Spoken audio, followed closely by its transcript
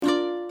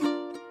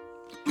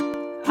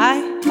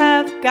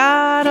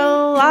got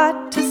a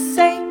lot to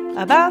say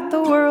about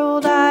the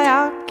world I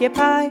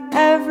occupy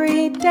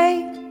every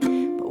day.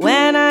 But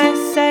when I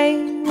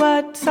say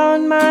what's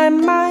on my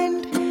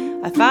mind,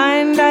 I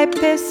find I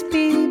piss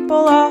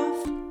people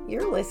off.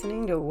 You're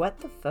listening to What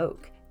the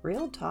Folk,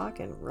 real talk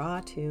and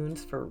raw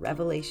tunes for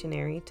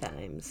revelationary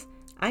times.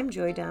 I'm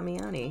Joy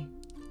Damiani.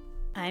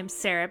 I'm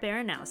Sarah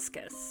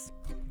Baranauskas.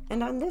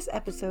 And on this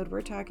episode,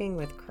 we're talking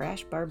with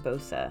Crash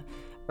Barbosa,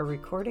 a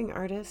recording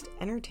artist,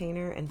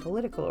 entertainer, and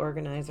political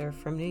organizer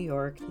from New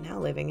York, now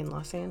living in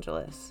Los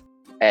Angeles.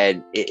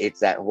 And it's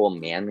that whole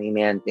manly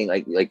man thing.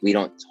 Like we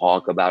don't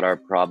talk about our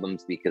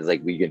problems because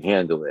we can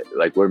handle it.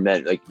 We're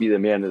meant be the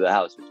man of the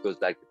house, which goes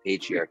back to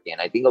patriarchy.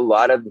 And I think a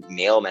lot of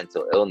male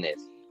mental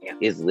illness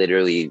is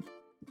literally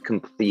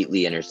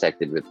completely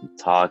intersected with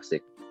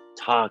toxic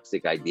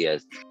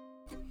ideas.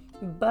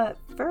 But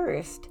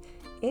first,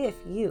 if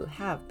you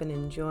have been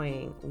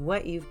enjoying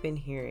what you've been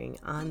hearing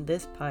on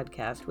this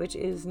podcast, which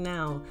is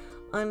now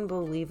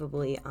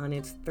unbelievably on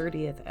its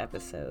 30th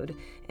episode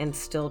and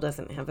still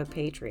doesn't have a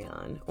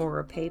Patreon or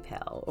a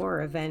PayPal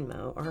or a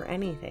Venmo or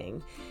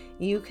anything,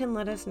 you can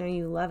let us know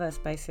you love us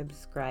by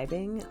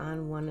subscribing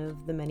on one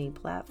of the many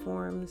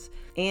platforms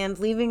and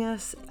leaving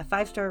us a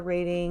 5-star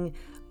rating,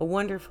 a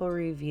wonderful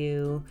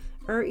review,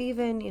 or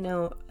even,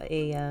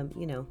 a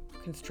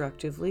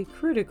constructively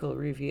critical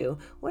review.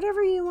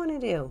 Whatever you want to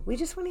do. We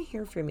just want to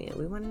hear from you.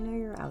 We want to know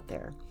you're out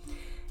there.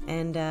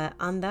 And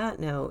on that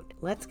note,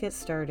 let's get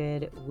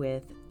started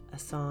with a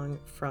song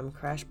from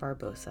Crash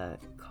Barbosa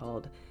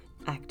called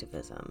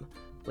Activism,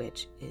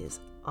 which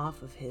is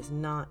off of his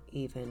not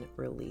even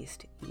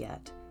released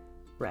yet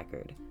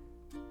record.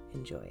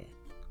 Enjoy it.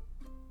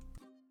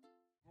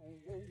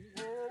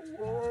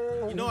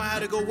 You know I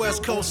had to go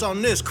West Coast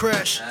on this,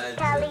 Crash.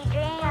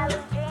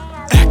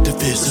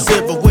 Activism,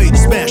 Civil way to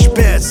smash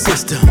bad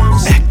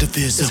systems.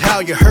 activism, Is how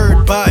you're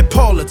heard by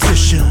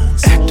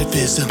politicians.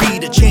 activism, Be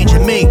the change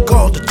and make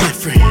all the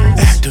difference.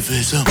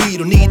 activism, We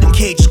don't need them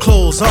cages,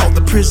 close all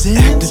the prisons.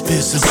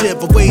 activism,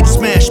 Civil way to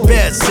smash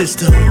bad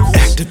systems.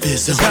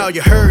 activism, Is how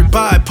you're heard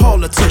by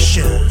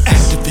politicians.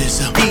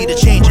 activism, Be the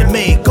change and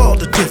make all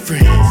the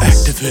difference.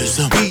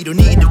 activism, We don't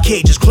need them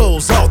cages,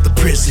 close all the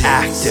prisons.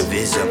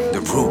 activism.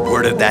 The root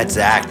word of that's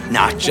act,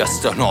 not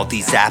just on all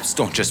these apps.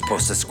 Don't just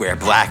post a square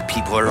black.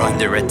 People are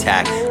under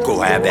attack. Go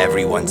have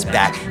everyone's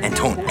back and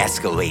don't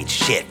escalate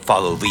shit.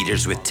 Follow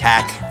leaders with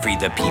tact. Free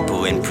the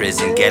people in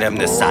prison. Get them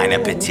to sign a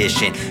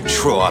petition.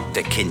 Draw up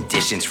the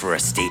conditions for a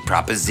state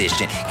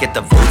proposition. Get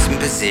the votes in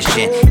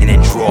position and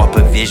then draw up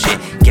a vision.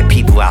 Get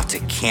people out to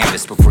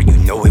canvas before you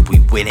know it, we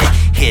win it.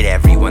 Hit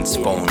everyone's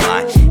phone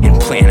line and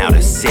plan out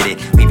a sit-in.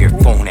 Leave your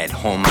phone at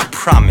home. I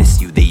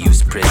promise you they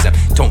use Prism.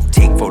 Don't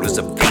take photos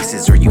of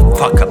faces or you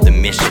fuck up the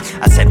mission.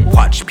 I said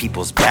watch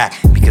people's back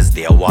because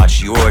they'll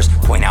watch yours.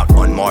 Point out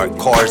unmarked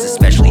cars,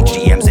 especially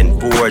GMs and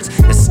Fords.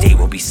 The state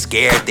will be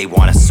scared, they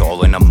want us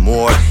all in a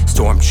morgue.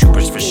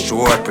 Stormtroopers for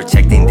sure,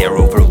 protecting their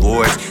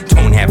overlords.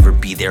 Don't ever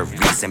be their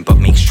reason, but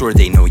make sure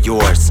they know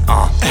yours.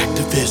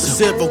 Activism,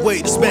 civil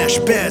way to smash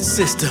bad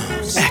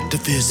systems.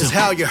 activism, Is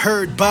how you're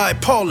heard by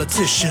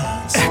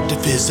politicians.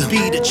 activism,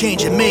 Be the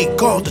change and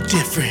make all the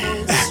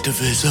difference.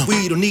 activism,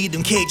 We don't need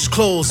them cages,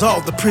 close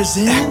all the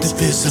prisons.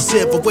 activism,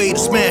 Civil way to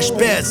smash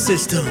bad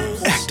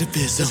systems.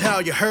 activism, Is how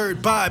you're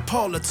heard by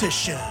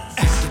politicians.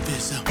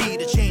 activism, Be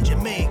the change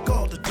and make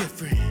all the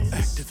difference.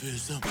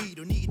 activism. We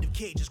don't need them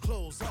cages,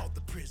 close all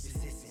the prisons.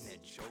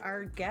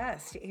 Our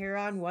guest here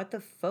on What the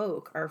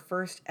Folk, our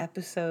first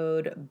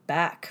episode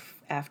back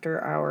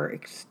after our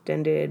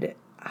extended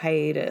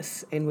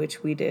hiatus in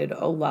which we did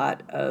a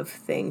lot of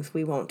things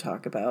we won't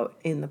talk about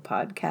in the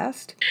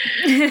podcast.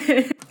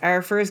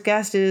 Our first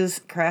guest is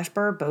Crash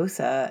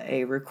Barbosa,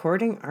 a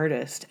recording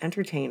artist,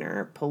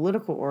 entertainer,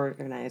 political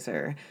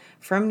organizer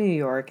from New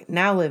York,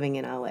 now living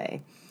in LA.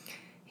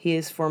 He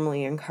is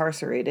formerly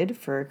incarcerated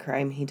for a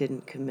crime he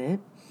didn't commit.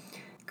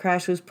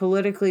 Crash was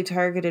politically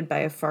targeted by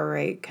a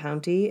far-right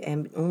county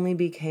and only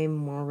became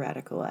more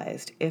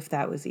radicalized, if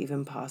that was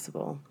even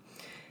possible.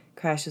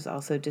 Crash is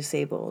also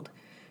disabled.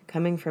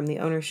 Coming from the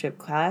ownership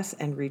class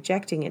and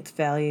rejecting its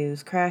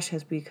values, Crash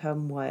has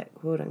become what,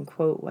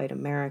 quote-unquote, white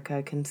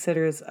America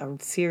considers a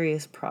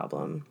serious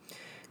problem.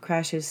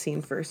 Crash has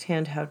seen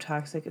firsthand how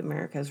toxic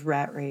America's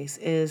rat race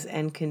is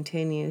and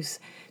continues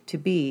to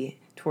be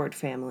toward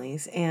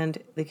families and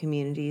the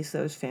communities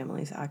those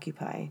families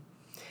occupy.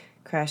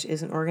 Crash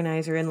is an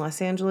organizer in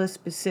Los Angeles,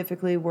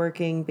 specifically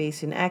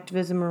based in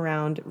activism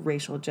around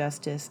racial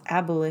justice,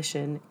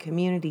 abolition,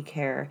 community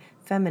care,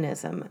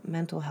 feminism,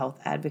 mental health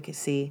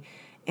advocacy,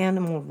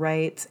 animal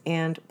rights,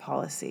 and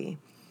policy.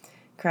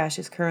 Crash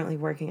is currently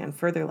working on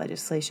further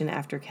legislation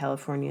after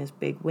California's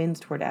big wins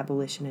toward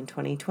abolition in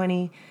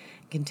 2020,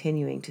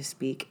 continuing to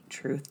speak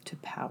truth to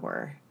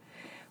power.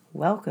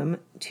 Welcome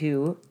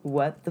to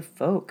What the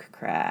Folk,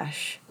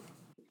 Crash.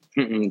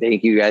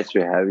 Thank you guys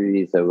for having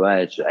me so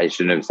much. I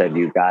shouldn't have said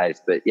you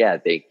guys, but yeah,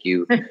 thank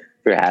you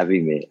for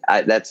having me.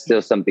 That's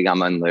still something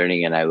I'm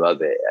unlearning, and I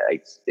love it.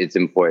 It's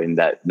important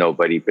that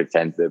nobody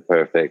pretends they're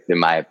perfect, in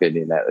my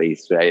opinion, at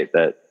least, right?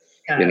 That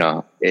You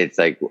know, it's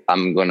like,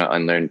 I'm going to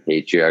unlearn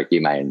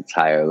patriarchy my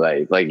entire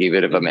life. Like,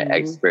 even if I'm an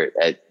expert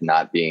at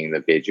not being the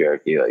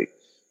patriarchy, like,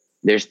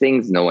 there's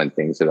things no one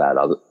thinks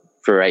about.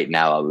 For right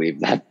now, I'll leave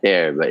that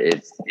there, but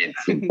it's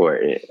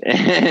important.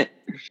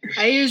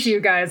 I use you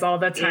guys all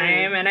the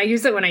time, and I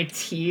use it when I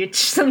teach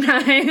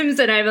sometimes,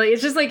 and I'm like,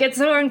 it's just like, it's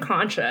so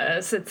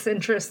unconscious. It's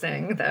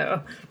interesting,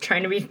 though,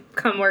 trying to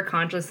become more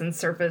conscious and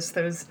surface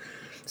those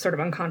sort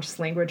of unconscious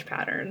language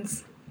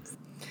patterns.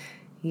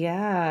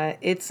 Yeah,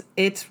 it's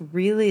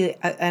really,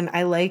 and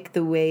I like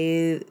the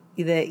way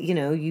that, you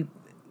know, you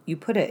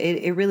put it.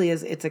 It really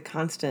is. It's a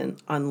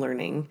constant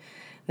unlearning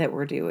that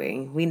we're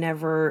doing. We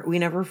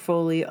never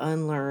fully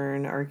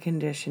unlearn our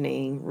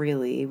conditioning,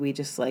 really. We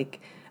just like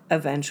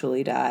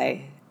eventually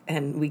die,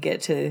 and we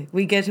get to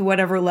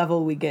whatever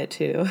level we get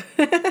to.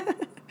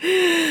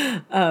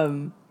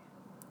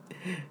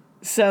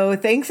 So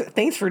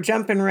thanks for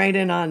jumping right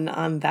in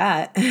on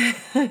that.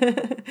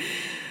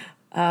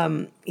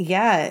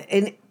 Yeah,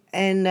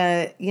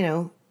 and you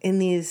know, in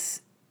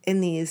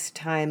these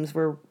times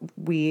where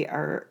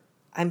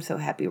I'm so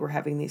happy we're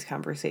having these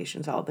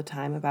conversations all the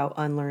time about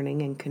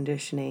unlearning and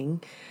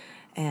conditioning,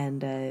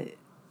 and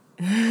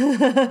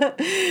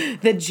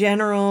the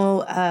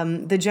general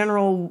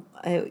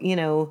you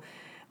know,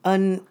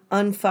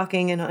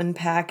 unfucking and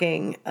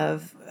unpacking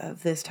of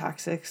this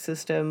toxic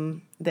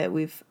system that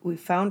we've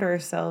found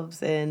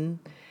ourselves in.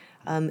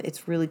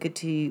 It's really good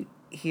to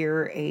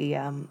hear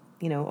a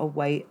you know, a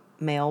white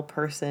male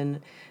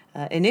person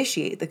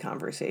initiate the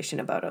conversation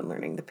about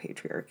unlearning the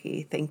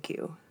patriarchy. Thank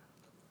you.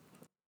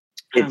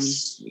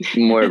 It's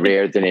more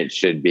rare than it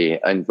should be,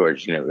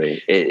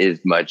 unfortunately. It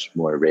is much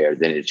more rare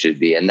than it should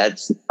be. And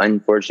that's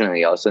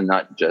unfortunately also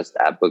not just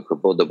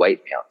applicable to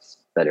white males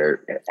that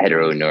are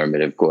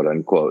heteronormative, quote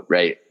unquote,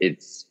 right?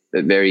 It's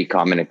a very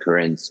common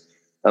occurrence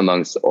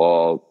amongst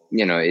all,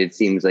 you know, it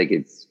seems like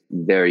it's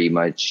very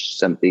much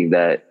something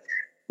that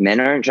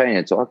men aren't trying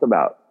to talk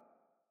about.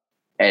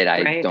 And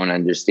I don't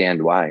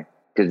understand why,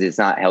 because it's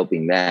not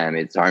helping them,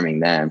 it's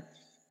harming them.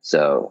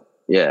 So,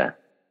 yeah.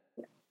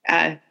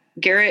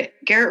 Garrett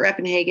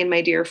Reppenhagen,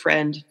 my dear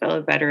friend,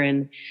 fellow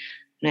veteran.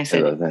 And I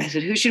said,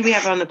 who should we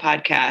have on the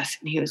podcast?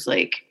 And he was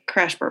like,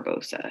 Crash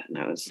Barbosa. And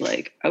I was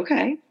like,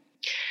 okay.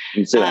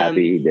 I'm so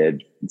happy he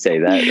did say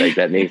that. Like,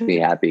 that makes me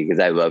happy because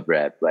I love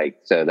Rep. Like,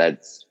 so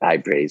that's high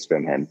praise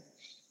from him.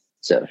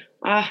 So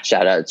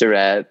shout out to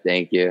Rep.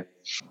 Thank you.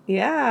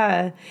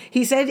 Yeah.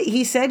 He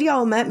said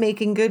y'all met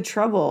making good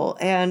trouble,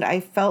 and I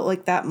felt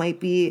like that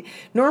might be,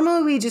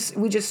 normally we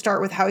just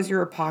start with how's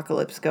your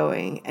apocalypse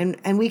going,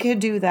 and we could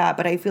do that,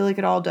 but I feel like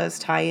it all does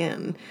tie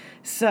in.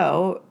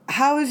 So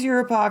how is your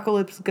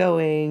apocalypse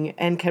going,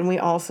 and can we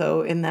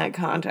also in that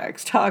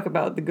context talk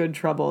about the good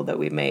trouble that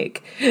we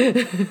make?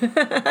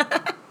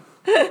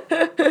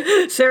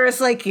 Sarah's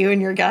like, you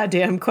and your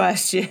goddamn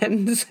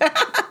questions.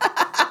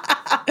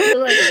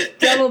 Like,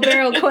 double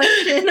barrel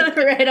question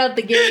right out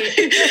the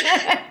gate.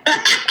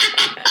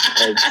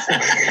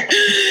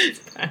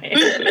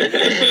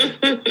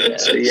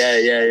 So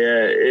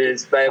yeah.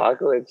 My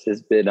apocalypse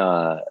has been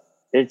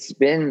it's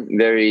been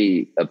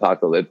very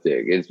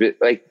apocalyptic. It's been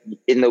like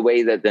in the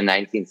way that the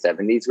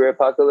 1970s were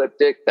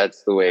apocalyptic.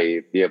 That's the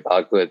way the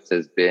apocalypse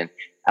has been.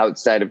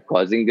 Outside of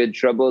causing good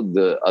trouble,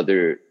 the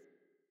other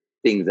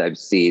things I've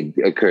seen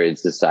occur in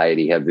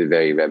society have been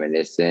very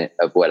reminiscent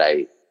of what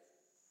I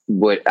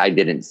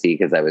didn't see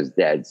because I was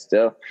dead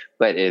still.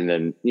 But in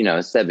the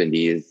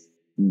 70s,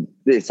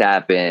 this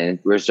happened.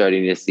 We're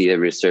starting to see a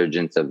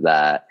resurgence of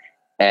that,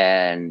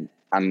 and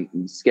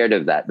I'm scared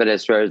of that. But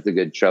as far as the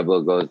good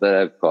trouble goes that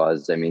I've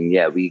caused, I mean,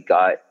 yeah, we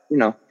got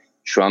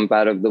Trump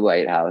out of the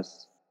White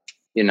House.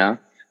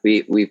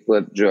 We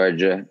flipped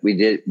Georgia. We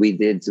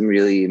did some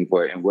really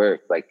important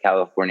work. Like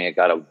California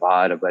got a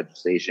lot of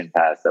legislation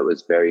passed that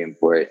was very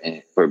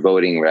important for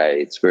voting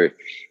rights, for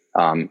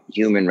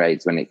human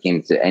rights when it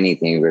came to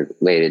anything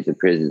related to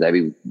prisons. I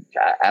mean,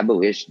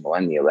 abolition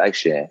won the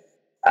election.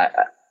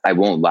 I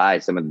won't lie.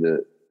 Some of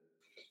the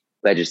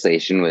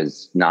legislation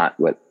was not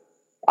what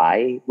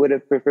I would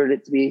have preferred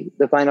it to be,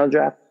 the final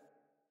draft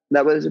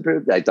that was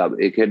approved. I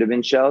thought it could have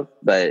been shelved,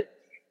 but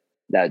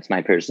that's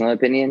my personal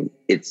opinion.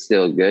 It's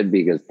still good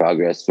because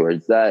progress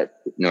towards that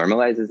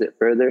normalizes it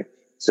further.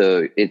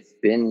 So it's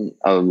been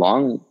a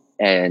long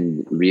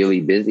and really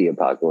busy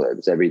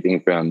apocalypse.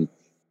 Everything from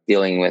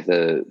dealing with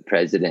a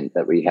president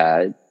that we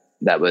had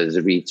that was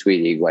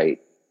retweeting white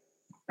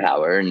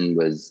power and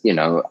was,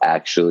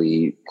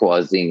 actually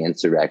causing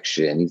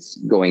insurrections,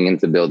 going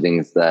into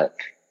buildings that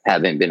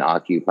haven't been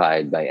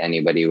occupied by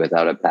anybody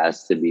without a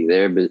pass to be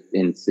there, but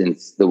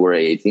since the War of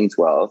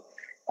 1812,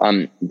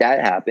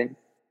 that happened.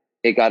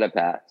 It got a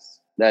pass.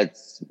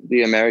 That's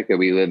the America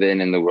we live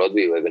in and the world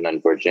we live in,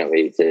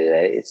 unfortunately,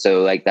 today.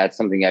 So, that's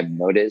something I've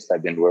noticed.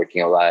 I've been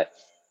working a lot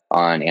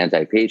on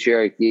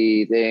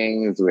anti-patriarchy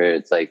things where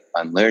it's like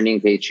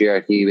unlearning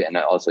patriarchy and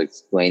also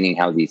explaining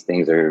how these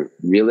things are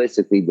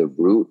realistically the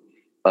root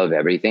of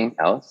everything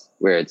else,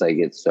 where it's like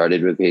it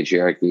started with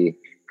patriarchy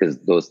because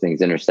those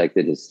things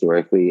intersected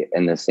historically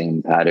in the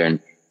same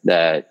pattern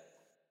that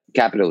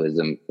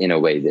capitalism in a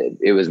way did.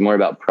 It was more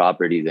about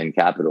property than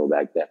capital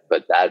back then.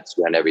 But that's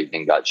when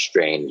everything got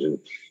strange, and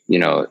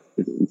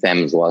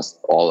femmes lost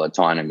all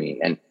autonomy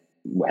and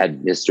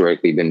had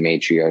historically been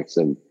matriarchs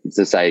of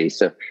society.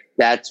 So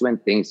that's when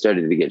things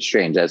started to get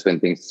strange. That's when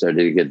things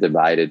started to get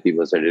divided.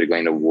 People started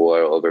going to war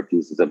over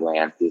pieces of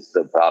land, pieces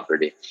of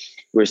property.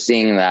 We're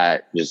seeing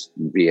that just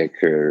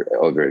reoccur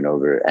over and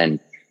over. And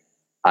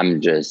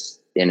I'm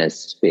just in a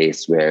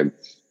space where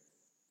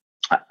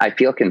I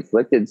feel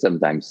conflicted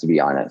sometimes, to be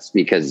honest,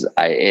 because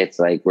it's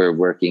like we're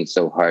working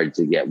so hard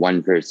to get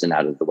one person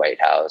out of the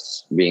White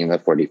House, being the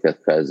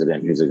 45th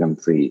president, who's a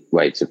complete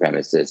white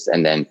supremacist,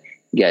 and then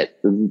get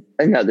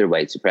another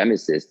white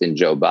supremacist in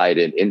Joe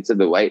Biden into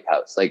the White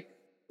House. Like,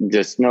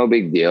 just no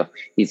big deal.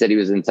 He said he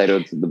was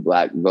entitled to the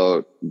black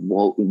vote.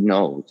 Well,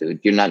 no, dude,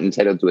 you're not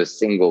entitled to a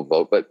single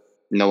vote, but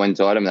no one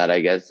taught him that, I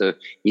guess. So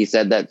he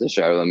said that to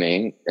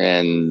Charlemagne,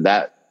 and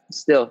that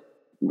still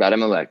got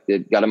him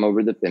elected, got him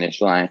over the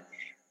finish line.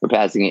 We're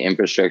passing an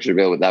infrastructure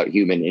bill without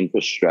human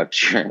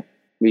infrastructure.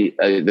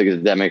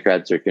 The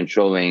Democrats are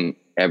controlling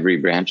every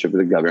branch of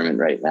the government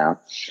right now.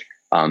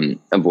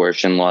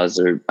 Abortion laws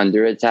are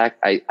under attack.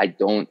 I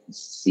don't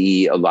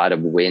see a lot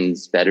of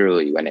wins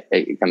federally when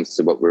it comes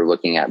to what we're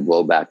looking at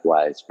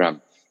blowback-wise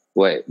from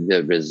what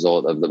the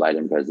result of the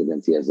Biden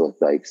presidency has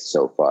looked like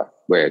so far,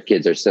 where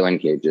kids are still in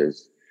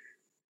cages.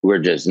 We're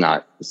just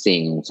not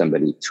seeing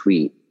somebody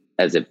tweet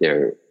as if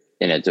they're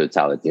in a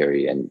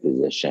totalitarian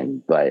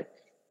position, but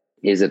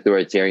his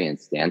authoritarian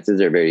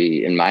stances are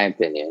very, in my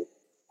opinion,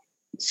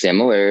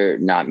 similar,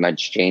 not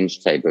much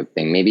change type of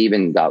thing. Maybe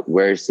even got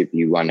worse if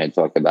you want to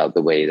talk about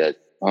the way that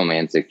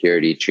Homeland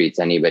Security treats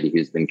anybody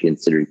who's been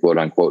considered quote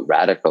unquote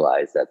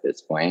radicalized at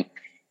this point.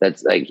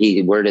 That's like,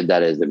 he worded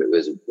that as if it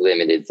was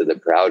limited to the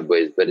Proud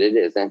Boys, but it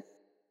isn't.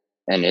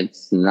 And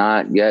it's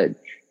not good.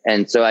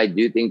 And so I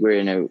do think we're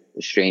in a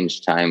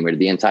strange time where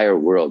the entire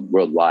world,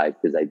 worldwide,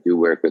 because I do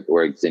work with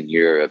orgs in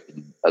Europe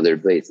and other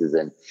places,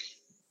 and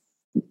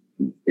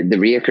the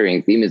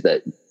reoccurring theme is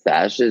that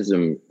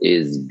fascism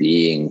is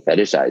being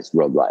fetishized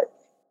worldwide.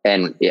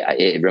 And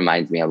it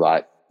reminds me a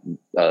lot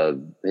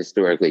of,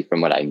 historically,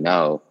 from what I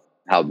know,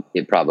 how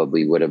it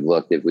probably would have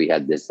looked if we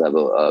had this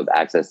level of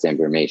access to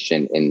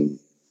information in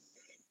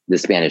the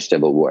Spanish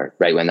Civil War,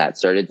 right? When that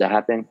started to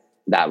happen,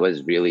 that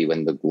was really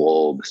when the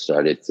globe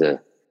started to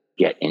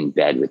get in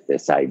bed with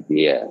this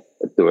idea,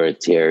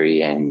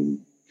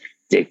 authoritarian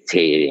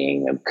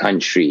dictating of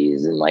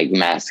countries and like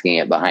masking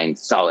it behind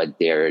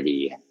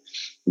solidarity,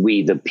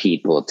 we the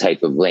people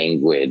type of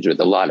language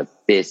with a lot of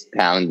fist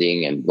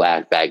pounding and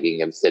black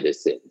bagging of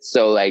citizens.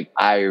 So like,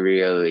 I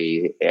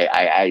worry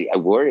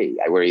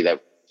that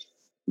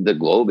the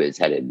globe is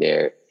headed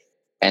there,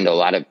 and a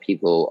lot of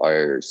people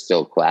are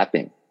still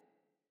clapping.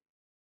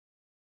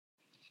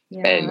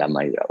 Yeah. And I'm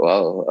like,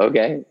 whoa,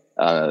 okay.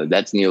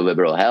 That's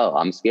neoliberal hell.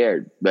 I'm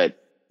scared,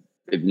 but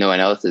if no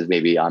one else is,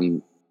 maybe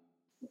I'm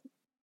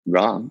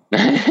wrong.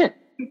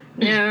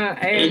 Yeah,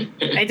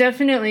 I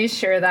definitely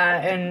share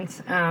that, and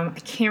I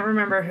can't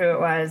remember who it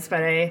was,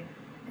 but it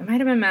might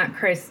have been Matt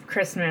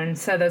Christman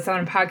said this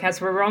on a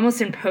podcast where we're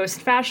almost in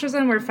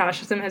post-fascism, where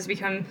fascism has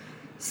become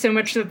so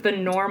much of the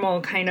normal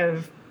kind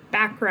of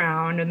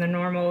background and the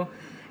normal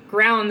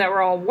ground that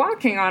we're all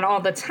walking on all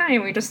the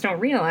time. We just don't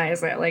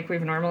realize it. Like,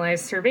 we've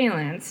normalized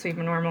surveillance, we've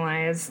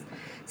normalized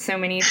so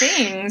many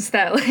things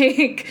that,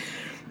 like,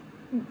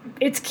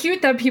 it's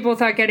cute that people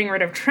thought getting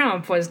rid of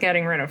Trump was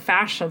getting rid of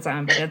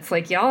fascism, but it's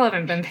like, y'all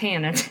haven't been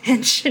paying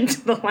attention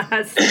to the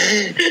last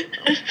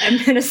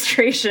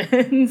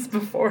administrations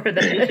before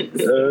this.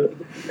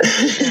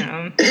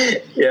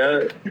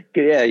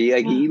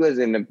 He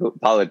wasn't a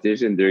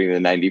politician during the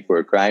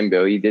 94 crime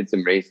bill. He did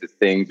some racist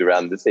things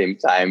around the same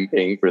time,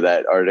 paying for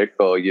that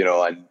article,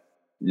 on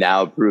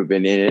Now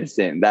Proven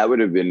Innocent. That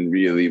would have been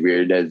really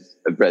weird as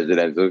a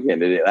presidential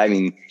candidate. I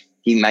mean,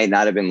 he might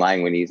not have been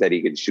lying when he said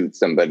he could shoot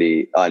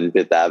somebody on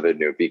Fifth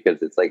Avenue,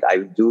 because it's like, I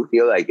do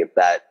feel like if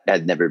that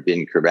had never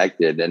been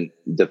corrected and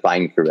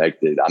defined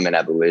corrected, I'm an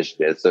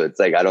abolitionist. So it's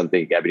like, I don't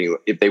think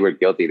if they were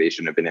guilty, they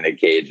shouldn't have been in a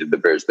cage in the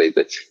first place.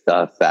 But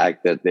the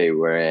fact that they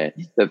were,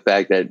 the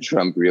fact that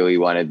Trump really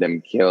wanted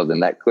them killed,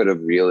 and that could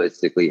have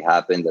realistically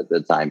happened at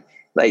the time,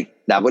 like,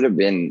 that would have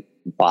been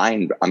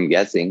fine, I'm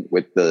guessing,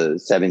 with the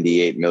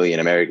 78 million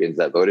Americans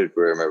that voted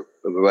for him.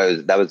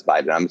 That was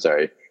Biden, I'm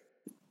sorry.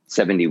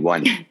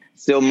 71.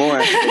 Still more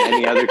than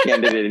any other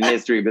candidate in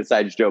history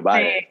besides Joe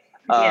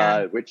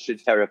Biden, which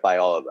should terrify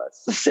all of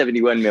us.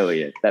 71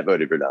 million that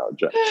voted for Donald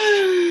Trump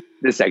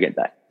the second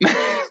time.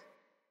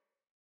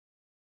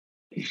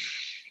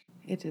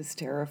 It is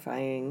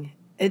terrifying.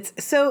 It's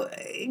so,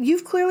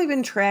 you've clearly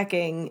been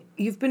tracking.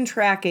 You've been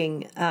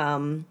tracking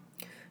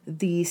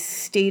the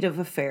state of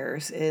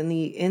affairs in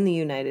the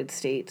United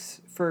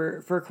States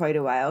for quite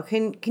a while.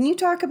 Can you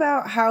talk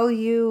about how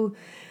you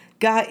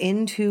got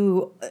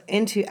into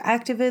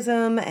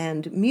activism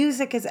and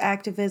music as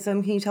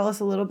activism? Can you tell us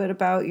a little bit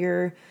about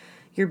your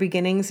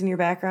beginnings and your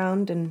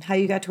background and how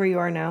you got to where you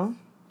are now?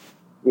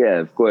 Yeah,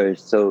 of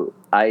course. So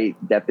I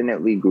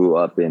definitely grew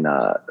up in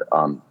a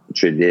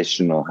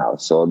traditional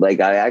household. Like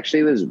I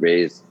actually was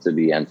raised to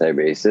be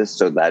anti-racist,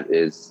 so that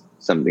is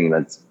something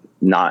that's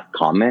not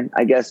common,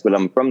 I guess. But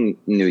I'm from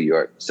New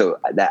York, so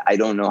that I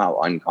don't know how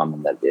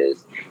uncommon that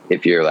is.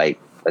 If you're like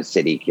a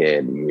city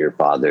kid and your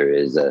father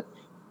is a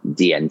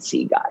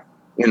DNC guy.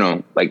 You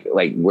know, like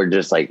we're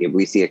just like, if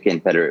we see a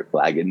Confederate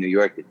flag in New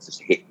York, it's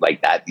just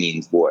like that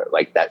means war.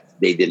 Like that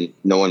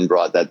no one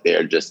brought that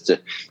there just to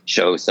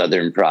show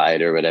Southern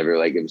pride or whatever.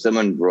 Like if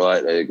someone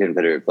brought a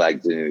Confederate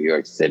flag to New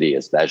York City,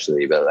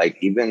 especially, but like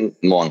even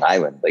Long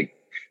Island, like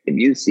if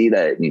you see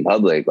that in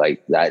public,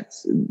 like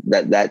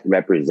that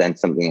represents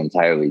something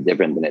entirely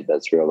different than it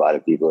does for a lot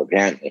of people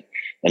apparently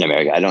in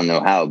America. I don't know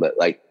how, but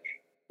like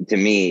to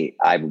me,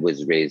 I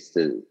was raised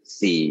to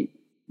see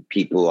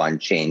people on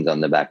chains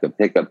on the back of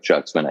pickup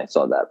trucks when I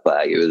saw that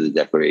flag. It was a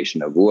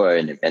declaration of war,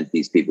 and it meant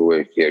these people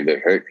were here to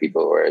hurt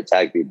people or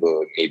attack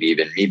people, maybe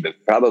even me, but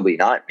probably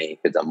not me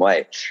because I'm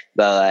white.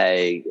 But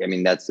like, I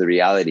mean, that's the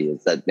reality.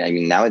 Is that, I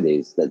mean,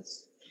 nowadays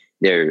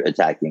they're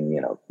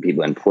attacking,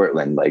 people in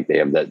Portland, like they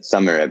have that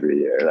summer every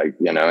year, like,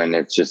 and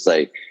it's just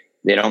like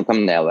they don't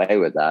come to LA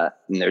with that,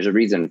 and there's a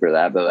reason for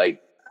that. But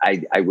like,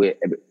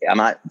 I'm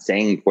not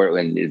saying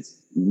Portland is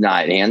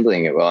not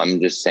handling it well. I'm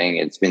just saying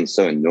it's been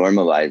so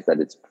normalized that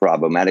it's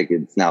problematic.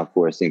 It's now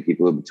forcing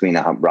people between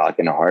a rock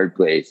and a hard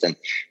place. And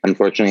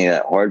unfortunately,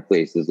 that hard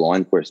place is law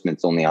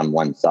enforcement's only on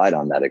one side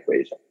on that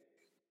equation.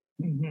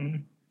 Mm-hmm.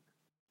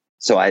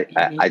 So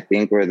I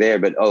think we're there,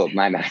 but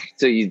my bad.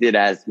 So you did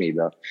ask me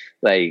though,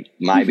 like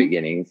my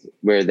beginnings,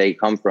 where they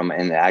come from,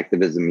 and the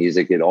activism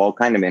music, it all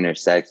kind of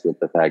intersects with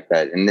the fact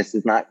that, and this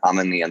is not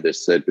commonly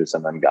understood for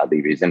some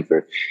ungodly reason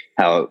for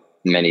how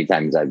many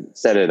times I've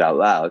said it out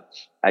loud.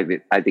 I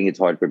think it's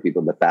hard for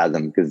people to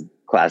fathom because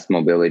class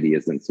mobility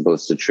isn't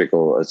supposed to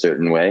trickle a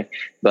certain way.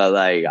 But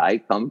like I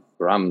come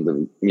from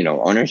the,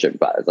 ownership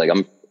class. Like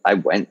I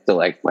went to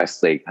like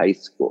Westlake High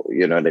School.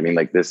 You know what I mean?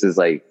 Like this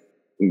isn't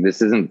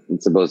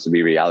supposed to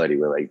be reality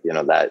where like,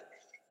 that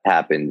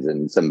happens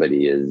and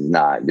somebody is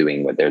not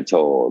doing what they're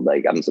told.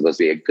 Like I'm supposed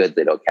to be a good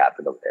little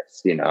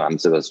capitalist. I'm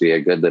supposed to be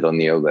a good little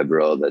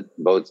neoliberal that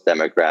votes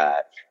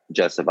Democrat,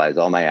 justifies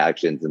all my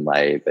actions in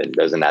life and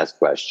doesn't ask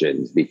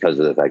questions because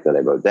of the fact that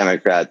I vote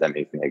Democrat. That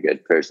makes me a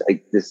good person.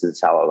 Like this is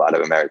how a lot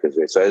of Americans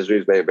raised. So I was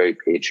raised by a very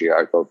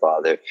patriarchal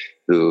father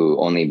who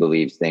only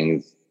believes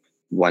things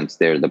once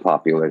they're the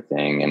popular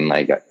thing. And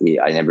like,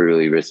 I never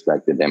really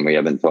respected them. We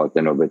haven't talked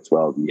in over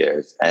 12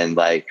 years. And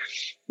like,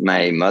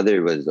 my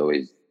mother was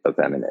always a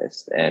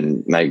feminist,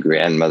 and my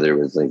grandmother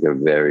was like a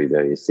very,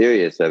 very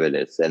serious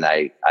feminist. And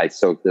I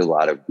soaked a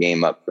lot of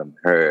game up from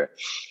her.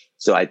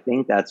 So I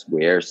think that's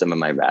where some of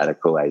my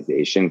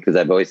radicalization, because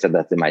I've always said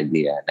that's in my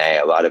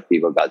DNA. A lot of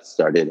people got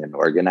started in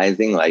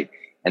organizing,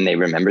 and they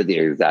remember the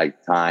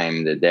exact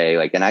time, the day,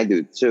 and I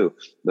do too.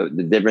 But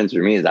the difference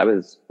for me is I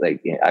was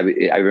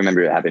I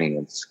remember it happening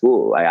in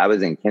school. I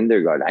was in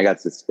kindergarten. I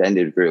got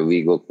suspended for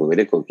illegal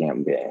political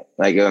campaign.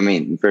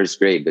 First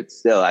grade, but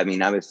still, I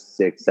was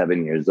 6,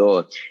 7 years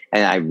old.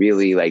 And I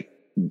really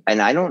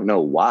and I don't know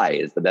why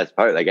is the best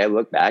part. I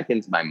look back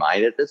into my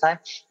mind at the time,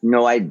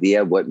 no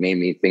idea what made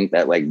me think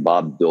that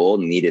Bob Dole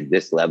needed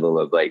this level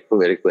of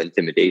political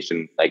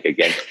intimidation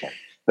against him.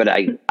 But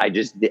I think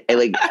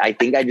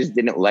I just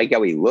didn't like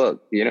how he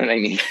looked. You know what I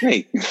mean?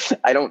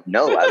 I don't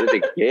know. I was a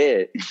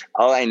kid.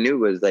 All I knew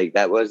was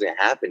that wasn't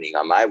happening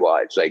on my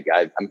watch.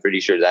 I'm pretty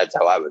sure that's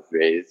how I was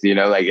raised, and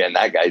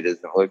that guy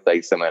doesn't look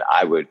like someone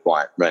I would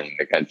want running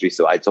the country.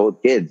 So I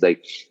told kids,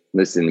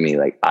 listen to me,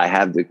 I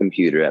have the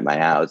computer at my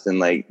house,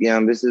 and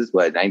this is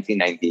what,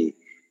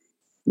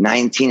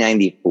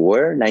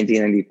 1994,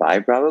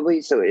 1995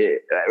 probably. So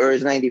it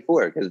was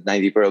 94 because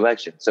 94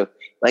 election. So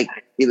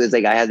it was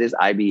I had this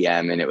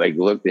IBM and it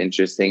looked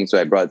interesting. So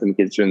I brought some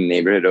kids from the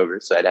neighborhood over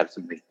so I'd have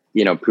some,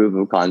 proof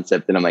of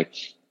concept. And I'm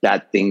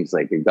that thing's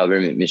a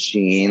government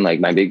machine.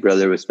 My big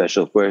brother was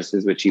special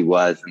forces, which he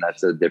was, and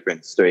that's a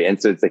different story.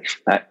 And so it's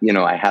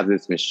I have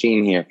this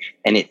machine here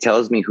and it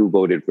tells me who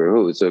voted for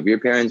who. So if your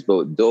parents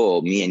vote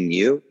Dole, me and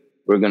you,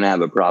 we're going to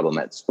have a problem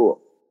at school.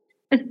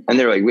 And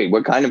they're like, wait,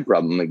 what kind of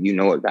problem?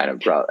 What kind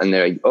of problem? And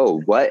they're like, oh,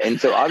 what? And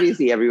so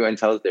obviously everyone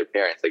tells their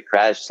parents,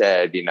 Crash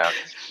said,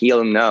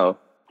 he'll know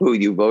who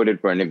you voted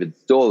for. And if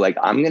it's Dole,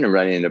 I'm going to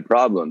run into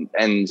problems.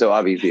 And so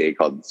obviously they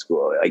called the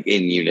school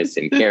in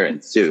unison,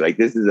 Karens too.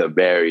 This is a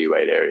very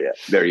white area,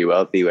 very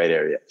wealthy white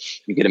area.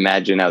 You can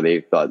imagine how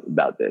they thought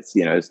about this,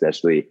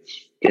 especially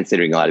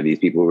considering a lot of these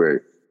people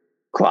were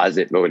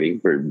closet voting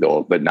for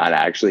Dole, but not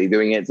actually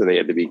doing it. So they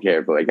had to be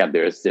careful, have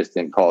their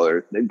assistant call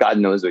her. God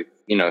knows what,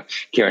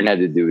 Karen had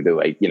to do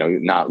to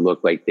not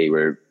look like they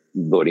were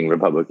voting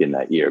Republican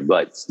that year,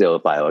 but still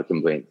file a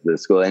complaint to the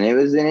school. And it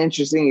was an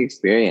interesting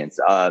experience.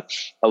 A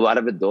lot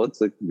of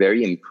adults looked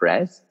very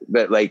impressed,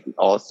 but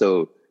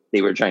also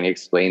they were trying to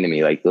explain to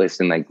me,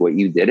 listen, what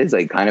you did is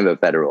kind of a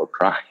federal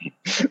crime.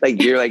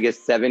 You're a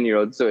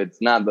 7-year-old, so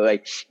it's not,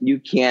 but you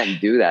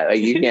can't do that.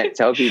 You can't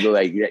tell people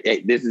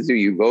this is who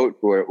you vote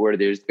for, or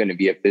there's going to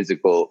be a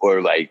physical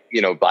or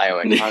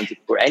violent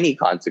or any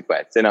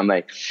consequence. And I'm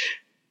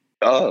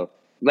Oh,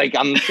 like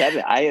I'm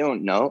 7. I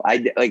don't know.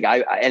 And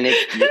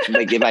if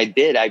like if I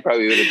did, I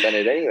probably would have done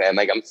it anyway. I'm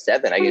like, I'm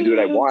 7. I can do what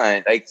I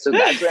want. Like, so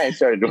that's when I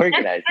started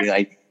organizing.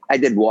 Like, I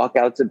did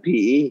walkouts of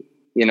PE.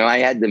 You know, I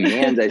had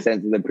demands I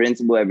sent to the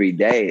principal every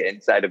day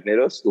inside of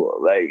middle school.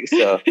 Like,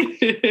 so,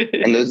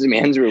 and those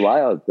demands were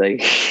wild.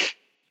 Like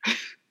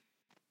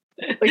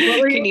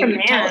what were your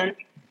demands?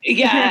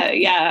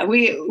 Yeah.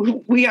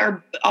 We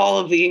are all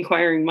of the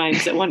inquiring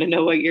minds that want to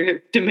know what your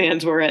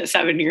demands were at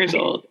 7 years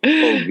old.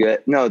 Oh,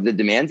 good. No, the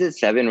demands at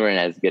 7 weren't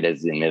as good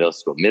as in middle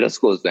school. Middle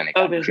school is when it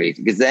got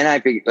crazy. Because then I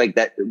figured, like,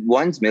 that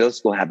once middle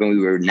school happened,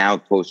 we were now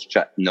post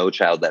No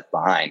Child Left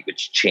Behind,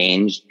 which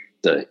changed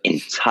the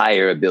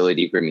entire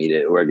ability for me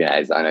to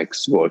organize on a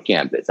school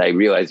campus. I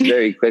realized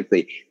very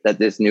quickly that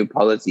this new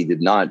policy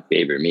did not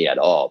favor me at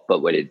all.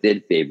 But what it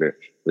did favor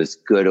was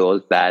good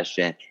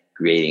old-fashioned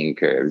grading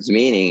curves,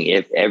 meaning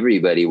if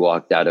everybody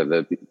walked out of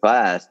a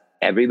class,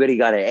 everybody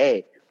got an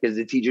A, because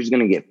the teacher's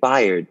going to get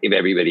fired if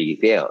everybody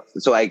fails.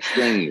 So I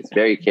explained this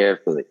very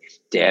carefully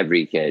to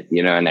every kid,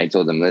 you know, and I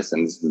told them,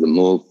 listen, this is the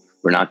move.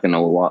 We're not going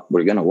to walk.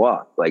 We're going to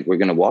walk. Like, we're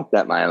going to walk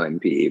that mile in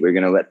PE. We're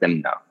going to let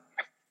them know.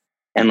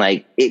 And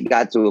like, it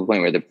got to a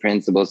point where the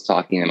principal's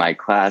talking to my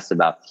class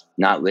about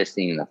not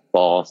listening to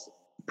false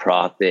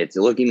prophets,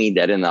 looking me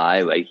dead in the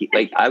eye. Like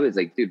I was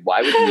like, dude,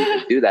 why would you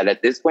even do that?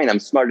 At this point, I'm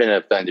smart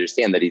enough to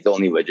understand that he's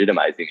only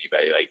legitimizing me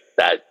by like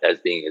that as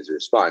being his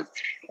response.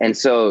 And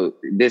so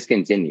this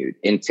continued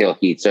until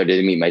he started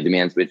to meet my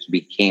demands, which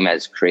became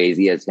as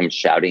crazy as him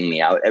shouting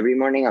me out every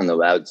morning on the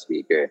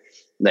loudspeaker,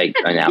 like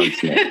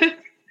announcement.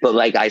 But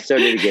like, I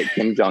started to get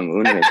Kim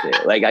Jong-un with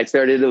it. Like, I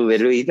started to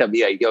literally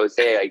be like, yo,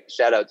 say, like,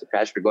 shout out to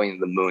Crash for going to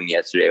the moon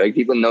yesterday. Like,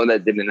 people know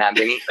that didn't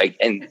happen. Like,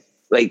 and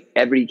like,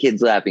 every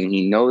kid's laughing.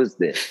 He knows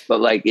this.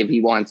 But like, if he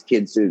wants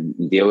kids to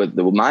deal with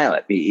the mile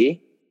at PE,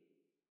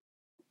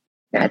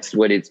 that's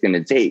what it's going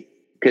to take.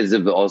 Because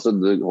of also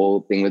the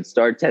whole thing with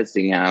STAR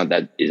testing now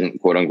that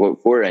isn't quote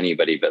unquote for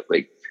anybody, but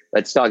like,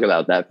 let's talk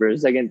about that for a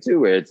second too,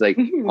 where it's like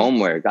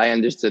homework. I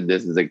understood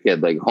this as a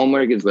kid. Like,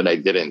 homework is what I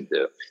didn't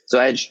do. So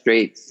I had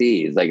straight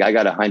C's. Like, I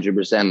got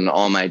 100% on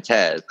all my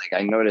tests.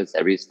 Like, I noticed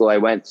every school I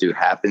went to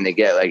happened to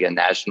get like a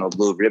National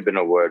Blue Ribbon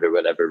Award or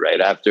whatever right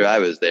after I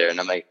was there.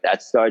 And I'm like,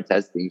 that's STAR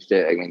testing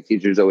shit. I mean,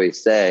 teachers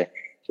always say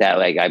that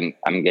like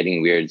I'm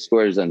getting weird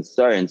scores on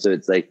STAR. And so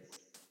it's like,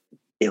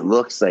 it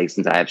looks like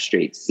since I have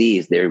straight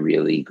C's, they're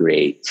really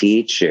great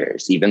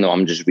teachers, even though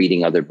I'm just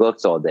reading other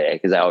books all day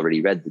because I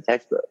already read the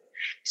textbook.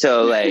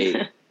 So like,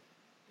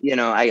 you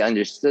know, I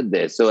understood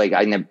this. So like,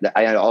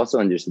 I also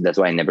understood that's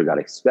why I never got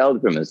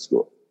expelled from a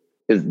school,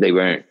 because they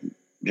weren't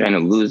trying to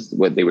lose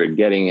what they were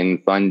getting in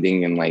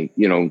funding and like,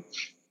 you know,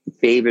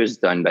 favors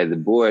done by the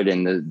board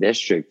and the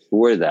district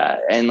for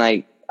that. And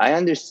like, I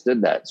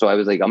understood that. So I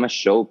was like, I'm a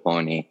show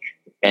pony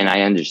and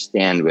I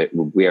understand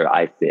where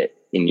I fit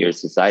in your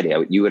society.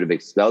 You would have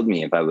expelled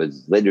me if I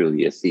was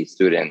literally a C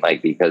student,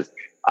 like, because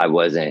I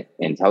wasn't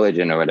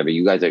intelligent or whatever.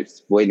 You guys are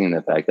exploiting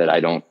the fact that I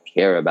don't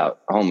care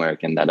about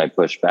homework and that I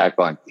push back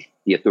on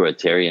the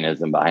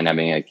authoritarianism behind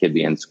having a kid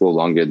be in school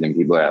longer than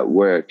people are at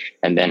work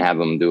and then have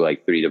them do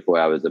like 3 to 4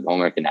 hours of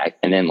homework and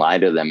then lie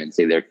to them and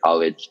say their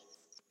college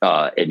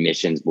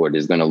admissions board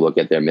is going to look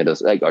at their middle.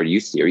 Like, are you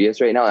serious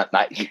right now?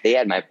 They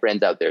had my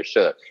friends out there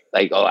shook.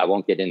 Like, oh, I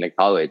won't get into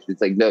college.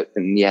 It's like, no,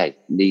 yeah,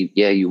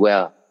 you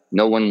will.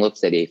 No one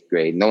looks at 8th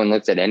grade. No one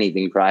looks at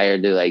anything prior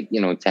to like,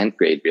 you know, 10th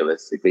grade,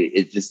 realistically.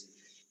 It's just,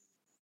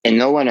 and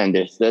no one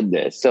understood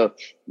this. So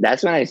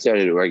that's when I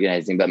started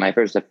organizing. But my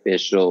first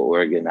official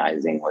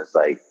organizing was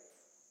like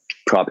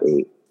Prop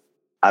 8.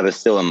 I was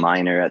still a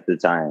minor at the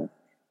time.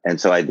 And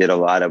so I did a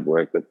lot of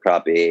work with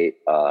Prop 8.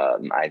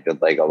 I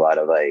did like a lot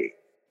of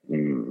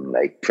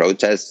like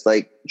protest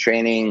like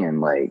training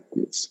and like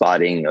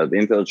spotting of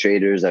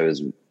infiltrators.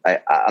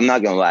 I'm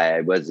not going to lie,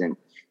 I wasn't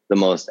the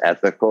most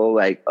ethical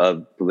like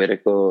of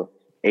political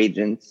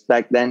agents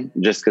back then,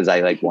 just because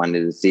I like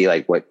wanted to see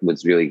like what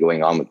was really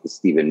going on with the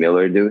Stephen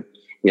Miller dude,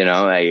 you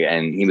know,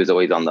 and he was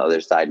always on the other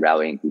side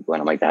rallying people,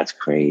 and I'm like, that's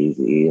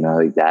crazy, you know,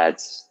 like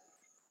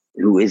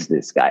who is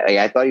this guy? Like,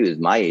 I thought he was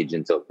my age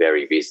until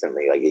very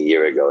recently, like a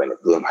year ago, and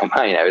it blew my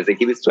mind. I was like,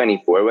 he was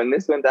 24 when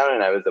this went down,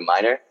 and I was a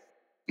minor.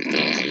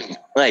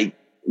 Like,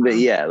 but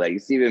yeah, like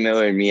Stephen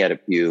Miller and me had a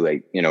few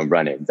like, you know,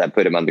 run-ins. I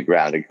put him on the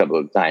ground a couple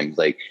of times,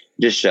 like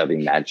just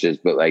shoving matches,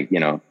 but like, you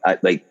know,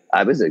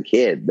 I was a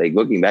kid. Like,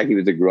 looking back, he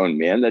was a grown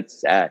man. That's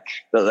sad.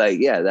 But like,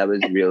 yeah, that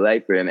was real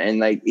life for him. And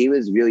like, he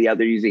was really out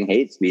there using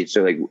hate speech.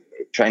 So like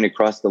trying to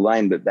cross the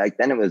line. But back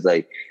then it was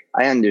like,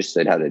 I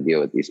understood how to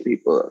deal with these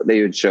people.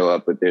 They would show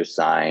up with their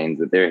signs,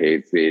 with their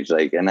hate speech.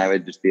 Like, and I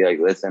would just be like,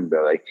 listen,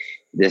 bro, like,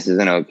 this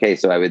isn't okay.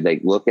 So I would like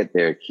look at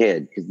their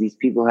kid, because these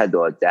people had the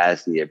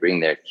audacity to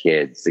bring their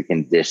kids to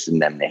condition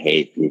them to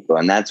hate people.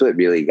 And that's what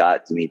really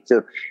got to me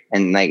too.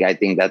 And like, I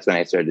think that's when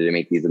I started to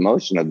make these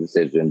emotional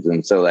decisions.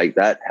 And so like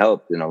that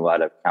helped in a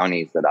lot of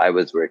counties that I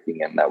was working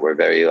in that were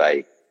very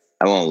like,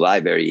 I won't lie,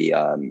 very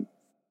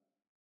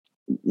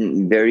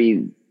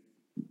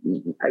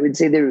I would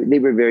say they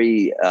were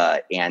very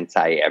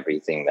anti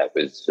everything that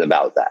was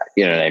about that.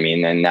 You know what I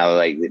mean? And now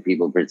like the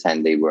people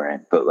pretend they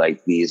weren't, but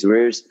like these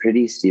were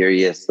pretty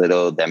serious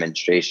little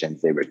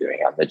demonstrations they were doing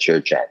on the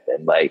church end.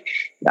 And like,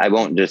 I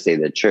won't just say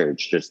the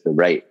church, just the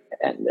right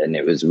end. And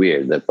it was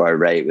weird. The far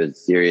right was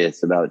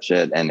serious about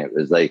shit. And it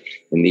was like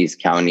in these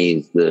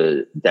counties,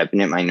 the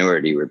definite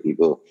minority were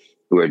people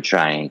who were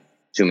trying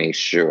to make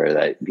sure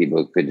that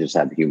people could just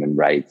have human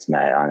rights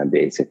met on a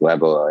basic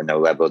level, and a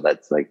level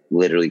that's like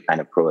literally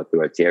kind of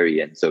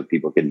pro-authoritarian, so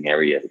people could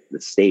marry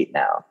the state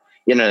now.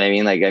 You know what I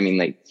mean?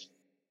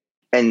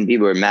 And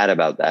people were mad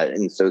about that,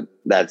 and so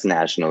that's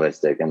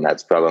nationalistic and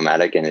that's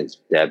problematic, and it's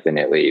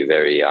definitely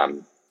very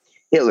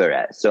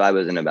Hitler-esque. So I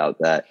wasn't about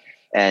that,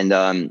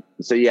 and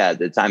so yeah, at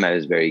the time I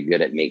was very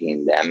good at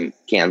making them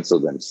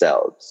cancel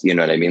themselves. You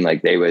know what I mean?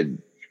 Like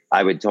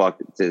I would talk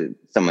to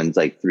someone's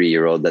like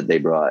 3-year-old that they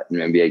brought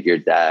and I'd be like, your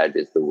dad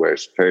is the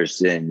worst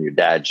person. Your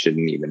dad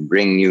shouldn't even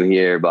bring you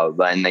here, blah, blah,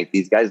 blah. And like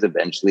these guys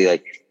eventually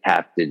like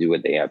have to do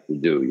what they have to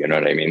do. You know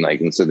what I mean?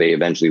 Like, and so they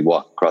eventually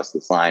walk across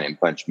this line and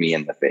punch me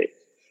in the face.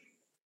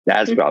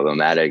 That's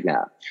problematic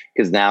now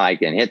because now I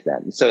can hit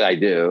them. So I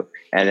do.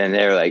 And then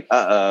they're like,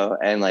 uh-oh.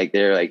 And like,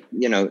 they're like,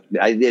 you know,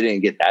 I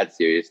didn't get that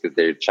serious because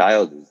their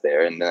child is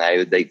there. And then I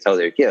would like tell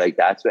their kid, like,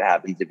 that's what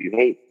happens if you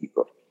hate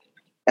people.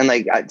 And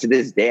like to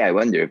this day, I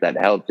wonder if that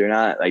helped or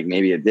not. Like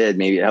maybe it did.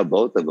 Maybe it helped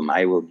both of them.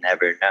 I will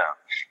never know.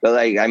 But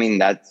like, I mean,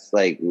 that's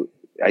like,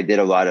 I did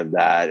a lot of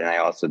that. And I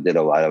also did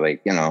a lot of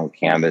like, you know,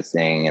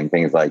 canvassing and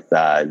things like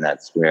that. And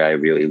that's where I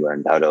really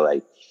learned how to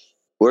like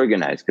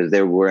organize, because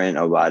there weren't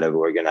a lot of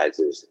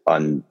organizers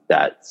on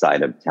that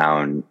side of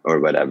town or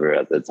whatever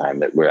at the time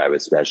that where I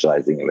was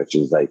specializing in, which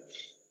is like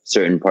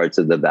certain parts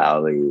of the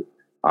valley,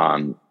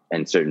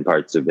 and certain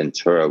parts of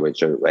Ventura,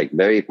 which are like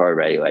very far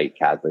right, like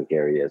Catholic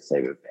areas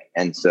type of thing.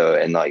 And so,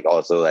 and like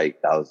also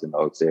like Thousand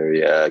Oaks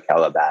area,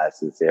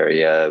 Calabasas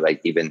area,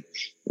 like even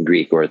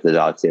Greek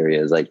Orthodox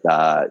areas like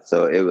that.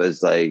 So it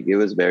was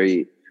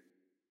very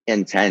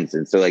intense.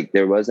 And so like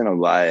there wasn't a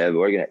lot of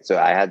organized. So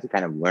I had to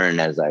kind of learn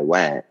as I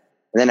went.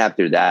 And then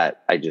after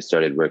that, I just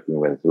started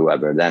working with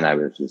whoever. Then I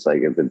was just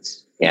like, if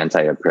it's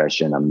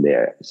anti-oppression, I'm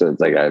there. So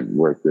it's like I've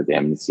worked with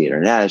Amnesty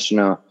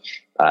International.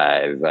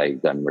 I've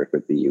like done work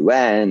with the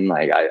UN.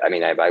 Like, I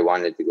mean, if I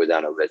wanted to go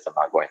down a list, I'm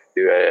not going to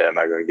do it. I'm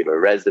not going to give a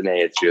resume.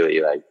 It's really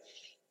like,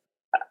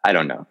 I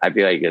don't know. I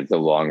feel like it's a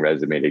long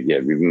resume to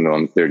give, even though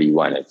I'm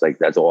 31. It's like,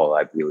 that's all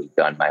I've really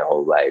done my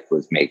whole life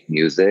was make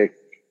music,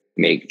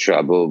 make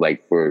trouble,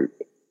 like for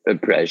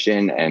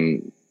oppression.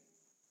 And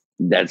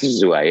that's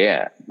just who I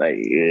am. Like,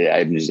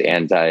 I'm just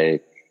anti,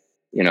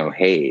 you know,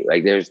 hate.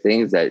 Like there's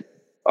things that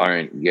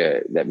aren't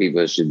good that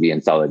people should be in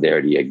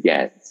solidarity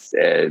against.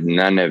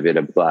 None of it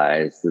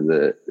applies to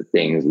the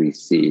things we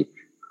see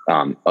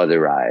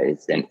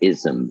otherized and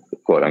ism,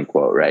 quote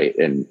unquote, right,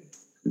 in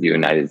the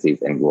United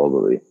States and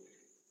globally.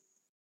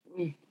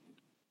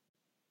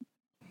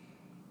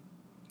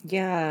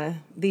 Yeah,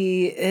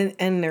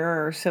 and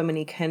there are so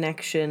many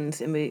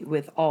connections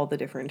with all the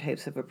different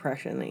types of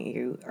oppression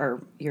that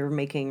you're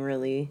making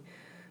really,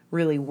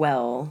 really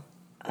well.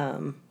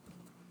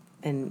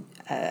 And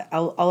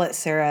I'll let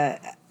Sarah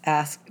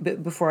ask,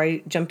 but before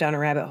I jump down a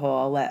rabbit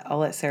hole, I'll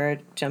let Sarah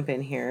jump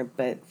in here.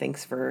 But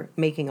thanks for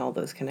making all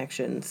those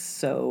connections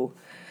so,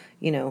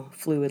 you know,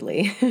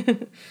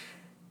 fluidly.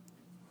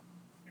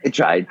 I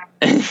tried.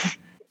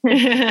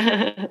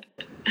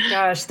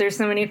 Gosh, there's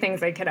so many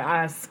things I could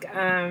ask.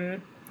 I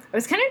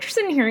was kind of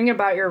interested in hearing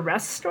about your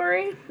arrest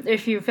story,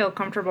 if you feel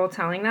comfortable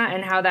telling that,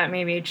 and how that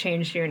maybe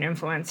changed you and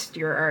influenced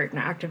your art and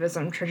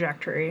activism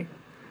trajectory.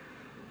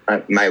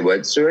 My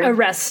what story?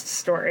 Arrest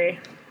story.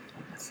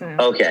 So.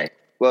 Okay.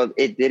 Well,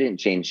 it didn't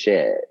change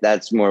shit.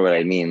 That's more what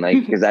I mean.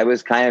 Like, because I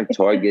was kind of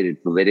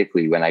targeted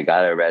politically when I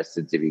got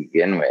arrested to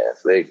begin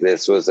with. Like,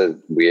 this was a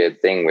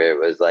weird thing where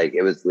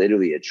it was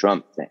literally a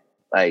Trump thing.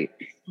 Like,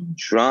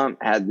 Trump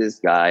had this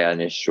guy on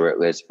his short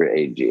list for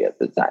AG at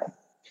the time.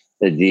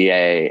 The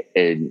DA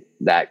in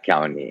that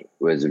county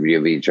was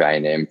really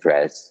trying to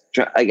impress.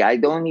 Like, I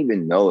don't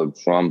even know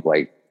if Trump,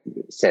 like,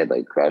 said,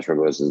 like, Crash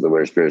Barbosa is the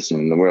worst person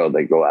in the world.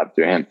 Like, go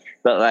after him.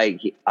 But,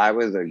 like, I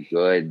was a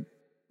good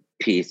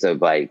piece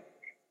of, like,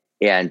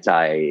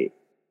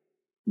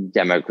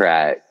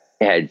 anti-Democrat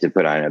head to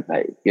put on a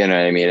pipe. You know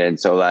what I mean? And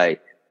so,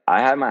 like,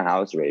 I had my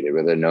house raided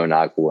with a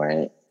no-knock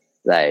warrant,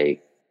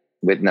 like,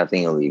 with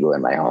nothing illegal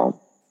in my home.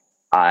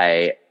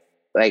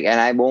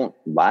 And I won't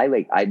lie,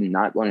 like, I'm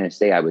not going to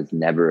say I was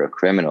never a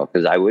criminal,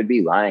 because I would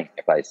be lying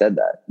if I said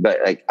that. But,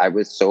 like, I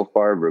was so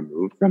far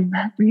removed from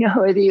that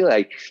reality.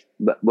 Like,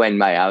 but when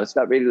my house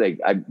got raided, like,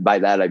 by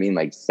that, I mean,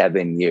 like,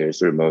 7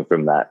 years removed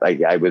from that.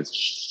 Like, I was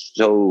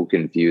so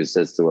confused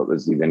as to what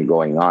was even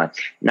going on.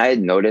 And I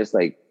had noticed,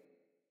 like,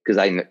 because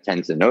I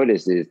tend to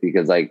notice this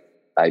because, like,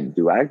 I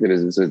do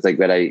activism. So it's like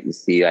that I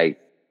see, like,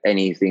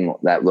 anything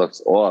that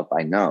looks off,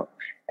 I know.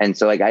 And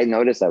so, like, I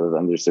noticed I was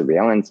under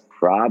surveillance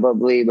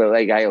probably, but,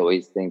 like, I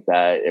always think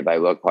that if I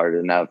look hard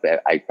enough,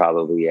 I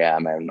probably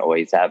am and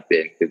always have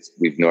been, because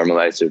we've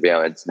normalized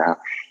surveillance now.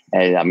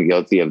 And I'm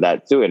guilty of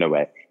that too, in a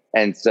way.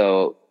 And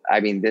so I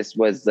mean, this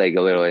was like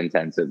a little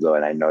intensive though,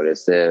 and I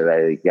noticed it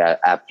like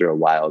after a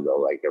while though,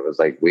 like it was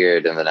like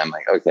weird, and then I'm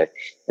like, okay.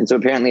 And so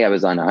apparently I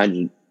was on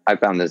 100. I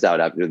found this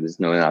out after this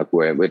no-knock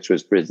warrant, which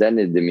was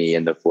presented to me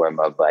in the form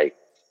of like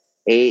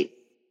eight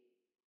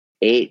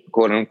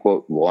quote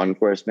unquote law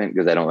enforcement,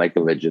 because I don't like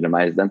to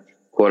legitimize them,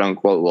 quote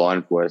unquote law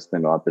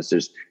enforcement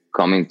officers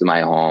coming to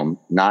my home,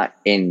 not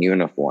in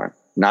uniform,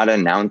 not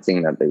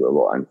announcing that they were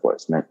law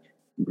enforcement,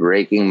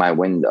 breaking my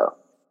window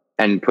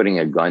and putting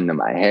a gun to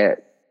my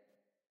head.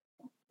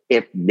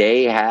 If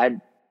they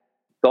had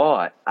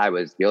thought I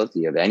was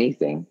guilty of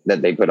anything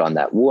that they put on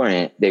that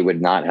warrant, they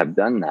would not have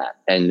done that.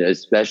 And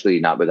especially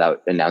not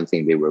without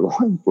announcing they were law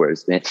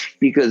enforcement,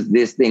 because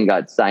this thing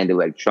got signed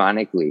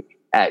electronically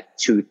at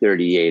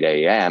 2:38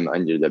 a.m.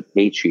 under the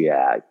Patriot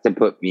Act to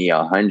put me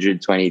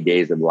 120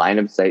 days of line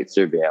of sight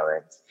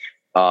surveillance,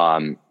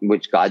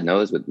 which God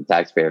knows what the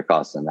taxpayer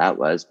cost on that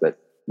was, but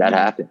that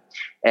happened.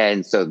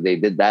 And so they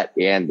did that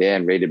and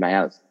then raided my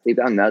house. They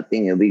found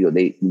nothing illegal.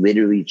 They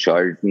literally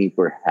charged me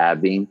for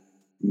having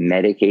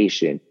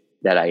medication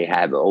that I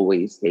have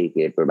always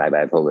taken for my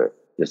bipolar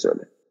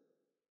disorder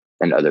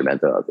and other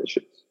mental health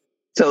issues.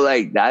 So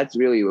like, that's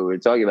really what we're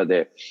talking about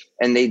there.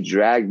 And they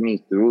dragged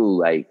me through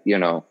like, you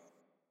know,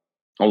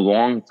 a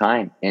long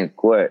time in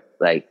court,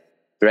 like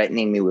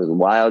threatening me with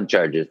wild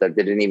charges that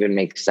didn't even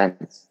make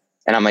sense.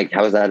 And I'm like,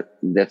 how is that?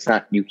 That's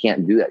not, you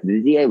can't do that.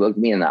 The DA looked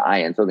me in the eye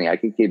and told me I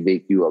could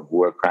convict you of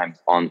war crimes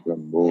on the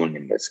moon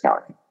in this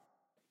county.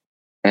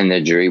 And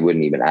the jury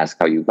wouldn't even ask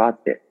how you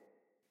got there.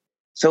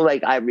 So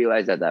like, I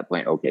realized at that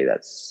point, okay,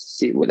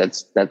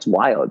 that's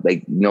wild.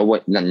 Like, no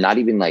one, not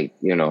even like,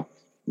 you know,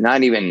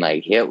 not even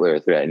like Hitler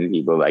threatened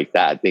people like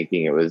that,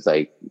 thinking it was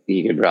like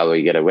he could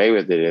probably get away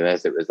with it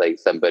unless it was like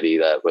somebody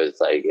that was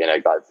like in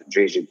a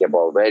concentration camp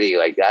already.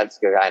 Like, that's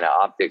the kind of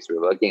optics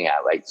we're looking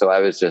at. Like, so I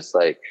was just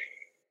like,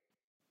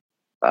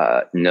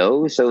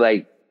 no. So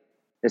like,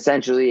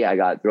 essentially I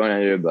got thrown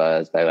under the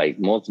bus by like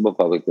multiple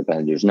public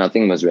defenders.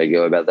 Nothing was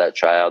regular about that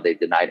trial. They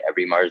denied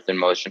every Marsden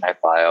motion I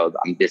filed.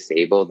 I'm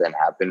disabled and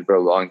have been for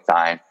a long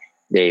time.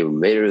 They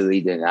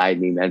literally denied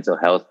me mental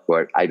health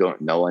court. I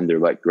don't know under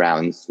what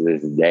grounds to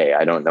this day.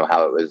 I don't know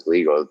how it was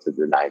legal to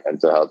deny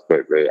mental health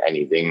court for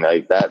anything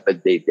like that,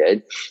 but they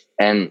did.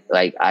 And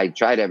like, I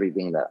tried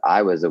everything that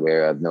I was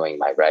aware of, knowing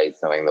my rights,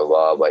 knowing the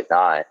law,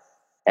 whatnot.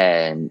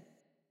 And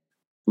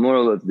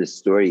moral of the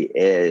story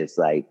is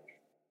like,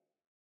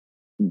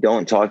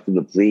 don't talk to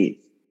the police.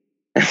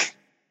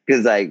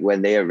 Because like,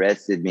 when they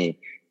arrested me,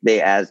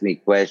 they asked me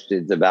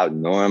questions about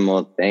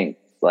normal things,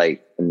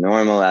 like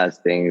normal ass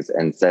things,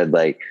 and said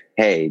like,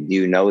 hey, do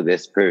you know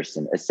this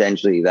person?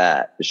 Essentially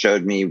that.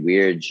 Showed me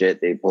weird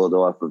shit they pulled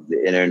off of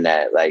the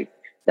internet, like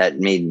that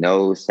made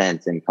no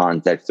sense in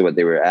context to what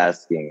they were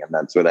asking. And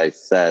that's what I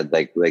said,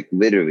 like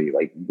literally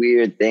like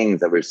weird things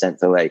that were sent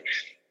to like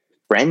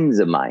friends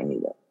of mine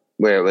even,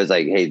 where it was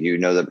like, hey, do you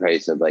know the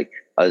price of like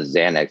a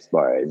Xanax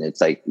bar? And it's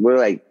like, we're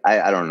like,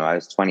 I don't know, I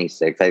was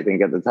 26, I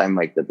think at the time,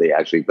 like that they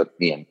actually put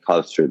me in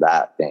cuffs for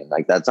that thing.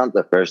 Like, that's not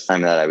the first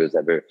time that I was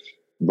ever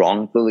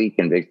wrongfully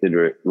convicted,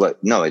 or what?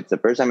 No, it's the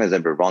first time I was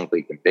ever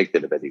wrongfully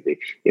convicted of anything.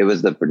 It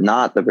was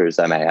not the first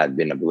time I had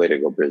been a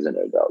political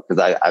prisoner though, because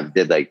I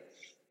did like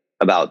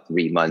about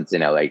 3 months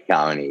in LA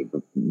County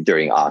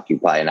during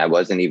Occupy, and I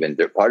wasn't even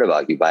part of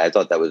Occupy. I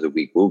thought that was a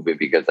weak movement,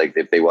 because like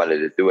if they wanted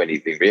to do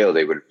anything real,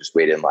 they would have just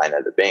waited in line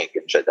at the bank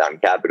and shut down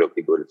Capitol.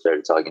 People would have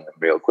started talking to them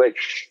real quick.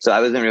 So I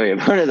wasn't really a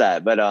part of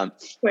that, but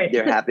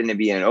there happened to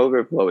be an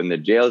overflow in the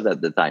jails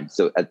at the time.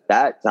 So at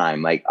that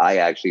time, like I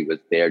actually was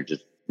there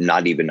just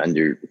not even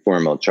under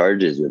formal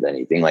charges with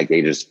anything. Like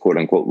they just quote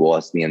unquote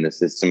lost me in the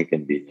system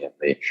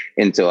conveniently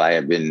until I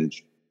had been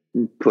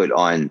put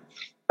on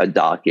a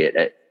docket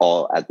at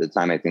the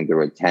time. I think there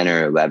were 10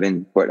 or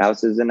 11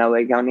 courthouses in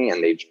LA County,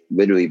 and they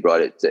literally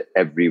brought it to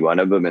every one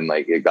of them, and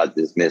like it got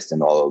dismissed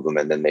in all of them,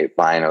 and then they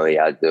finally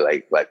had to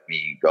like let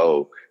me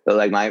go. But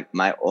like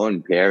my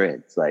own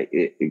parents, like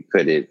it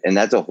couldn't, and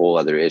that's a whole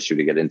other issue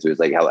to get into, is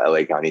like how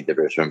LA County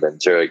differs from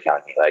Ventura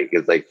County. Like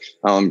it's like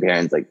my own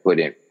parents like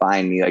couldn't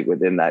find me like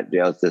within that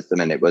jail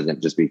system, and it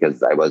wasn't just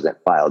because I wasn't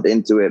filed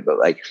into it, but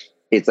like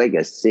it's like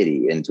a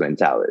city in Twin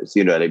Towers.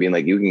 You know what I mean?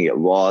 Like you can get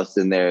lost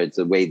in there. It's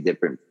a way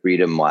different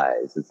freedom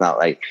wise. It's not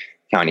like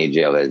county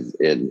jail is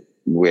in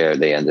where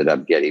they ended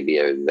up getting me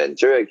in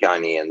Ventura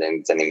County and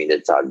then sending me to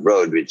Todd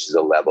Road, which is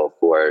a level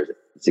 4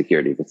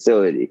 security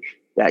facility.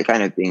 That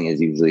kind of thing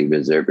is usually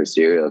reserved for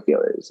serial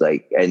killers.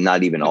 Like, and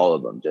not even all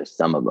of them, just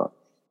some of them.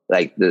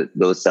 Like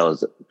those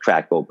cells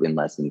crack open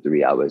less than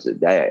 3 hours a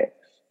day.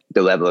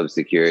 The level of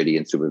security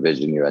and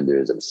supervision you're under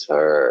is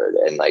absurd.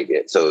 And like,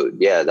 so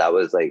yeah, that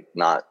was like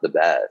not the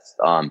best.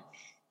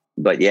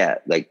 But yeah,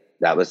 like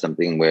that was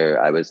something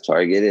where I was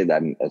targeted.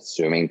 I'm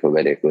assuming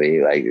politically,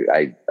 like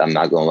I'm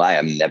not gonna lie,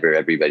 I'm never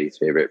everybody's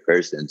favorite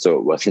person. So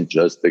it wasn't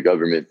just the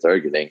government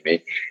targeting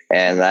me.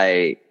 And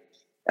like,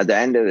 at the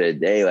end of the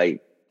day,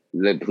 like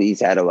the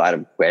police had a lot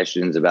of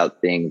questions about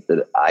things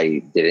that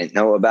I didn't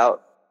know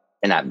about.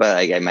 but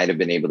like I might have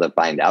been able to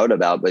find out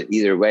about, but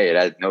either way, it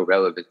has no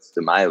relevance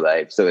to my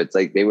life. So it's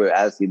like they were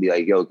asking me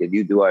like, yo, can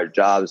you do our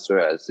jobs for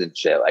us and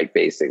shit? Like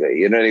basically,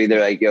 you know what I mean?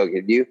 They're like, yo,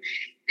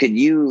 could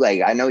you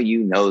like, I know you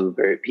know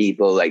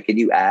people, like, could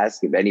you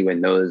ask if anyone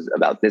knows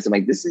about this? I'm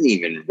like, this isn't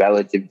even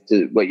relative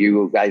to what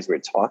you guys were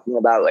talking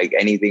about, like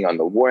anything on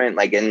the warrant.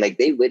 Like, and like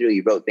they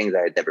literally wrote things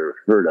I had never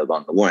heard of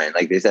on the warrant.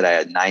 Like they said I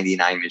had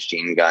 99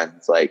 machine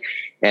guns, like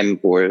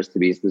M4s to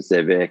be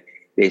specific.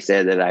 They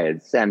said that I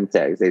had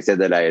Semtex. They said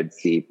that I had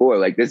C4.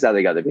 Like, this is how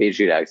they got the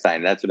Patriot Act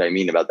signed. That's what I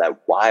mean about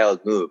that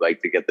wild move,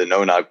 like to get the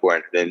no-knock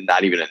warrant and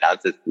not even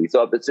announce as police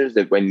officers.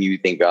 That when you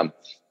think I'm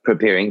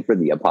preparing for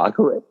the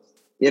apocalypse,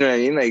 you know what I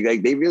mean?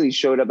 Like they really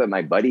showed up at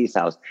my buddy's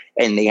house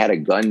and they had a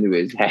gun to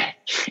his head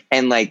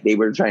and like they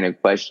were trying to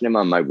question him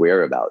on my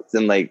whereabouts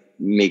and like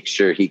make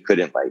sure he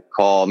couldn't like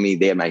call me.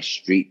 They had my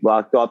street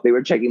blocked off. They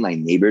were checking my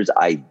neighbor's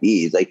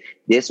IDs. Like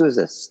this was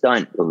a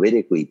stunt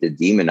politically to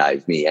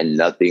demonize me and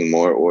nothing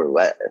more or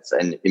less.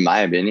 And in my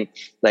opinion,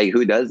 like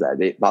who does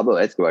that? Pablo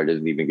Escobar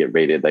doesn't even get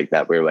rated like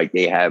that, where like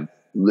they have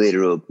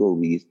literal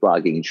police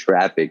blocking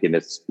traffic in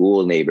a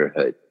school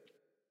neighborhood.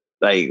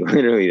 Like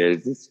literally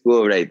there's a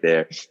school right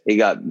there. They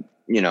got,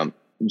 you know,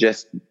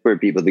 just for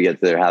people to get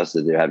to their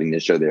houses, they're having to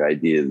show their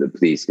ID to the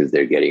police because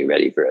they're getting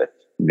ready for a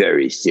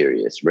very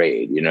serious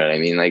raid. You know what I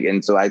mean? Like,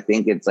 and so I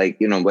think it's like,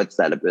 you know, what's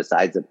that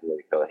besides a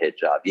political hit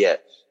job? Yeah,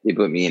 they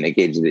put me in a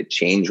cage. Did it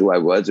change who I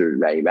was or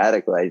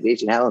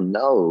radicalization? Hell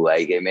no.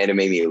 Like it might have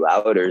made me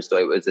louder. So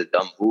it was a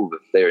dumb move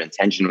if their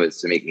intention was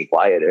to make me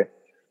quieter.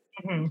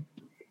 Mm-hmm.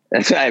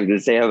 That's what I have to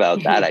say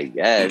about that, I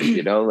guess,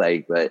 you know,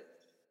 like, but,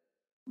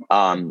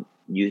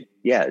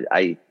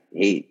 I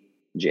hate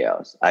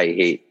jails. I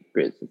hate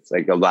prisons.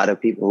 Like a lot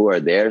of people who are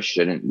there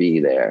shouldn't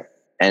be there.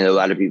 And a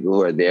lot of people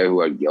who are there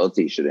who are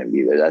guilty shouldn't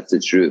be there. That's the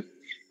truth.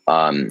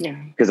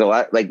 Because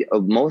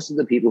most of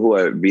the people who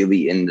are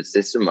really in the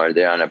system are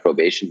there on a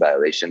probation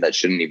violation that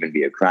shouldn't even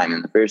be a crime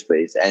in the first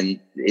place. And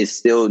it's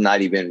still not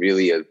even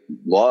really a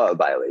law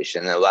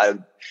violation. And a lot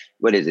of,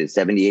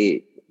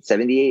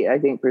 78, I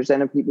think, %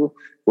 of people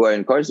who are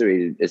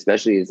incarcerated,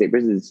 especially in state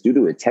prisons, due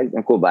to a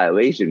technical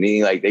violation,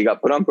 meaning like they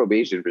got put on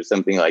probation for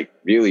something like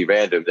really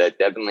random that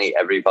definitely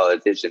every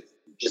politician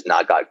just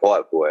not got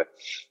caught for.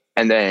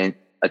 And then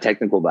a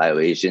technical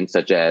violation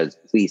such as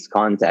police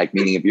contact,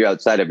 meaning if you're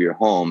outside of your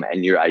home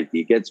and your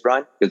ID gets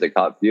run because the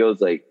cop feels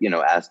like, you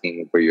know,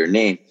 asking for your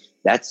name,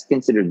 that's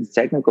considered a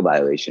technical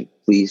violation.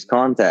 Police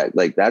contact,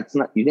 like that's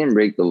not, you didn't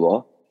break the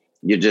law.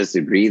 You're just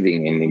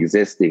breathing and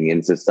existing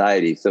in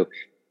society. So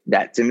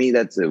that to me,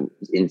 that's an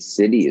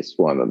insidious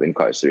form of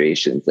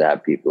incarceration to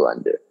have people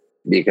under,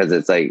 because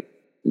it's like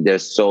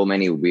there's so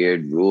many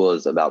weird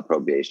rules about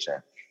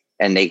probation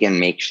and they can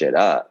make shit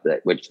up,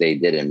 which they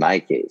did in my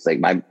case. Like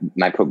my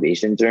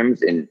probation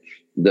terms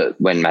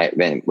when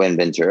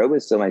Ventura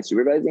was still my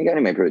supervising guy,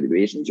 my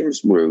probation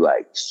terms were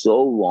like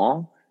so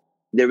long.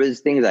 There was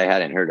things I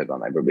hadn't heard of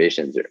on my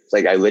probation terms.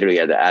 Like I literally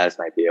had to ask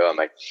my PO, I'm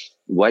like,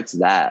 what's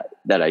that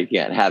I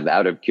can't have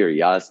out of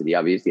curiosity?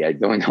 Obviously, I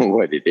don't know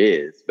what it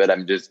is, but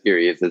I'm just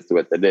curious as to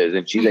what that is.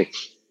 And she's like,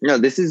 no,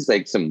 this is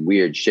like some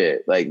weird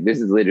shit. Like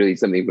this is literally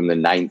something from the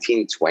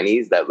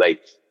 1920s that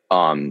like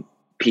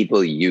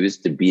people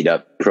used to beat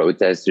up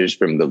protesters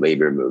from the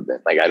labor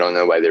movement. Like I don't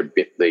know why they're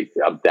like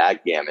a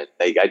backgammon.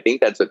 Like I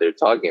think that's what they're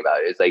talking about.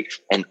 It's like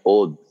an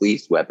old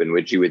police weapon,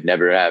 which you would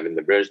never have in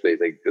the first place.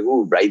 Like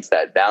who writes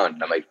that down?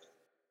 And I'm like,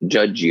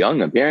 Judge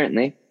Young,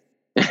 apparently.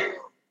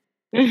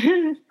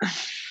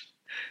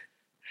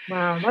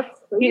 Wow, that's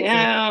crazy.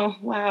 Yeah,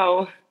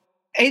 wow.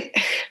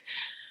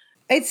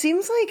 It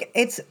seems like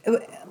it's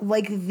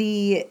like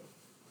that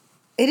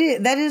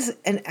is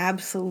an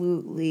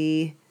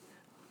absolutely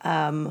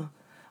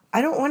I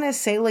don't want to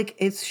say like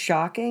it's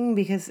shocking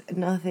because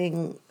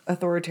nothing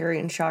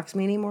authoritarian shocks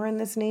me anymore in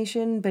this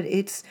nation, but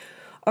it's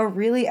a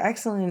really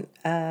excellent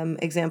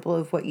example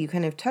of what you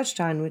kind of touched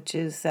on, which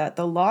is that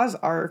the laws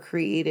are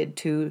created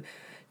to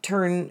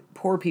turn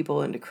poor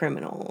people into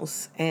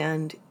criminals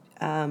and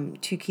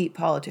to keep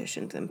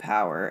politicians in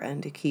power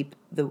and to keep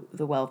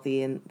the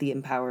wealthy and the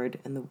empowered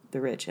and the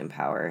rich in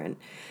power. And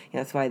you know,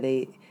 that's why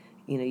they,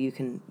 you know,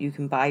 you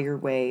can buy your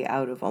way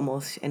out of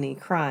almost any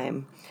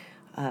crime.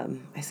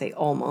 I say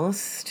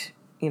almost,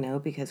 you know,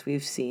 because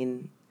we've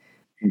seen.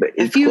 But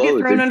a few get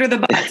thrown under the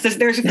bus.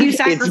 There's a few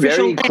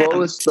sacrificial. It's very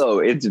close, though.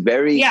 It's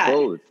very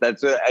close.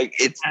 That's what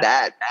it's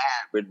that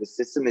bad. Where the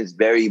system is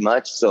very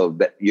much so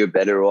that you're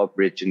better off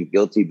rich and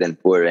guilty than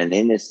poor and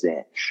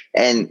innocent,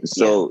 and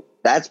so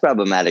that's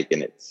problematic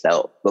in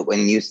itself. But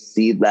when you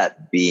see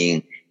that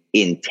being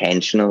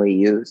intentionally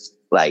used,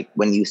 like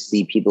when you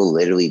see people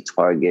literally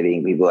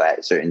targeting people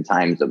at certain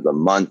times of the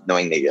month,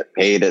 knowing they get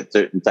paid at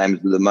certain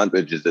times of the month,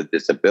 which is a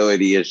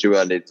disability issue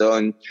on its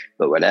own,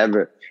 but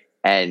whatever.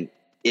 And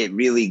it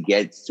really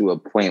gets to a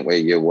point where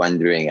you're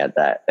wondering at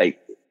that, like,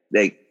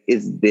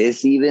 is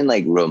this even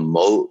like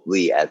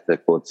remotely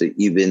ethical to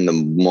even the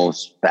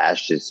most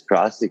fascist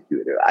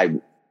prosecutor?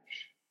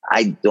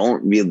 I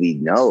don't really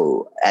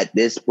know. At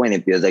this point,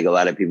 it feels like a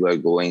lot of people are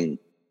going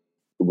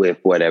with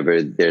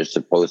whatever they're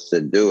supposed to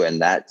do.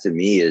 And that to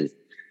me is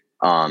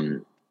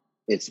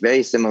It's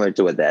very similar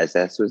to what the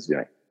SS was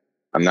doing.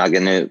 I'm not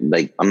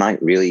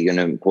really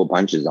gonna pull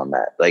punches on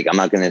that. Like, I'm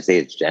not gonna say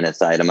it's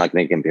genocide. I'm not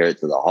gonna compare it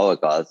to the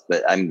Holocaust,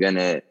 but I'm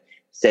gonna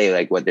say,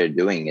 like, what they're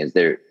doing is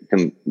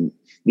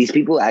these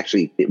people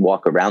actually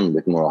walk around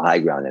with moral high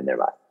ground in their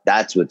mind.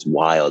 That's what's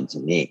wild to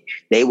me.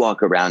 They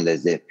walk around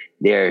as if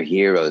they're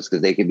heroes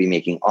because they could be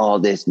making all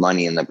this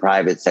money in the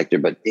private sector,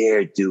 but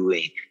they're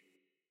doing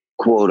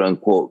quote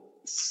unquote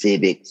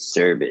civic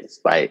service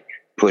by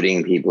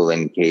putting people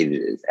in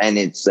cages. And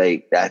it's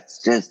like,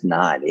 that's just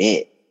not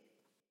it.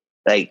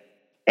 Like,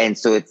 and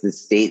so it's the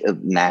state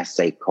of mass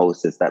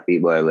psychosis that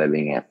people are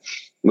living in,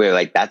 where,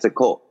 like, that's a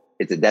cult.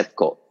 It's a death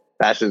cult.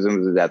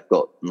 Fascism is a death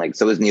cult. And, like,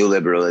 so is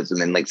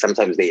neoliberalism. And, like,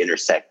 sometimes they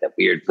intersect at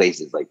weird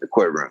places, like the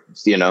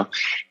courtrooms, you know?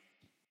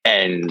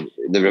 And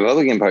the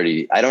Republican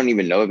Party, I don't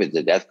even know if it's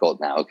a death cult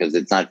now, because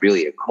it's not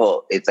really a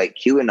cult. It's like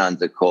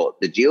QAnon's a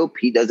cult. The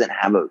GOP doesn't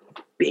have a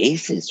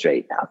basis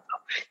right now.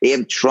 They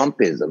have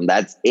Trumpism.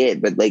 That's it.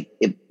 But, like,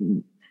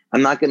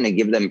 I'm not going to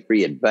give them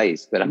free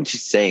advice, but I'm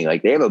just saying,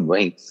 like, they have a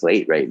blank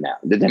slate right now.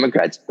 The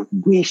Democrats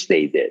wish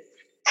they did.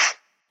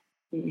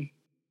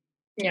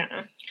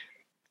 Yeah.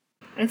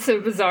 It's so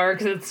bizarre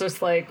because it's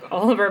just like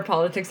all of our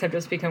politics have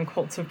just become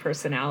cults of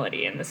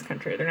personality in this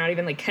country. They're not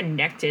even, like,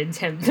 connected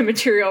to the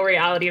material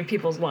reality of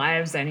people's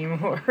lives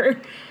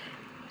anymore.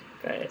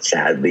 But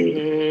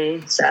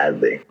Sadly.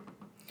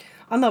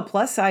 On the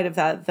plus side of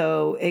that,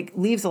 though, it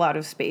leaves a lot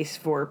of space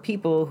for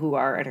people who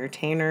are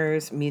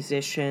entertainers,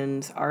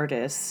 musicians,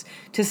 artists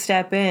to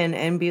step in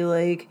and be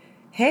like,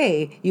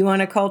 hey, you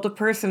want a cult of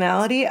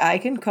personality? I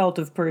can cult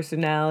of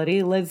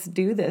personality. Let's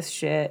do this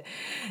shit.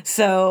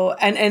 So,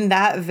 and in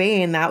that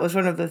vein, that was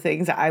one of the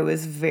things that I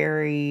was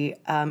very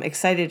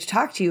excited to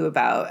talk to you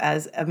about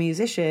as a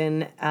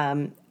musician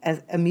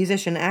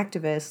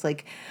activist.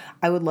 Like,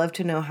 I would love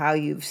to know how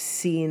you've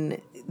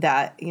seen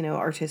that, you know,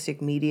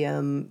 artistic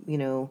medium, you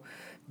know,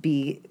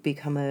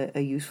 become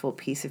a useful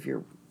piece of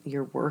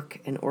your work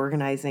and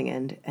organizing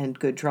and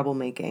good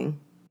troublemaking.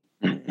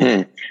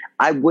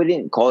 I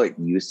wouldn't call it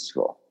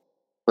useful.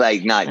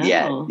 Like, not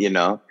yet, you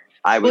know?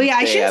 I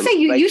shouldn't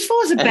say like, useful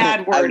is a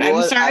bad word.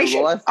 I'm sorry.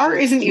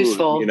 Art isn't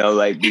useful. You know,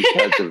 like,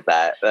 because of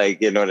that.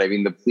 Like, you know what I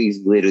mean? The police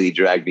literally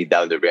dragged me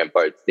down to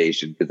Rampart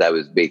Station because I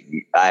was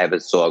big. I have a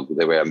song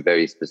where I'm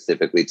very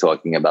specifically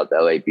talking about the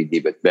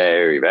LAPD, but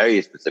very,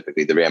 very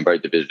specifically the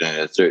Rampart Division in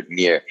a certain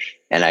year.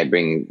 And I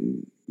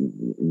bring...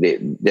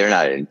 they're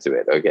not into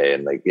it, okay?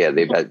 And, like, yeah,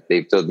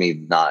 they've told me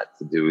not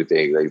to do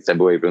things, like,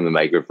 step away from the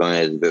microphone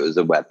as if it was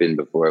a weapon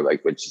before,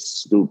 like, which is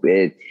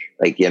stupid.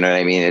 Like, you know what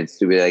I mean? It's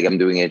stupid. Like, I'm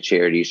doing a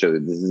charity show.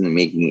 This isn't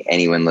making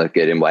anyone look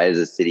good. And why is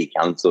a city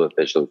council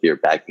official here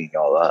backing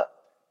y'all up?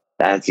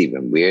 That's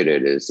even weirder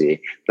to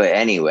see. But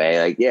anyway,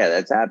 like, yeah,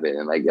 that's happened.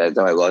 And, like, that's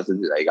how I lost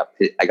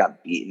it. I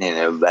got beaten in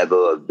a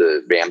level of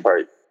the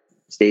Rampart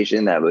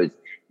Station that was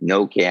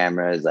no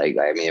cameras. Like,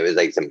 I mean, it was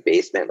like some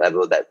basement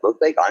level that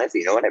looked like,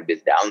 honestly, no one had been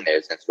down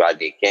there since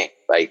Rodney King.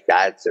 Like,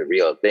 that's a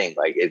real thing.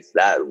 Like, it's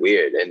that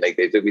weird. And, like,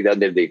 they took me down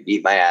there, they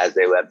beat my ass,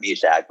 they left me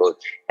shackled.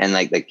 And,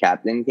 like, the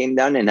captain came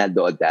down and had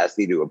the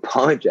audacity to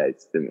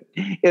apologize to me.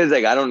 It was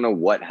like, I don't know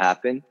what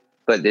happened,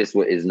 but this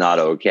is not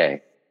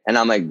okay. And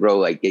I'm like, bro,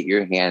 like, get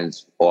your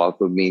hands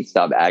off of me.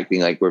 Stop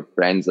acting like we're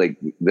friends. Like,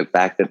 the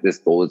fact that this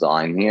goes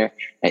on here,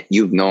 and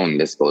you've known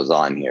this goes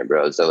on here,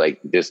 bro. So, like,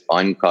 just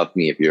uncuff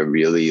me if you're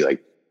really,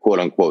 like, quote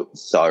unquote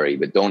sorry,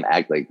 but don't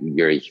act like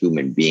you're a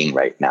human being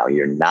right now.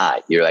 You're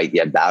not. You're, like,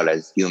 about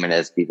as human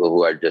as people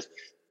who are just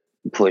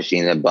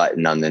pushing the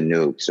button on the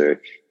nukes or,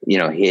 you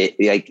know, hit.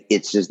 Like,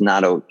 it's just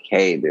not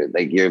okay, dude.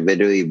 Like, you're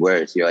literally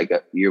worse. You're like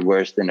you're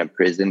worse than a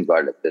prison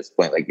guard at this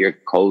point. Like, you're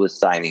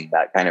co-signing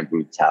that kind of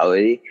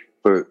brutality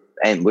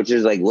and which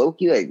is, like,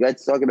 low-key, like,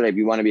 let's talk about it. If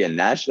you want to be a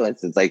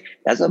nationalist, it's like,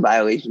 that's a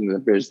violation of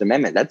the First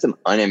Amendment. That's some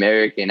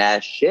un-American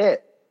ass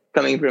shit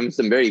coming from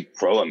some very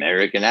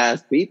pro-American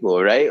ass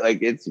people, right?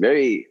 Like, it's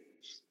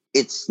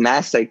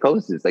mass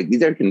psychosis. Like,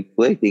 these are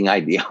conflicting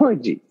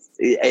ideologies.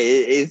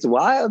 It's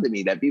wild to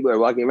me that people are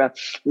walking around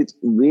with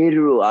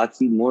literal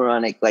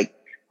oxymoronic, like,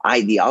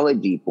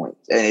 ideology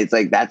points. And it's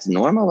like, that's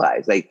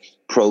normalized. Like,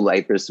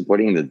 pro-lifers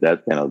supporting the death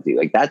penalty.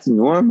 Like, that's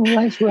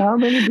normalized for how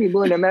many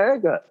people in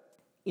America?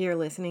 You're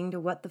listening to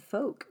What the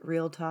Folk,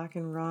 real talk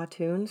and raw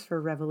tunes for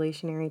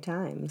revolutionary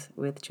times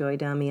with Joy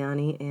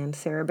Damiani and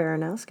Sarah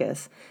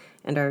Baranowskis,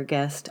 and our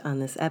guest on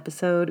this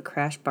episode,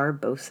 Crash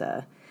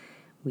Barbosa.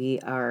 We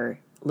are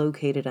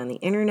located on the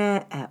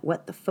internet at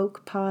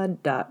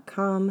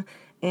whatthefolkpod.com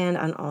and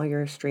on all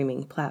your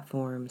streaming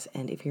platforms.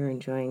 And if you're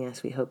enjoying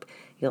us, we hope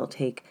you'll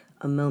take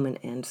a moment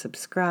and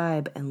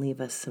subscribe and leave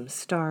us some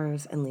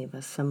stars and leave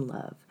us some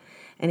love.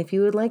 And if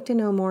you would like to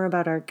know more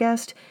about our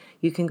guest,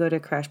 you can go to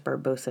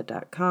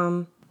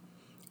crashbarbosa.com.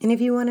 And if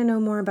you want to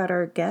know more about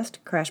our guest,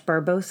 Crash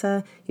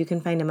Barbosa, you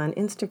can find him on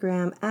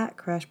Instagram at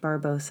Crash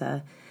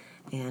Barbosa.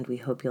 And we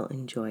hope you'll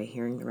enjoy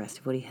hearing the rest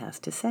of what he has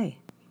to say.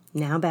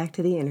 Now back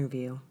to the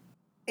interview.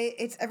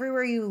 It's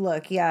everywhere you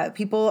look. Yeah,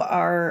 people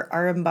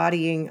are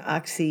embodying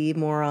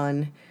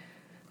oxymoron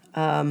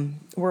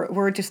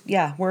We're just,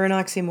 yeah, we're an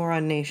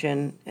oxymoron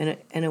nation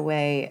in a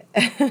way.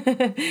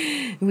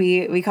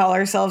 We call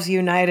ourselves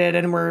united,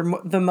 and we're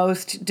the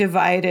most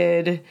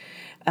divided,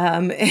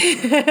 and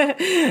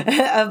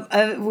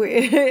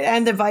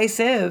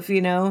divisive,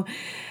 you know.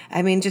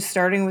 I mean, just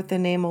starting with the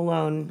name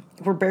alone,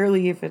 we're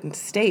barely even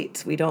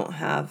states. We don't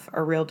have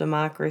a real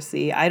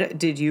democracy.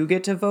 Did you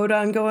get to vote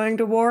on going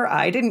to war?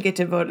 I didn't get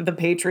to vote on the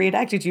Patriot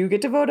Act. Did you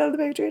get to vote on the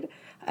Patriot?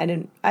 I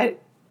didn't.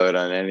 Vote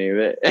on any of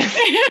it.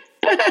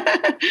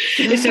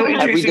 It's so interesting.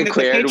 Have we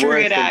declared war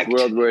Act. since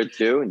World War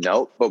II?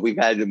 Nope. But we've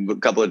had a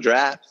couple of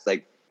drafts.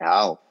 Like,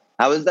 how?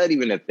 How is that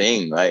even a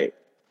thing? Like,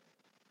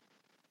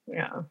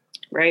 yeah.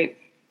 Right.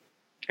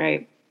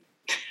 I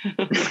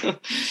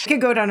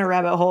could go down a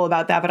rabbit hole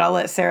about that, but I'll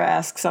let Sarah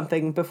ask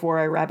something before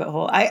I rabbit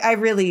hole. I've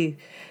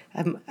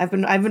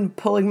been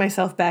pulling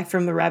myself back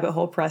from the rabbit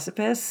hole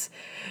precipice,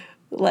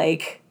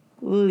 like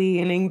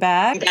leaning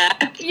back.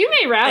 You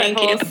may rabbit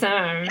hole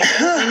some.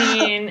 I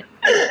mean,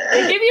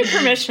 I give you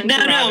permission to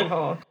rabbit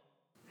hole.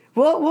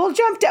 We'll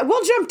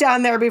jump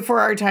down there before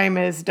our time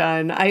is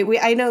done.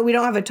 I know we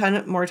don't have a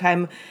ton more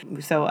time,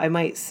 so I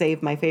might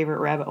save my favorite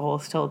rabbit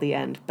holes till the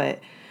end, but.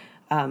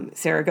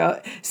 Sarah, go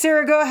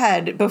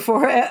ahead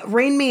before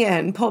rein me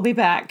in, pull me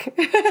back.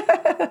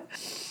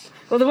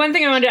 Well, the one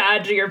thing I wanted to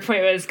add to your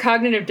point was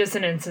cognitive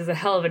dissonance is a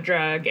hell of a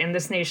drug, and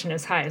this nation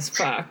is high as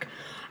fuck.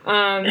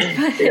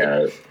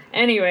 yeah.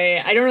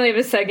 Anyway, I don't really have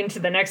a second to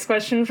the next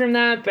question from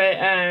that,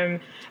 but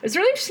it's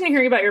really interesting to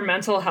hear about your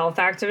mental health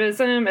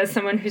activism. As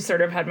someone who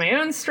sort of had my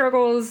own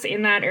struggles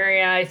in that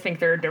area, I think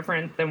they're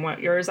different than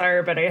what yours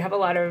are, but I have a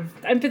lot of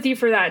empathy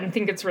for that and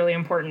think it's really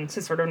important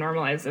to sort of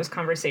normalize those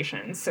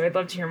conversations. So I'd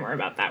love to hear more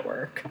about that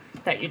work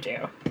that you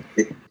do.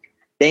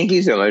 Thank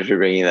you so much for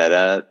bringing that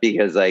up,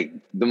 because like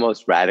the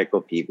most radical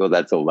people,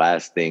 that's the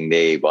last thing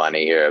they want to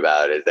hear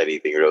about is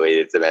anything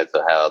related to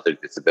mental health or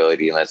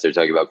disability, unless they're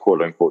talking about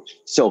quote unquote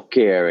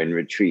self-care and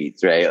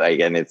retreats, right? Like,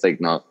 and it's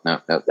like, no,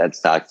 that's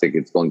toxic.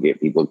 It's going to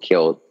get people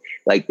killed.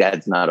 Like,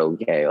 that's not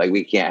okay. Like,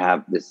 we can't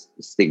have this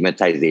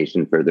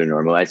stigmatization further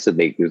normalized. So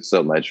thank you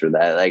so much for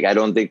that. Like, I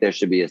don't think there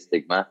should be a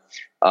stigma.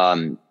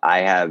 I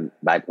have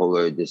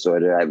bipolar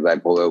disorder. I have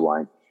bipolar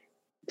 1.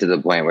 To the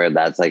point where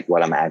that's like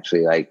what I'm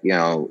actually like, you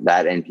know,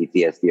 that and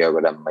PTSD are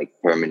what I'm like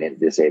permanent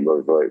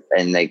disabled for.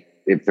 And like,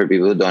 for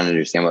people who don't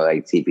understand what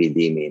like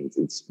TPD means,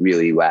 it's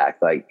really whack.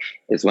 Like,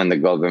 it's when the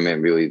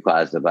government really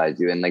classifies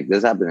you. And like,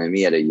 this happened to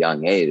me at a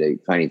young age,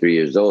 like 23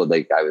 years old.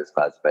 Like, I was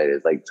classified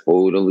as like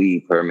totally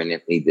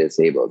permanently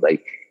disabled.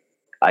 Like,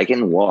 I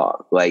can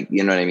walk, like,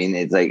 you know what I mean?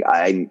 It's like,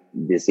 I'm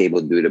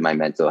disabled due to my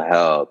mental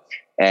health.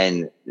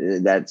 And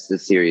that's a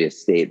serious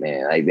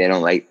statement. Like, they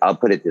don't like, I'll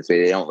put it this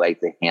way, they don't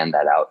like to hand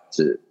that out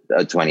to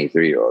a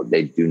 23-year-old.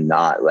 They do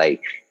not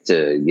like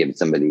to give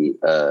somebody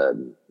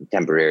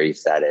temporary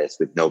status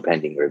with no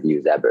pending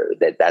reviews ever.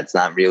 That's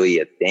not really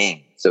a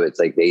thing. So it's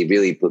like, they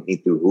really put me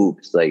through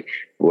hoops, like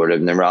Board of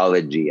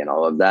Neurology and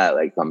all of that,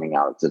 like coming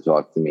out to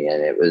talk to me.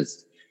 And it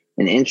was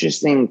an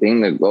interesting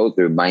thing to go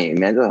through. My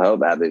mental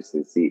health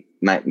advocacy,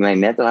 my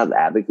mental health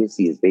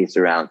advocacy is based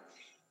around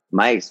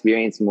my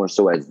experience more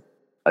so as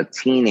a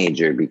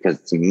teenager, because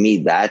to me,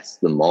 that's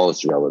the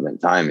most relevant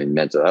time in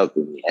mental health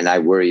for me. And I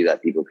worry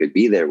that people could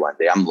be there one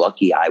day. I'm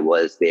lucky I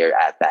was there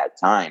at that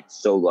time.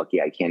 So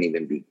lucky I can't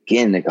even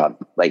begin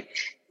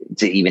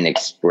to even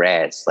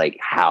express like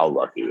how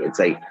lucky. It's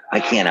like, I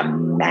can't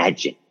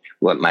imagine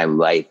what my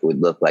life would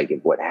look like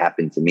if what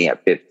happened to me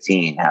at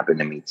 15 happened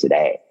to me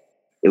today.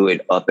 It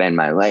would upend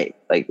my life.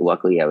 Like,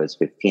 luckily I was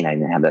 15. I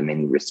didn't have that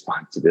many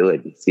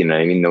responsibilities. You know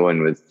what I mean? No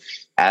one was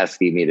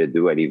asking me to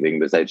do anything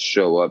besides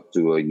show up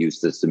to a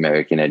Eustis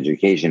American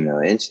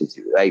Educational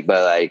Institute. Like,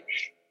 but like,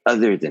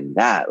 other than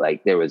that,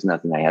 like, there was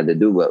nothing I had to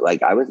do. But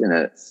like, I was in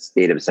a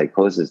state of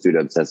psychosis due to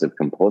obsessive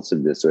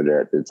compulsive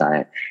disorder at the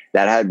time.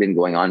 That had been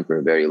going on for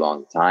a very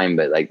long time.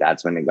 But like,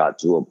 that's when it got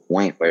to a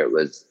point where it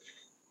was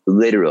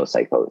literal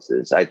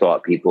psychosis. I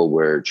thought people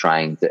were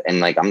trying to, and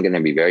like, I'm going to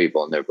be very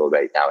vulnerable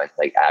right now and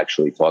like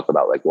actually talk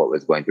about like what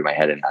was going through my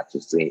head and not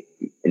just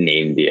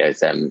name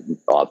DSM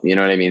off. You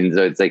know what I mean?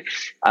 So it's like,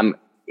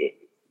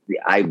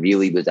 I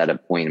really was at a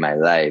point in my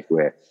life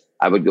where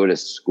I would go to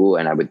school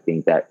and I would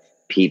think that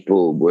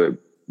people were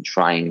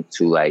trying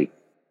to like,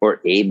 or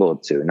able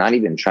to, not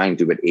even trying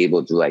to, but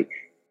able to like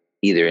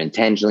either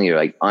intentionally or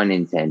like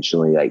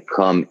unintentionally like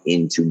come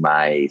into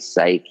my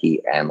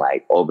psyche and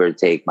like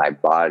overtake my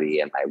body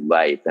and my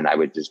life. And I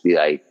would just be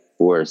like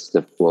forced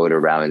to float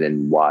around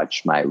and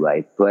watch my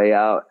life play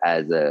out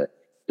as a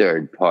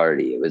third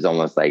party. It was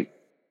almost like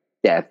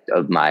theft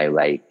of my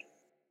like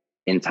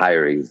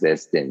entire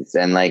existence.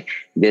 And like,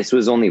 this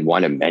was only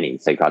one of many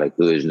psychotic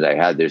delusions I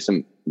had. There's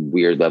some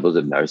weird levels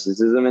of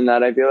narcissism in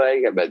that, I feel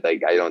like, but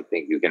like, I don't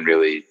think you can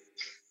really,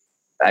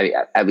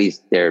 at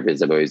least therapists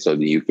have always told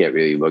me you can't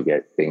really look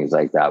at things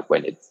like that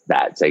when it's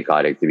that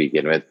psychotic to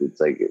begin with. It's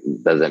like,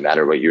 it doesn't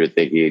matter what you were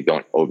thinking.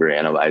 Don't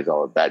overanalyze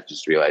all of that.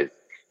 Just realize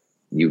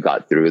you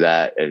got through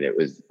that. And it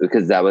was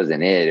because that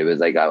wasn't it. It was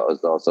like, I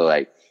was also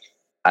like,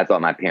 I thought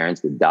my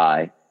parents would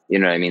die You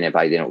know what I mean? If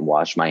I didn't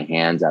wash my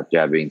hands after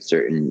having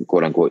certain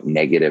quote unquote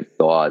negative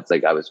thoughts,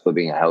 like I was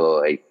flipping a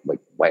hella like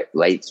white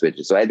light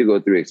switches. So I had to go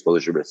through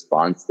exposure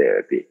response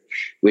therapy,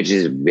 which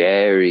is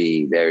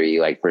very, very,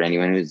 like, for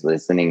anyone who's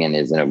listening and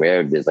isn't aware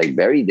of this, like,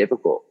 very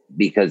difficult,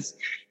 because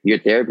your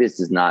therapist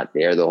is not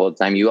there the whole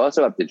time. You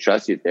also have to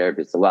trust your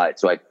therapist a lot.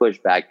 So I push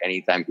back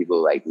anytime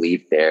people like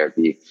leave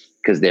therapy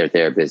because their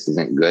therapist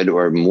isn't good,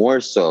 or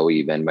more so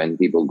even when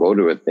people go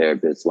to a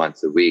therapist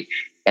once a week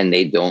and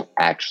they don't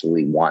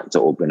actually want to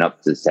open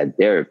up to said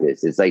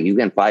therapist. It's like, you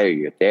can fire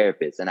your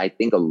therapist. And I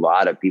think a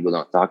lot of people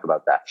don't talk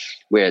about that,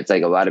 where it's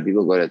like a lot of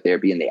people go to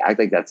therapy and they act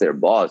like that's their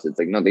boss. It's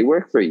like, no, they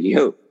work for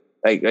you.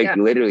 Like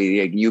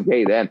literally, like, you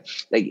pay them.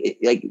 Like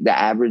the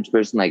average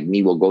person like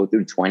me will go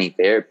through 20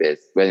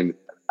 therapists when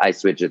I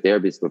switch a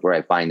therapist before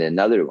I find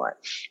another one.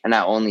 And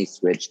I only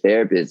switch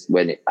therapists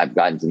when I've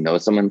gotten to know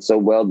someone so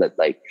well that,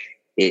 like,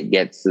 it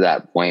gets to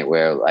that point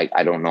where, like,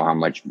 I don't know how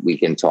much we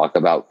can talk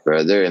about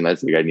further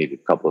unless, like, I need a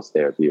couples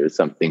therapy or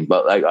something.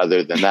 But, like,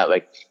 other than that,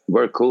 like,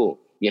 we're cool.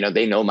 You know,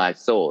 they know my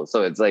soul.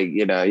 So it's like,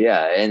 you know,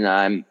 yeah.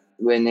 And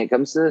when it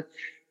comes to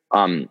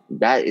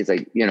that, is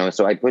like, you know,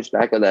 so I pushed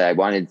back on that. I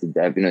wanted to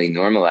definitely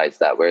normalize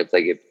that, where it's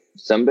like, if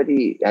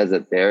somebody has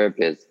a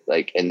therapist,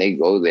 like, and they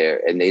go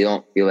there and they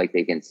don't feel like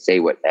they can say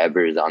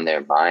whatever is on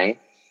their mind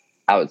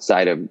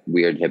outside of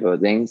weird hippo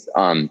things,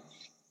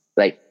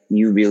 like,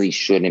 you really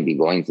shouldn't be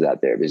going to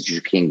that therapist. You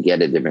can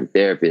get a different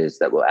therapist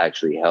that will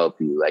actually help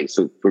you. Like,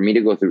 so for me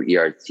to go through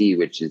ERT,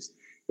 which is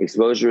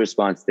exposure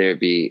response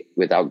therapy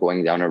without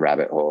going down a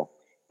rabbit hole,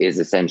 is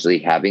essentially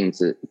having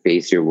to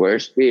face your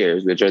worst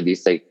fears, which are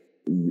these like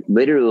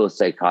literal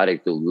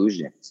psychotic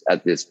delusions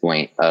at this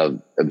point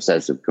of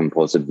obsessive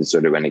compulsive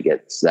disorder when it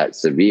gets that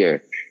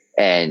severe.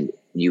 And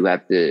you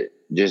have to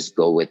just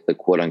go with the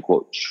quote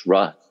unquote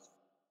trust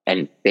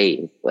and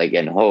faith, like,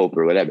 and hope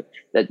or whatever,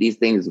 that these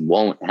things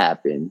won't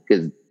happen,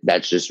 because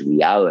that's just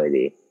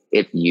reality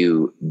if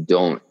you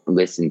don't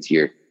listen to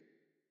your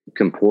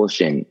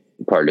compulsion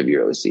part of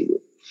your OCD.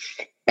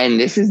 And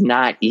this is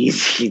not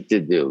easy to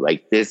do.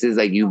 Like, this is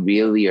like, you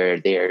really are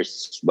there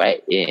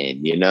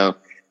sweating, you know?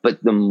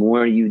 But the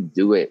more you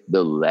do it,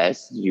 the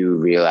less you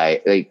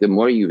realize, like, the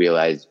more you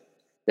realize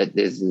that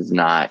this is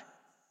not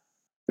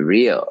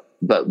real.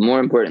 But more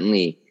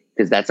importantly,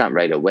 because that's not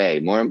right away,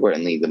 more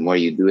importantly, the more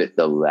you do it,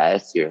 the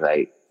less you're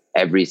like,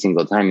 every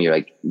single time you're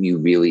like, you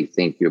really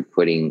think you're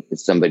putting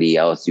somebody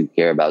else you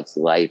care about's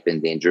life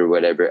in danger, or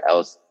whatever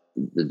else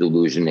the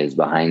delusion is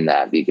behind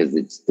that, because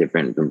it's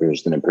different from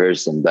person to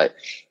person. But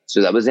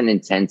so that was an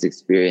intense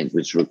experience,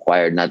 which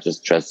required not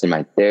just trust in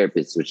my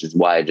therapist, which is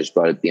why I just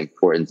brought up the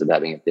importance of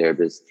having a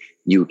therapist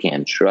you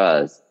can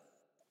trust,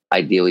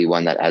 ideally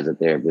one that has a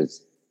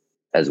therapist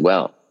as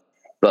well.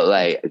 But,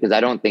 like, because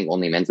I don't think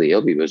only mentally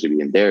ill people should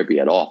be in therapy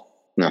at all.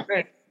 No,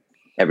 right.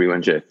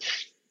 Everyone should.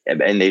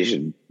 And they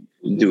should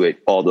do it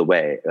all the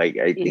way. Like,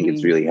 I think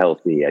it's really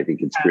healthy. I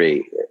think it's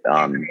great.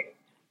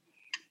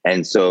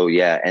 And so,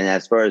 yeah. And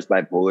as far as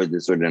bipolar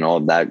disorder and all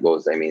of that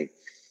goes, I mean,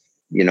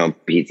 you know,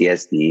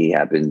 PTSD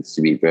happens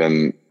to be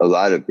from a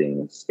lot of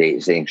things,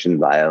 state-sanctioned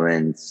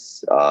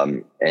violence,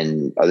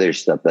 and other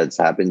stuff that's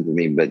happened to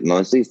me, but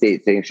mostly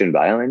state-sanctioned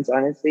violence,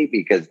 honestly,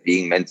 because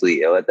being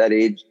mentally ill at that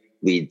age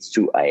leads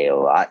to a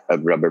lot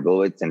of rubber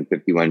bullets and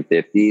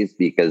 5150s,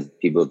 because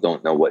people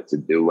don't know what to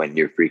do when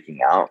you're freaking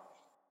out.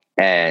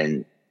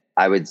 And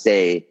I would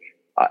say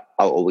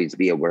I'll always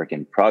be a work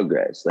in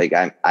progress. Like,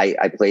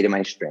 I play to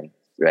my strengths,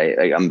 right?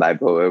 Like, I'm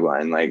bipolar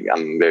 1. Like,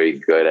 I'm very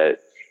good at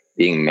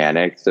being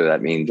manic. So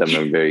that means I'm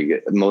a very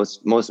good,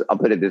 most, I'll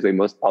put it this way,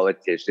 most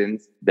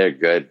politicians, they're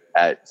good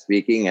at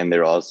speaking, and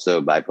they're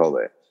also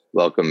bipolar.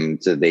 Welcome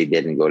to, they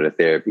didn't go to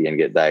therapy and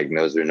get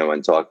diagnosed, or no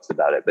one talks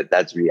about it, but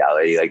that's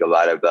reality. Like, a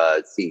lot of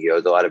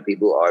CEOs, a lot of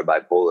people are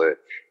bipolar,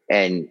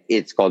 and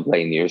it's called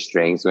playing to your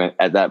strengths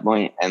at that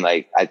point. And,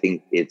 like, I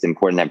think it's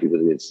important that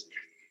people just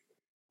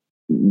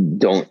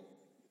don't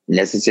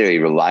necessarily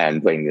rely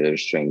on playing to their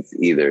strengths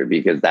either,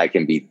 because that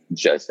can be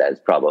just as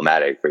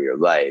problematic for your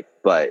life.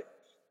 But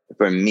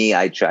for me,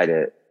 I try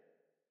to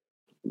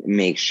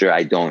make sure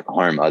I don't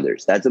harm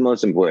others. That's the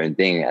most important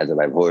thing as a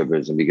bipolar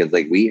person, because,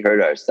 like, we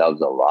hurt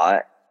ourselves a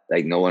lot.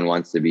 Like, no one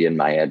wants to be in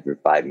my head for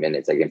 5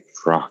 minutes. I can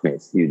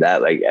promise you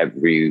that. Like,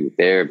 every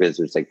therapist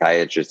or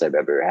psychiatrist I've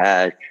ever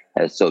had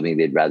has told me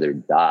they'd rather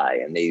die.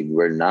 And they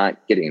were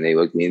not kidding. They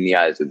looked me in the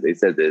eyes when they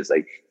said this,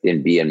 like,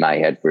 didn't be in my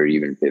head for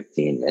even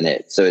 15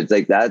 minutes. So it's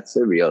like, that's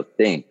a real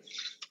thing.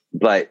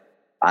 But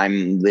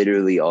I'm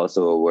literally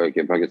also a work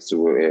in progress,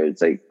 where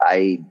it's like,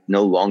 I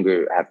no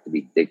longer have to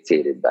be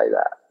dictated by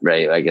that,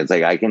 right? Like, it's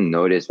like, I can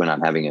notice when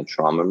I'm having a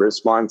trauma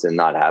response and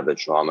not have a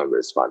trauma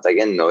response. I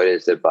can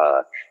notice if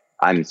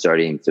I'm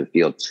starting to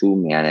feel too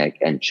manic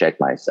and check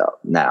myself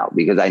now,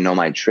 because I know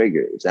my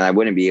triggers, and I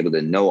wouldn't be able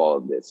to know all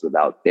of this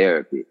without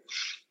therapy.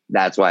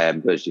 That's why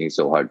I'm pushing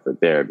so hard for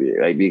therapy,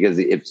 right? Because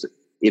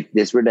if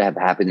this were to have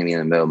happened to me in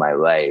the middle of my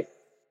life,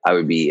 I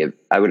would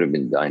have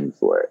been done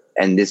for it.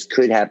 And this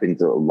could happen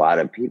to a lot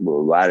of people.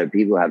 A lot of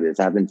people have this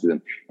happen to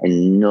them,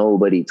 and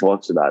nobody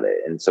talks about it.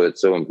 And so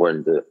it's so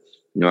important to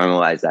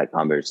normalize that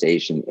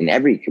conversation in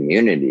every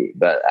community.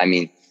 But I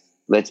mean,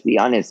 let's be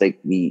honest, like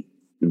the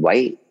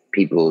white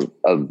people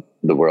of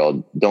the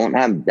world don't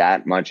have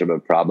that much of a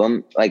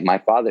problem. Like my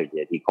father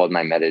did. He called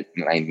my meds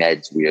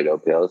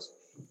weirdo pills.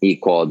 He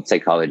called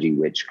psychology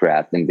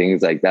witchcraft and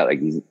things like that.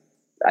 Like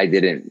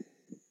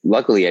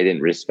luckily I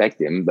didn't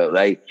respect him, but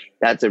like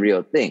that's a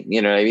real thing.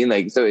 You know what I mean?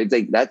 Like, so it's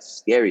like, that's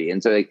scary.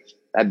 And so like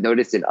I've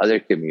noticed in other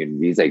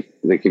communities, like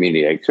the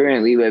community I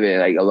currently live in,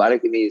 like a lot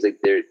of communities, like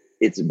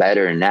it's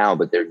better now,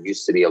 but there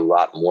used to be a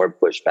lot more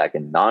pushback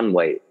in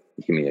non-white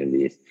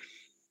communities.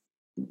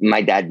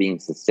 My dad being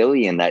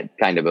Sicilian, that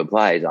kind of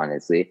applies,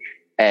 honestly.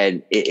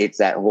 And it's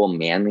that whole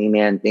manly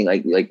man thing.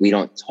 Like we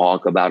don't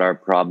talk about our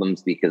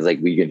problems because like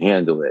we can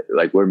handle it.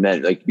 Like we're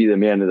meant like be the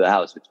man of the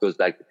house, which goes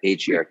back to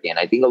patriarchy. And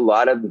I think a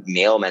lot of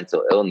male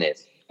mental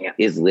illness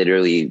is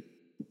literally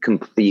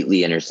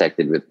completely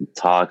intersected with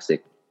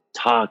toxic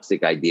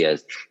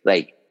ideas.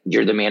 Like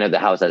you're the man of the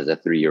house as a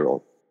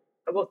 3-year-old.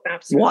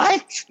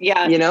 What?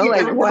 Yeah. You know,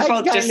 like we're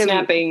both just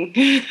snapping.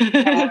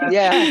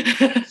 Yeah.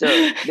 So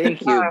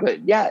thank you.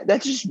 But yeah,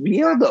 that's just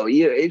real though.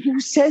 Who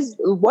says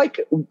what?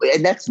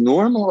 And that's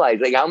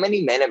normalized. Like how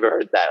many men have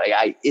heard that?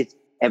 Like it's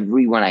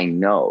everyone I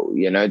know,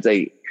 you know, it's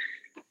like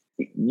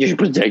you're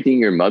protecting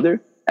your mother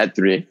at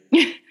 3.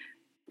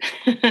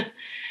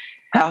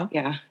 How?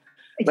 Yeah.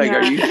 Like,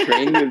 are you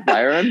trained with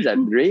firearms at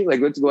 3?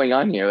 Like, what's going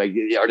on here? Like,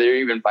 are there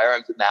even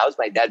firearms in the house?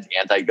 My dad's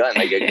anti-gun,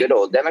 like a good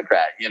old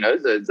Democrat, you know?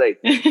 So it's like,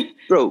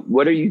 bro,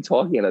 what are you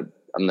talking about?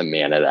 I'm the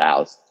man of the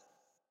house.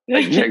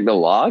 Like, check the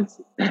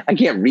logs. I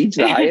can't reach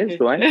the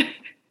highest one.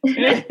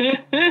 Make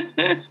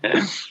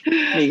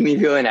me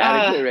feel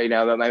inadequate right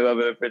now about my love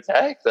of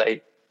protect.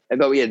 Like, I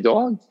thought we had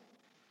dogs.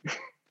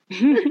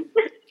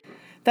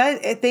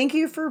 Thank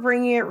you for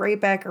bringing it right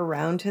back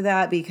around to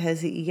that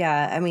because,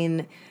 yeah, I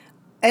mean...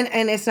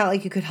 And it's not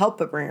like you could help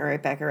but bring it right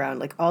back around.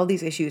 Like all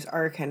these issues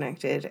are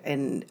connected,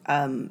 and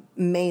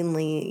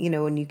mainly, you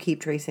know, when you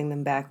keep tracing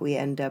them back, we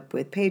end up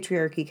with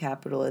patriarchy,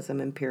 capitalism,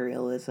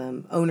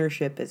 imperialism,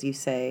 ownership, as you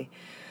say,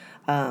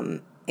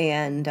 and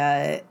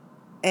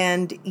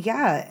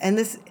yeah, and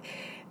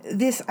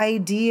this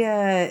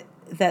idea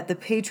that the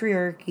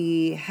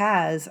patriarchy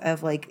has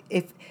of like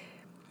if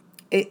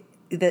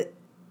the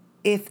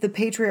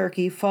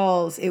patriarchy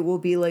falls, it will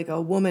be like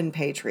a woman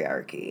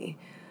patriarchy.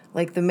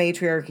 Like the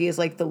matriarchy is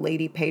like the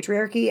lady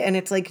patriarchy, and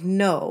it's like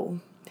no,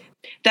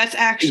 that's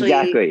actually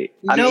exactly.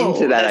 I'm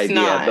into that idea,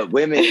 not.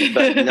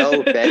 But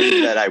no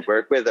femmes that I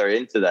work with are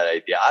into that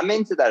idea. I'm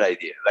into that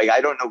idea. Like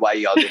I don't know why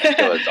y'all didn't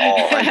kill us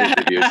all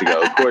hundreds of years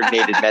ago.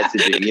 Coordinated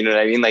messaging, you know what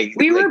I mean? Like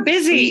we were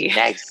busy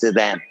next to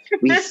them.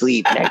 We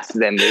sleep next to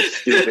them. They're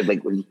stupid.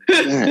 Like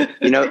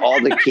you know,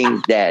 all the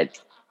king's dead.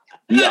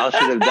 Y'all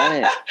should have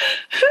done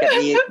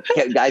it.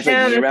 Kept guys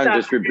like me around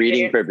just for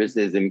breeding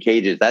purposes in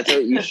cages. That's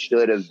what you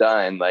should have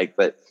done. Like,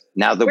 but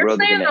now the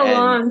world is going to end.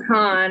 Long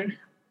con.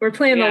 We're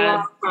playing the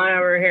long con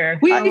over here.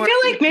 We feel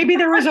like maybe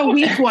there was a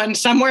weak one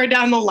somewhere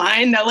down the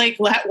line that like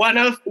let one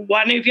of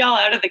y'all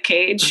out of the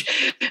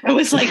cage. It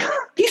was like,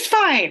 he's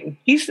fine.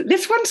 This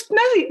one's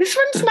nice. This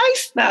one's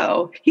nice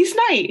though. He's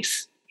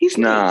nice. He's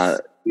nice.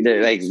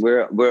 Like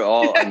we're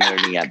all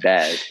unlearning at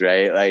best,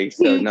 right? Like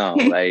so no,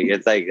 like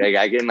it's like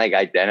I can like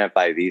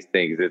identify these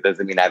things. It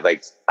doesn't mean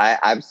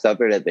I've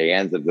suffered at the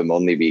hands of them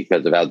only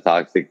because of how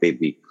toxic they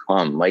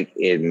become, like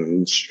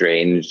in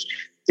strange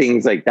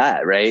things like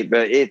that, right?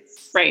 But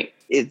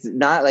it's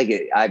not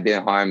like I've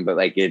been harmed, but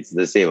like it's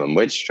the Salem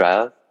witch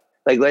trial.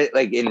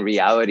 Like in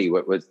reality,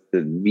 what was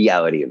the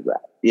reality of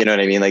that? You know what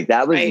I mean? Like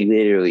that was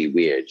literally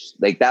weird.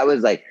 Like that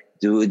was like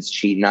dudes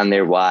cheating on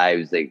their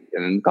wives, like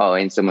and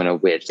calling someone a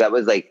witch. That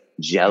was like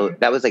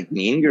that was like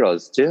Mean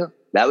Girls too.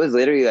 That was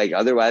literally like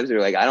other wives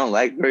are like, I don't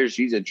like her.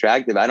 She's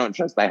attractive. I don't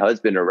trust my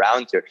husband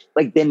around her.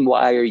 Like, then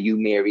why are you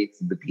married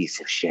to the piece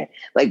of shit?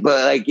 Like,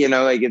 but like, you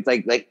know, like it's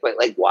like, but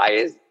like,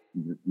 why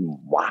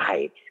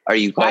are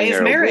you calling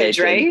her marriage,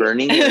 a witch right? and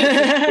burning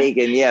her stake?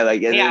 And yeah,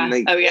 like, and yeah. then,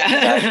 like, oh yeah.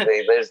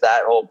 exactly, there's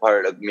that whole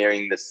part of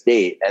marrying the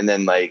state and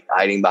then like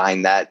hiding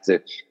behind that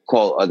to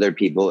call other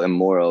people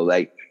immoral.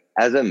 Like,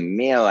 as a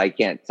male, I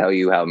can't tell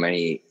you how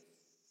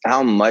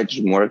much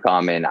more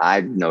common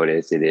I've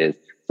noticed it is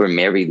for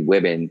married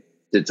women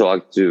to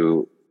talk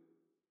to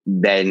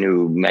men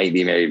who might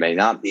be married, might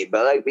not be,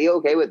 but like be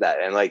okay with that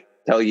and like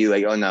tell you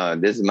like, oh no,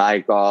 this is my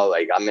call.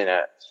 Like I'm in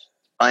a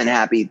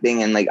unhappy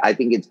thing. And like, I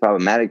think it's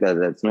problematic that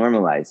that's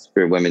normalized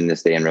for women to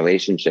stay in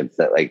relationships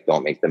that like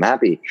don't make them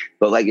happy.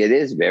 But like, it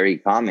is very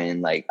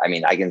common. Like, I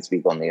mean, I can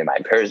speak only in my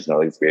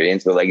personal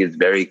experience, but like, it's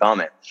very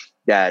common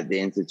that the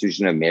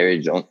institution of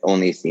marriage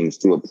only seems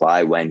to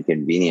apply when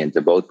convenient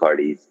to both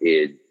parties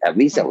in at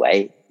least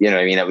LA, you know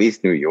what I mean? At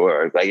least New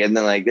York. Like, and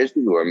then like, there's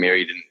people who are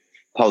married in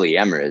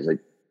polyamorous, like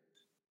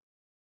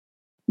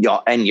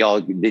y'all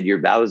did your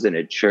vows in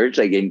a church,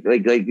 like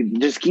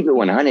just keep it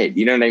 100.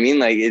 You know what I mean?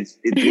 Like it's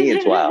me,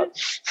 it's wild.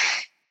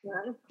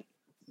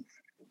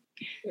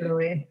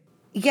 Really?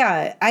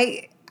 Yeah.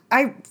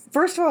 I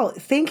first of all,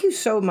 thank you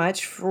so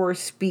much for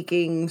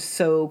speaking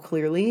so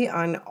clearly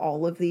on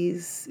all of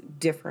these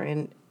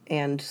different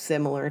and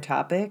similar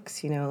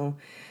topics. You know,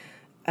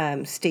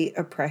 state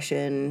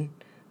oppression,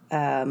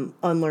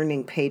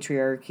 unlearning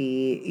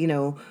patriarchy, you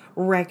know,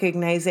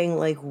 recognizing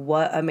like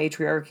what a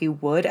matriarchy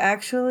would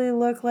actually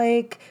look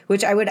like,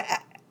 which I would,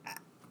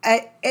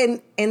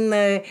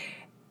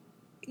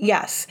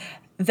 yes,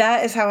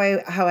 that is how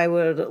I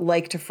would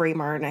like to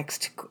frame our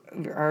next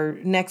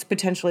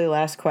potentially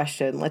last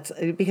question.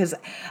 Because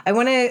I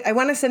want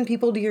to send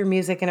people to your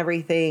music and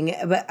everything,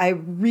 but I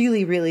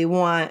really, really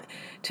want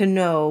to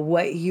know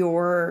what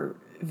your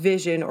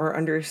vision or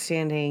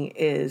understanding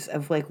is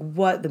of like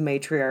what the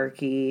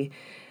matriarchy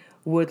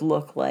would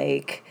look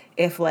like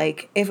if we're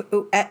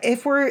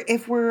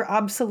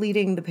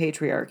obsoleting the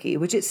patriarchy,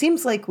 which it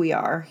seems like we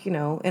are, you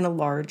know, in a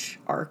large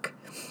arc.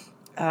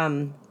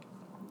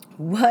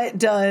 What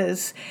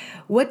does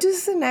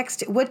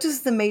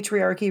the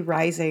matriarchy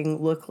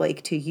rising look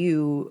like to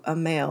you, a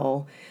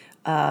male,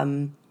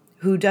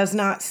 who does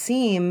not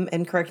seem,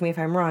 and correct me if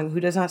I'm wrong, who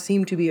does not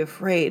seem to be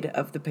afraid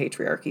of the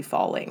patriarchy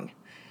falling?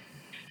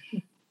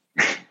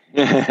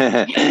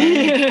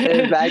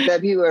 The fact that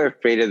people are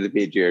afraid of the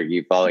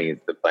patriarchy falling is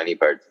the funny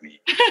part to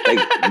me. Like,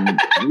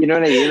 you know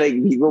what I mean? Like,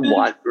 people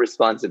want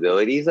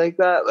responsibilities like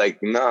that.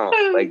 Like, no,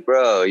 like,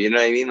 bro, you know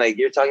what I mean? Like,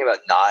 you're talking about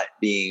not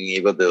being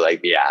able to,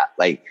 like,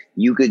 like,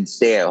 you could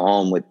stay at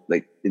home with,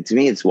 like, to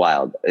me, it's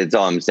wild. It's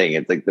all I'm saying.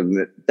 It's like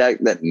the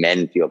fact that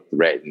men feel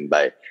threatened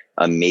by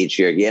a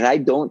matriarchy. And I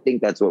don't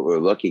think that's what we're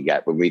looking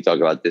at when we talk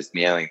about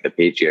dismantling the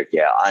patriarchy.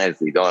 I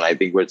honestly don't. I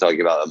think we're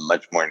talking about a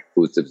much more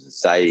inclusive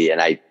society.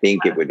 And I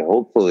think it would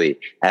hopefully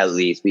at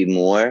least be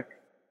more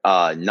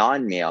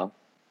non-male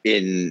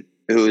in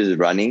who's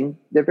running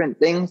different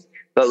things.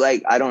 But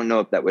like, I don't know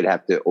if that would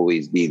have to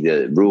always be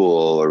the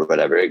rule or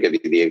whatever. It could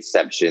be the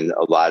exception.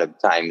 A lot of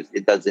times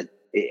it doesn't.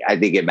 I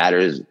think it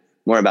matters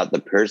more about the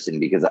person,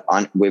 because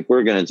if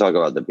we're going to talk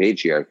about the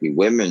patriarchy,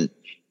 women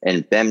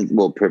and them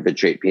will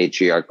perpetrate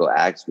patriarchal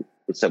acts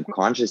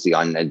subconsciously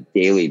on a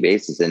daily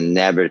basis and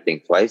never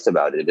think twice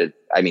about it.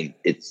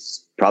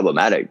 It's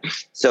problematic.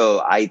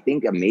 So I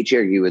think a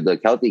matriarchy would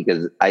look healthy,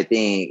 because I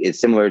think it's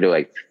similar to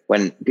like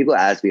when people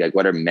ask me like,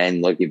 what are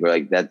men looking for?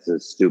 Like, that's a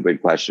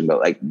stupid question,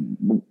 but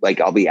like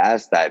I'll be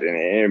asked that in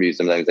an interview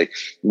sometimes, like,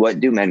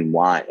 what do men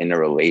want in a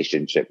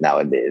relationship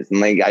nowadays?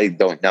 And like, I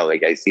don't know,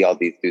 like I see all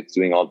these dudes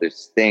doing all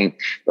this thing,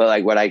 but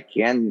like what I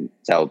can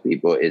tell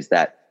people is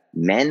that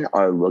men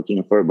are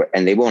looking for,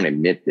 and they won't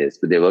admit this,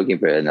 but they're looking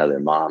for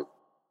another mom.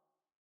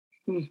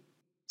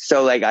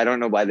 So like, I don't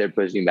know why they're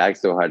pushing back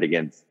so hard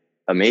against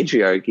a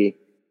matriarchy,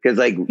 because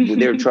like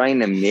they're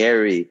trying to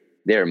marry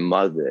their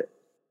mother,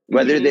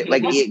 whether they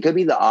like, it could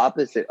be the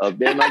opposite of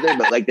their mother,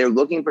 but like they're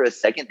looking for a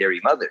secondary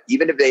mother.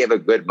 Even if they have a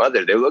good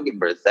mother, they're looking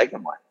for a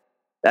second one.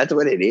 That's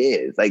what it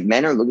is. Like,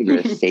 men are looking for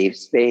a safe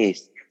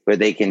space where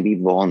they can be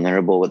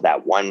vulnerable with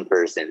that one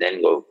person,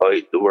 then go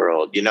fight the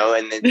world, you know?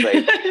 And it's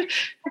like,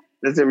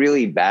 that's a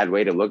really bad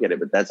way to look at it,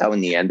 but that's how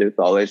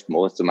Neanderthalish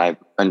most of my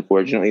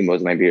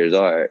peers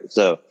are.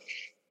 So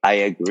I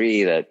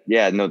agree that,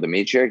 the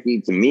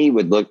matriarchy to me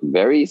would look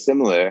very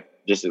similar,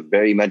 just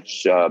very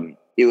much,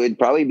 it would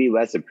probably be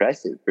less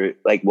oppressive. For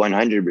like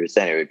 100%,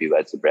 it would be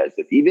less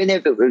oppressive. Even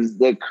if it was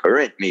the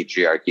current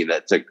matriarchy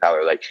that took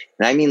power, like,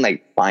 and I mean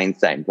like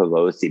Feinstein,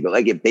 Pelosi, but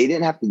like if they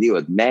didn't have to deal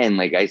with men,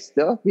 like I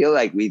still feel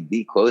like we'd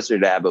be closer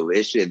to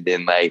abolition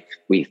than like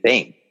we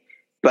think.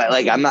 But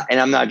like, I'm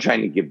not trying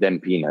to give them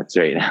peanuts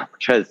right now.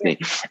 Trust me.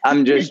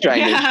 I'm just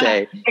trying to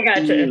say,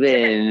 even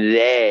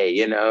they,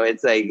 you know,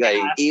 it's like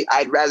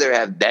I'd rather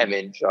have them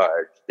in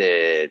charge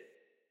than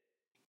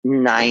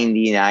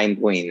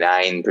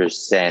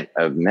 99.9%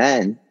 of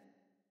men.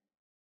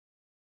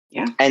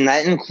 Yeah. And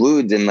that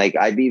includes, and like,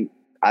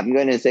 I'm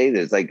going to say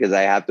this, like, because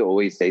I have to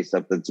always say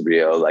stuff that's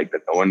real, like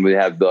that no one would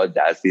have the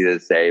audacity to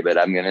say, but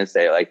I'm going to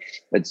say, like,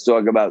 let's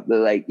talk about the,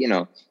 like, you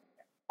know,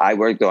 I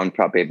worked on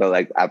Prop A, but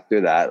like after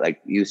that,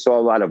 like you saw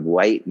a lot of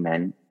white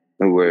men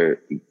who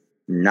were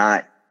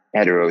not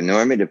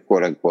heteronormative,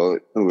 quote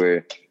unquote, who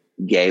were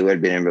gay, who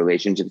had been in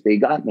relationships. They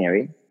got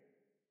married,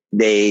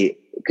 they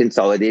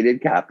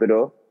consolidated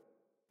capital,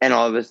 and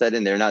all of a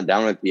sudden they're not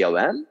down with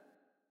BLM.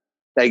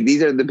 Like,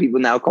 these are the people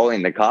now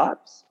calling the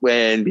cops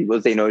when people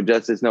say no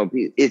justice, no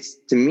peace. It's,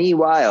 to me,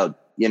 wild.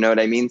 You know what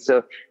I mean?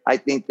 So I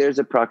think there's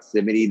a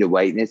proximity to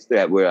whiteness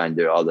that we're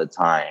under all the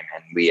time,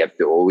 and we have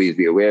to always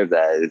be aware of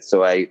that.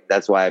 So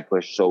that's why I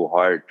push so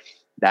hard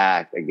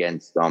back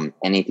against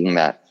anything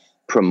that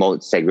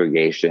promotes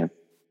segregation,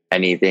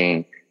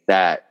 anything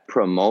that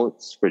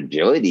promotes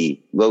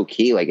fragility, low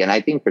key. Like, and I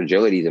think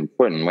fragility is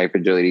important. White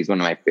fragility is one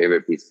of my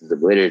favorite pieces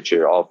of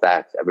literature, all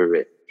facts ever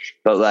written.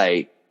 But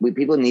like,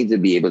 people need to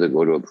be able to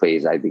go to a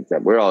place, I think,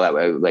 that we're all that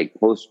way, like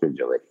post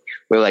fragility,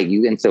 where like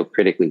you can still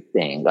critically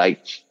think.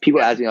 Like,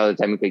 people ask me all the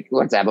time, like,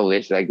 what's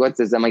abolition? Like, what's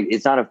this? I'm like,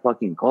 it's not a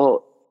fucking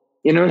cult.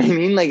 You know what I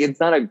mean? Like, it's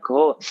not a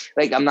cult.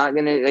 Like, I'm not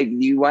gonna, like,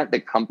 do you want the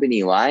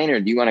company line, or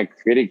do you want to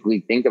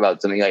critically think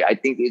about something? Like, I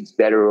think it's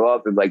better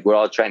off if like we're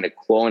all trying to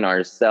clone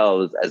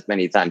ourselves as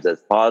many times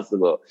as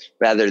possible,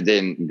 rather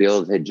than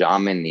build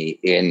hegemony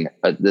in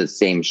the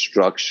same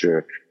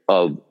structure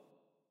of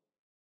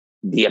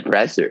the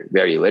oppressor,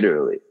 very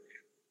literally.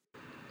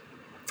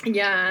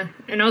 Yeah,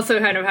 and also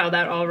kind of how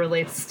that all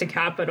relates to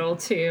capital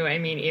too. I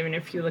mean, even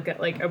if you look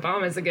at like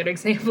Obama's a good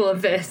example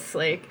of this.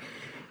 Like,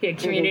 he had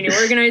community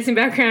organizing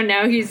background.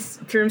 Now he's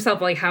threw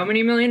himself like how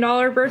many $1 million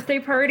birthday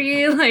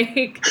party?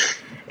 Like,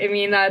 I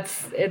mean,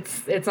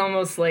 it's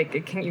almost like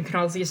you can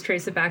always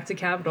trace it back to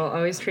capital.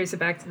 Always trace it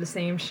back to the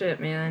same shit,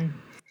 man.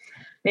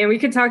 Man, we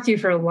could talk to you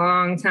for a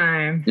long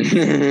time.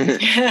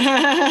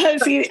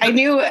 See, I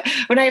knew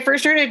when I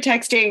first started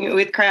texting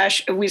with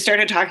Crash, we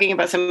started talking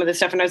about some of this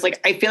stuff, and I was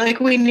like, I feel like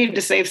we need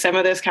to save some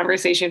of this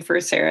conversation for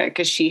Sarah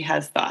because she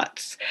has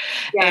thoughts.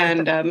 Yeah.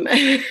 And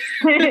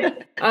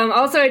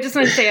also, I just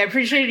want to say I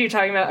appreciated you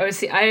talking about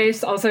OCD. I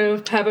also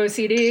have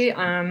OCD.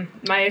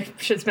 My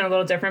shit's been a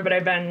little different, but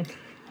I've been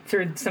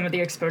through some of the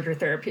exposure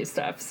therapy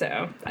stuff.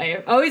 So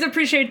I always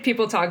appreciate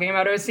people talking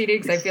about OCD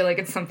because I feel like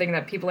it's something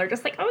that people are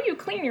just like, oh, you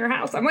clean your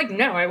house. I'm like,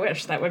 no, I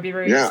wish that would be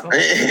very useful.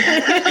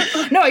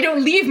 No, I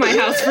don't leave my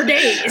house for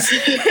days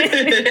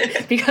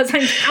because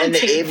I'm counting And the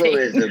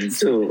ableism things.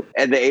 too.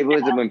 And the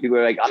ableism when people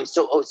are like, I'm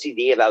so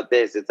OCD about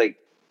this. It's like,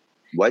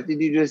 what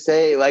did you just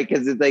say? Like,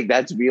 because it's like,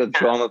 that's real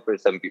trauma for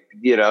some people,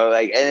 you know?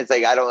 Like, and it's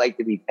like, I don't like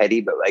to be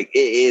petty, but like, it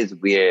is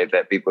weird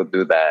that people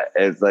do that.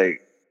 It's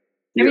like,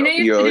 you're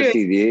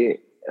OCD.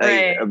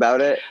 Like,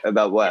 about it?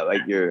 About what?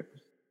 Like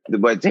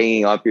what's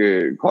hanging off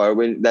your car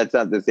window? That's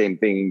not the same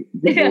thing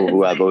people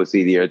who have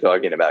OCD are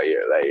talking about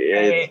here. Like,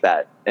 it's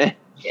that.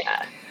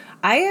 Yeah.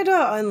 I had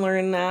to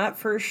unlearn that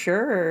for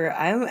sure.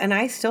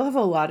 I still have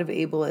a lot of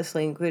ableist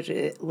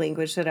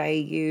language that I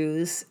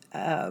use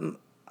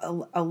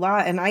a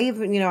lot. And I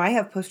even, I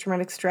have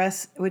post-traumatic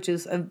stress, which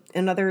is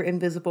another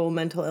invisible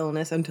mental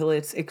illness until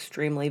it's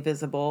extremely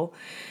visible.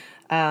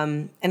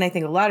 And I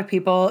think a lot of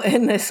people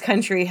in this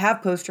country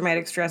have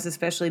post-traumatic stress,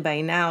 especially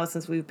by now,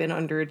 since we've been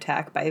under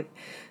attack by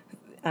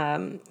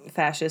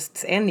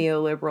fascists and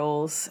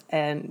neoliberals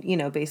and,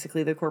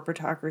 basically the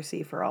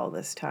corporatocracy for all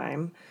this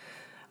time.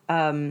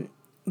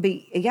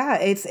 But yeah,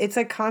 it's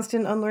a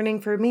constant unlearning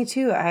for me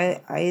too.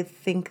 I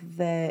think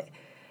that,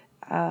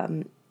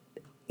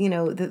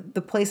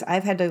 the place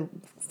I've had to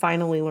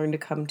finally learn to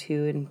come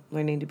to and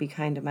learning to be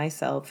kind to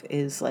myself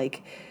is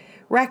like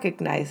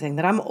recognizing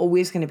that I'm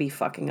always going to be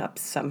fucking up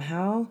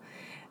somehow,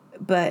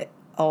 but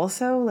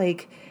also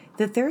like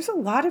that there's a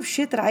lot of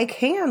shit that I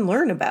can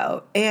learn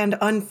about and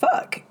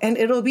unfuck, and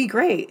it'll be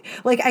great.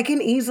 Like, I can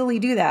easily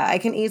do that. I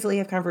can easily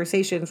have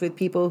conversations with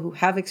people who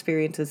have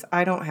experiences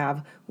I don't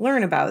have,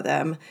 learn about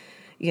them,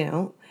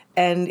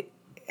 and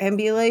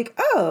be like,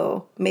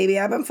 oh, maybe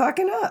I've been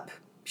fucking up.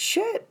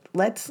 Shit,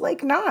 let's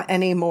like not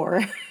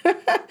anymore.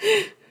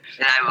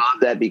 And I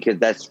love that because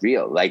that's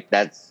real. Like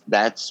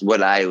that's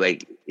what I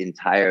like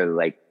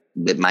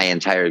my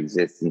entire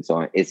existence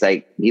on. It's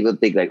like people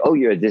think like, oh,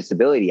 you're a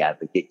disability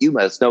advocate. You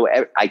must know.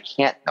 I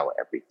can't know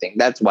everything.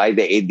 That's why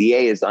the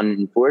ADA is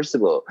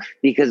unenforceable,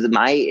 because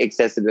my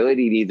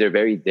accessibility needs are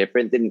very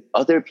different than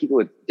other people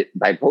with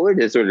bipolar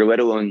disorder, let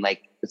alone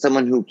like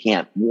someone who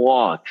can't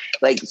walk.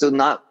 Like, so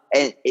not,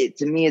 and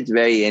to me, it's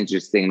very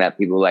interesting that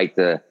people like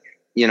to,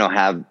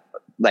 have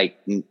like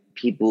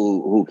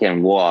people who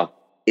can walk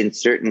in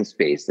certain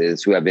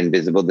spaces who have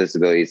invisible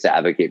disabilities to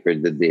advocate for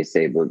the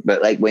disabled.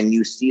 But like when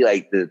you see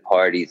like the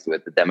parties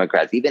with the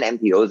Democrats, even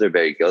NPOs are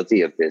very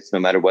guilty of this, no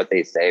matter what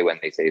they say when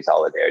they say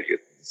solidarity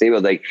with the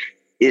disabled. Like,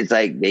 it's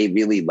like they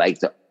really like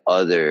to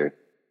other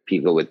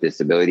people with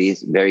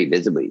disabilities very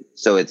visibly.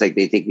 So it's like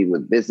they take people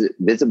with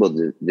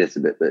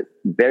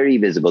very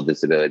visible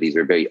disabilities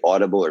or very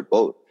audible or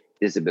both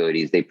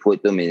disabilities, they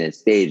put them in a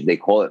stage, they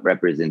call it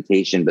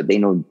representation, but they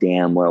know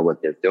damn well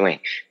what they're doing,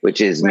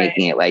 which is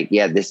making it like,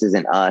 yeah, this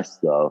isn't us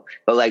though.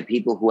 But like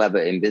people who have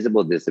an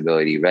invisible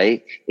disability,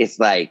 right? It's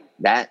like,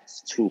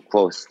 that's too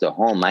close to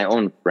home. My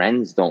own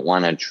friends don't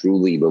want to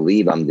truly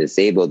believe I'm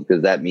disabled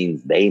because that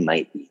means they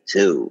might be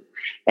too.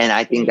 And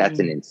I think that's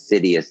an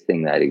insidious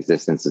thing that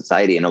exists in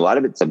society. And a lot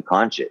of it's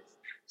subconscious.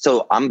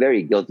 So I'm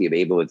very guilty of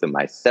ableism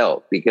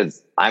myself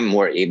because I'm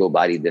more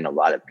able-bodied than a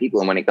lot of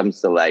people. And when it comes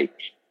to like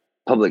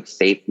public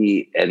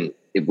safety, and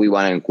if we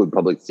want to include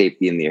public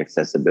safety in the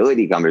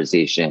accessibility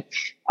conversation,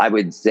 I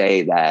would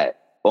say that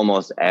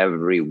almost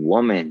every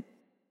woman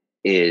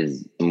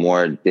is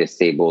more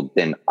disabled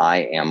than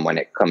I am when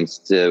it comes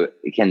to,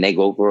 can they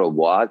go for a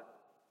walk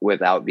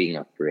without being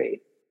afraid?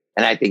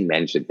 And I think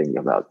men should think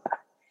about that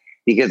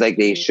because like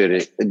they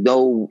should,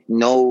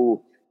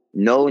 no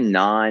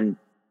non-cis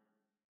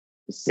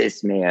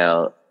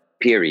male,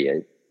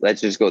 period.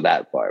 Let's just go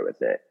that far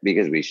with it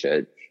because we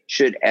should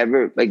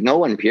ever, like no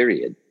one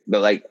period,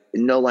 but like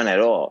no one at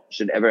all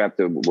should ever have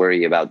to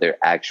worry about their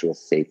actual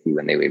safety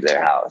when they leave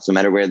their house, no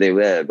matter where they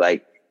live.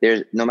 Like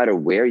there's, no matter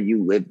where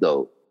you live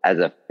though, as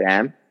a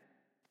fam,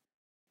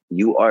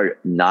 you are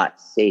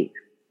not safe.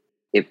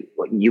 If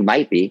you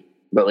might be,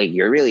 but like,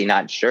 you're really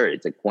not sure.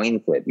 It's a coin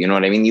flip. You know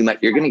what I mean?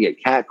 You're going to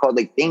get catcalled.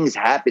 Like things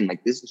happen.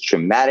 Like this is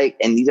traumatic.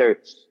 And these are,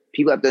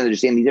 people have to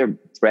understand these are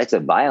threats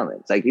of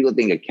violence. Like people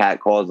think a cat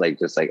call is like,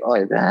 just like, oh,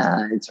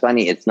 it's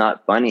funny. It's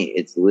not funny.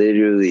 It's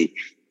literally,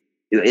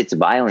 it's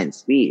violent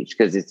speech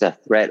because it's a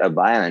threat of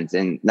violence.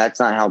 And that's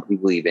not how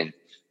people even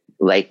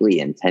likely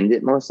intend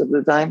it most of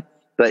the time.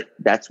 but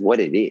that's what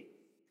it is.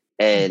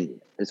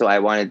 And so I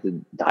wanted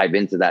to dive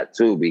into that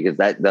too, because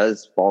that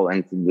does fall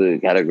into the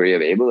category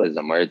of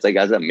ableism, where it's like,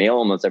 as a male,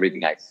 almost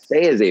everything I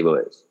say is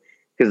ableist.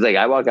 Because like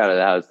I walk out of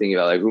the house thinking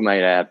about like, who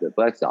might I have to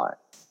flex on?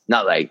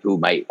 Not like who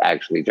might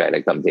actually try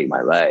to come take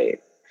my life.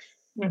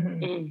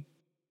 Mm-hmm.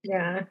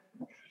 Yeah.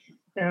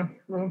 Yeah.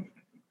 Well,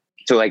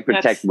 to like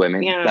protect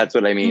women. Yeah. That's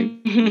what I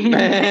mean.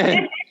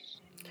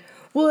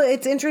 Well,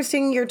 it's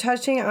interesting you're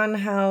touching on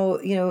how,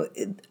 you know,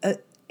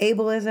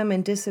 ableism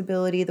and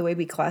disability, the way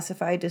we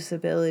classify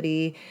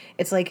disability,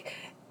 it's like,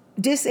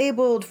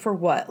 disabled for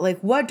what? Like,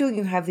 what do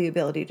you have the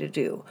ability to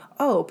do?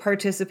 Oh,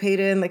 participate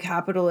in the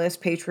capitalist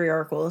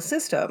patriarchal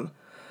system.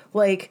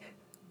 Like,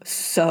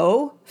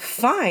 so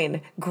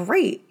fine,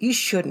 great. You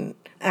shouldn't.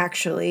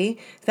 Actually,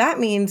 that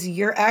means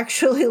you're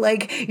actually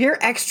like, you're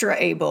extra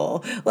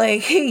able.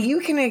 Like, hey, you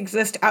can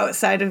exist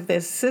outside of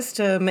this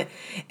system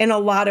in a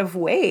lot of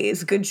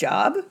ways. Good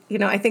job. You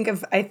know, I think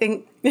I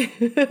think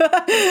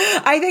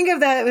of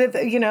that with,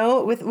 you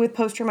know, with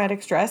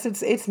post-traumatic stress.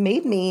 It's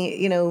made me,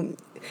 you know,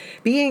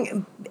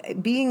 being,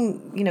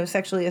 you know,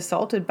 sexually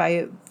assaulted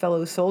by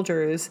fellow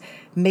soldiers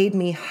made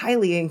me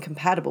highly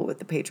incompatible with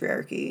the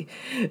patriarchy.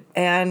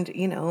 And,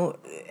 you know,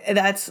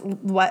 that's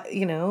what,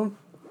 you know,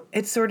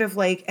 it's sort of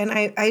like, and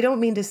I don't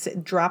mean to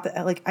drop it.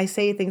 Like, I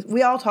say things,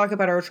 we all talk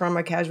about our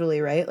trauma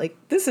casually, right? Like,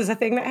 this is a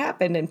thing that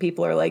happened, and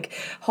people are like,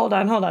 hold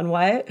on,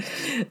 what?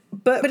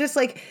 But it's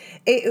like,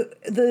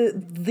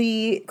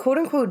 the quote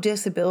unquote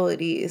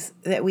disabilities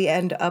that we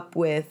end up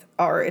with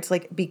are, it's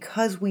like,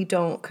 because we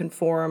don't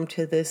conform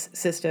to this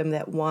system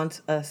that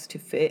wants us to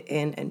fit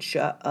in and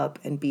shut up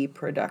and be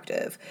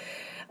productive.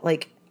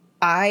 Like,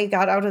 I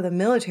got out of the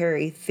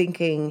military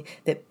thinking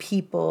that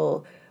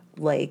people,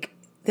 like,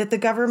 that the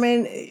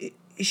government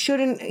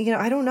shouldn't, you know,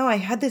 I don't know. I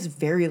had this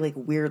very like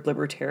weird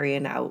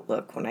libertarian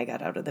outlook when I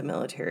got out of the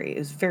military. It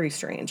was very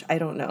strange. I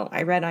don't know.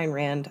 I read Ayn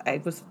Rand.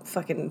 I was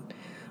fucking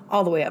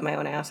all the way up my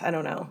own ass. I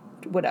don't know.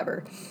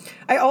 Whatever.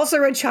 I also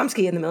read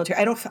Chomsky in the military.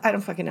 I don't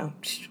fucking know.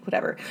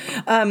 Whatever.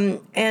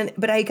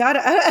 But I got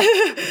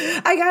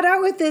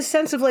out with this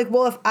sense of like,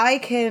 well, if I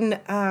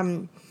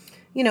can,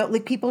 you know,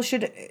 like people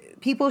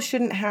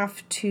shouldn't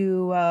have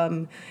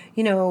to,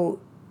 you know,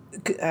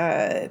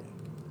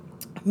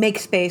 make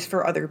space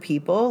for other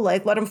people,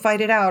 like let them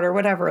fight it out or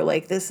whatever.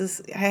 Like, this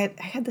is, I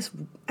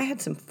had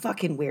some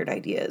fucking weird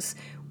ideas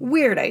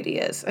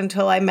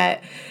until I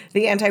met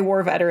the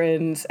anti-war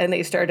veterans, and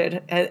they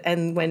started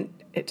and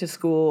went to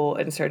school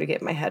and started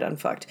getting my head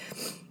unfucked.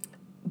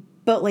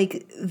 But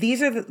like,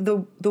 these are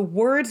the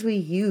words we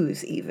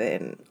use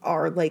even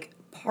are like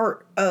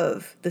part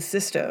of the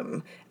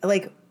system.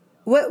 Like,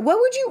 what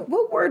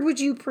word would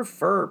you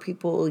prefer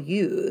people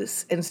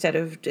use instead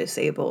of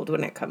disabled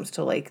when it comes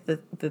to like the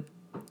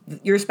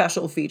your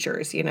special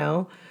features, you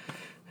know?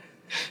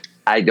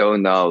 I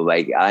don't know.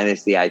 Like,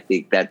 honestly, I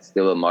think that's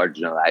still a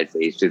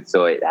marginalization,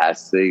 so it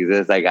has to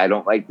exist. Like, I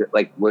don't like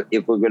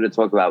if we're going to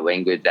talk about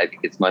language, I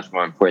think it's much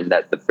more important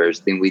that the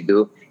first thing we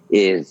do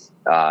is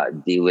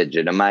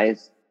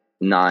delegitimize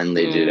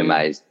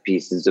non-legitimized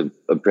pieces of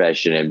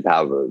oppression and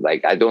power.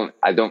 Like, I don't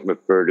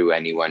refer to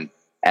anyone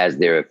as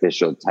their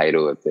official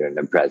title if they're an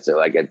oppressor.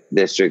 Like, a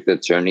district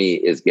attorney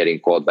is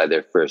getting called by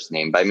their first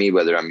name by me,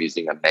 whether I'm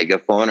using a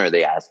megaphone or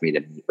they ask me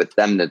to meet with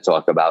them to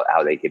talk about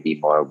how they could be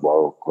more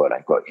woke, quote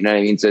unquote. You know what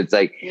I mean? So it's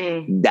like,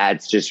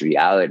 that's just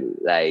reality.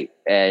 Like,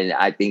 and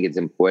I think it's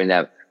important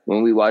that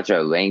when we watch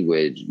our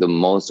language, the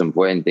most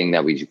important thing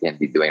that we can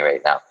be doing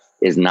right now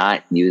is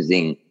not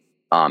using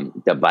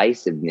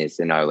divisiveness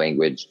in our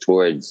language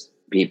towards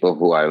people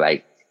who are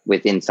like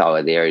within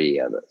solidarity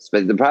of us.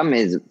 But the problem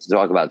is, to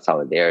talk about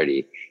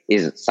solidarity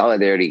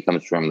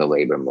comes from the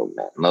labor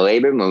movement. And the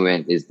labor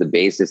movement is the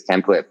basis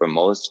template for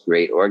most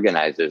great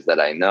organizers that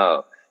I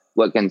know.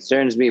 What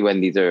concerns me when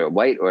these are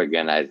white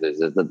organizers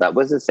is that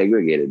was a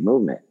segregated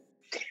movement.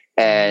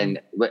 And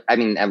I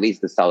mean, at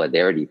least the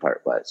solidarity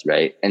part was,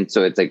 right? And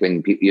so it's like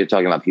when you're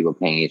talking about people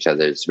paying each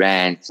other's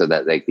rent so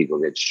that like people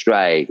could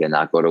strike and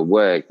not go to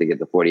work, they get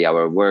the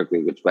 40-hour work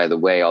week, which, by the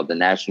way, all the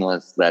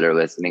nationalists that are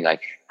listening,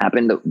 like,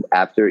 happened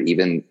after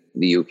even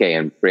the UK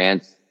and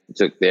France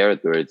took their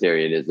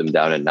authoritarianism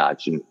down a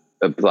notch and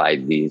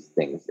applied these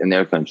things in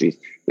their countries.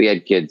 We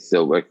had kids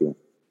still working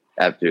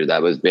after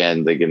that was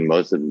banned, like in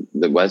most of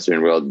the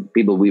Western world,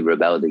 people we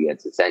rebelled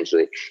against,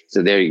 essentially.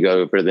 So there you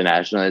go for the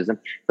nationalism.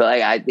 But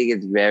like, I think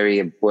it's very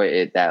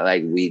important that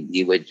like we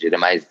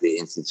delegitimize the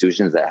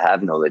institutions that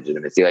have no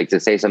legitimacy. Like, to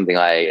say something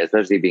like,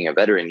 especially being a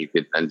veteran, you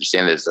could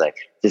understand this, like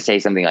to say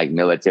something like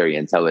military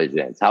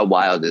intelligence. How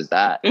wild is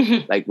that?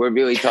 Like, we're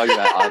really talking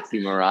about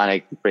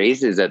oxymoronic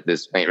phrases at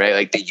this point, right?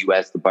 Like the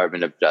U.S.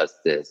 Department of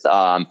Justice,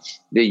 the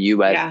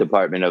U.S.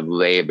 Department of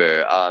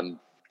Labor,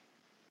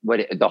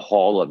 the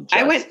Hall of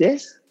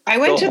Justice? I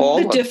went to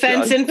the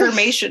Defense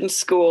Information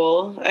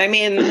School. I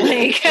mean,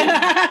 like,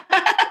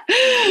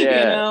 you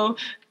know.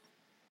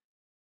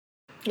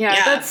 Yeah,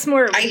 that's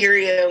more. I hear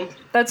you.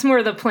 That's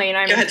more the plane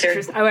I'm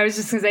interested. I was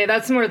just gonna say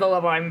that's more the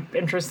level I'm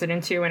interested in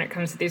too when it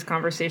comes to these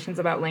conversations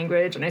about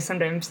language. And I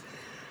sometimes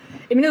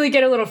immediately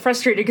get a little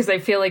frustrated because I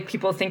feel like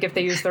people think if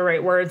they use the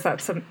right words,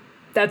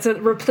 that's a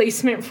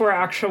replacement for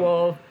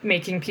actual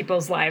making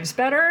people's lives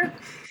better.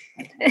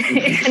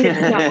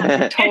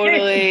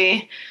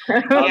 Totally.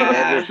 I'll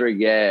never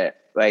forget,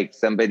 like,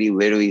 somebody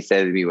literally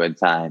said to me one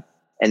time,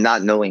 and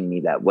not knowing me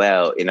that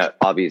well,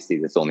 obviously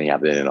this only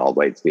happened in an all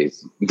white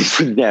space. This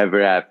would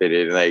never happen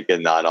in like a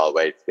non all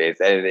white space.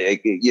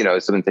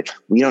 And someone said,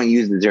 we don't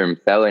use the term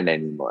felon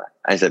anymore.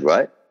 I said,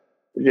 what?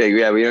 Like,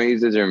 yeah, we don't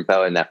use the term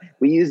felon now.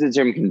 We use the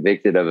term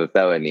convicted of a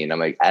felony. And I'm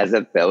like, as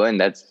a felon,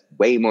 that's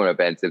way more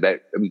offensive.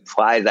 That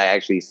implies I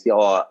actually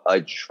saw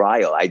a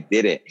trial. I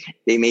didn't.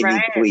 They made me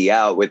plea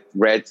out with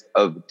threats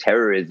of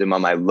terrorism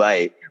on my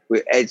life.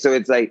 And so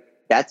it's like,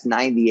 that's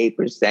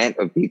 98%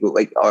 of people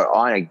like are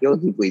on a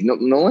guilty plea.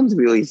 No one's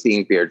really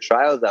seeing fair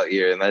trials out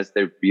here unless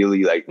they're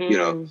really like,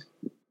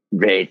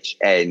 rich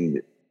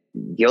and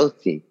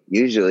guilty.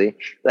 Usually,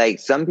 like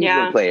some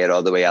people play it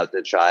all the way out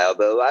to trial,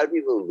 but a lot of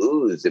people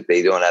lose if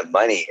they don't have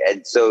money.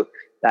 And so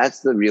that's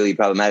the really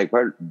problematic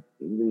part.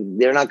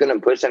 They're not going to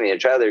push any to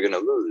trial. They're going to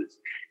lose.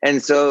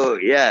 And so,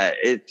 yeah,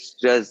 it's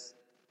just,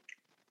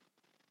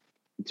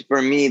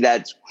 for me,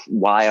 that's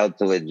wild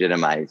to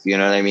legitimize. You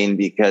know what I mean?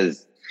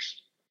 Because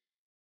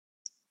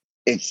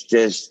it's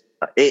just,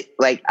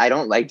 I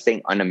don't like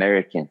saying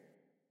un-American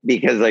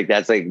because like,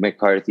 that's like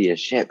McCarthyist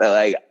shit, but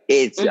like,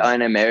 it's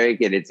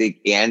un-American. It's like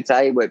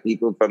anti what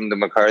people from the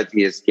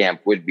McCarthyist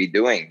camp would be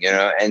doing,?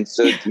 And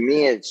so to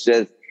me, it's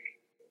just,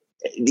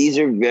 these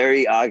are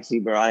very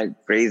oxymoronic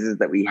phrases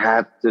that we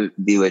have to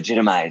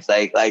delegitimize.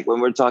 Like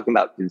when we're talking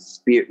about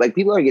conspiracy, like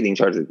people are getting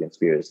charged with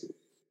conspiracy.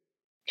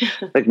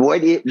 Like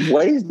what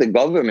is the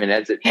government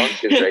as it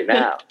functions right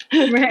now?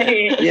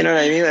 Right. You know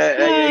what I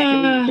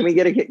mean?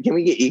 Can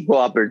we get equal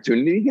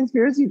opportunity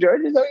conspiracy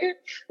charges out here?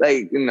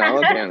 Like no,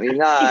 apparently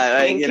not.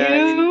 Like, what I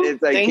mean?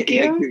 It's like Thank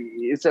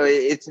you. So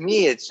it's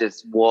me. It's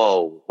just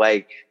whoa.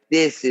 Like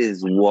this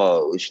is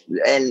whoa,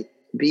 and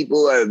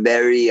people are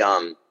very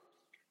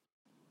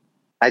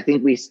I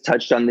think we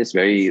touched on this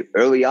very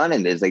early on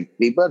in this. Like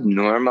people have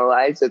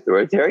normalized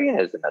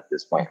authoritarianism at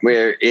this point,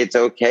 where it's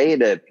okay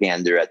to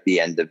pander at the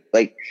end of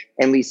like,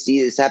 and we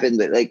see this happen.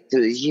 But like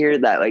to hear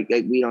that, like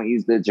we don't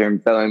use the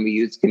term felon, we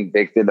use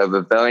convicted of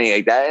a felony.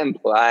 Like that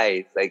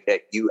implies like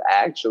that you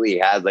actually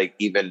had like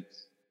even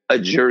a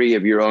jury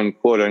of your own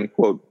quote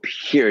unquote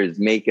peers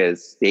make a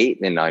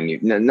statement on you.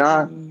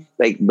 Not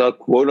like the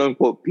quote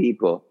unquote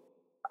people.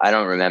 I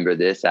don't remember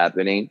this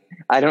happening.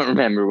 I don't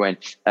remember when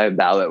a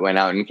ballot went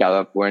out in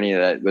California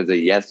that was a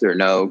yes or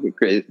no.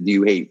 Do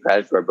you hate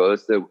Crash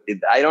Barbosa?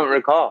 I don't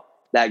recall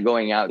that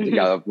going out to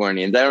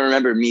Californians. I don't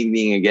remember me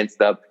being against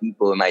the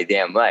people in my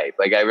damn life.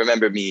 Like I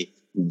remember me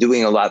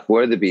doing a lot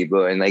for the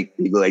people, and like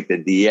people like the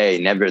DA,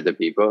 never the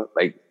people.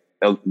 Like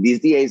these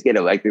DAs get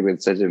elected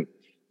with such a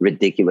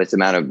ridiculous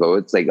amount of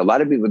votes. Like a lot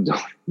of people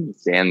don't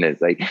understand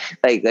this.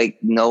 Like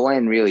no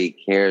one really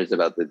cares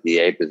about the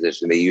DA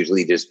position. They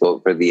usually just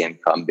vote for the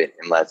incumbent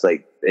unless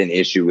like an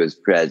issue was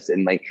pressed.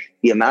 And like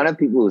the amount of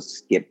people who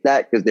skip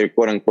that because they're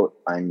quote unquote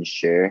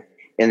unsure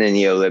in the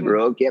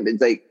neoliberal camp, it's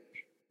like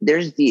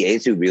there's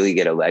DAs who really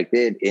get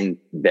elected in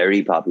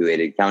very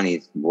populated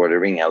counties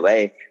bordering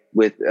LA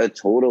with a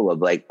total of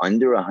like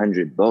under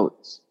 100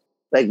 votes.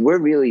 Like we're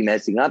really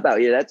messing up out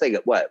here. That's like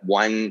what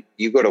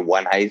you go to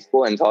one high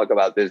school and talk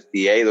about this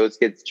DA. Those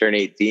kids turn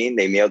 18.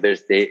 They mail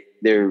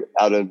their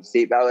out of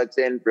state ballots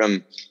in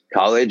from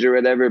college or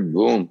whatever.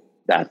 Boom,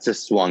 that's a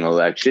swung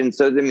election.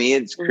 So to me,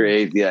 it's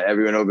crazy that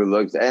everyone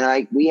overlooks.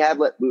 And we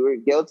were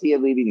guilty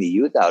of leaving the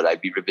youth out.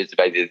 I'd be remiss if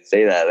I didn't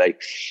say that. Like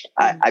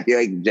I feel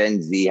like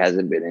Gen Z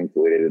hasn't been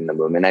included in the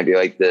movement. I feel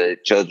like the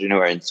children who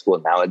are in school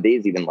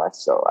nowadays, even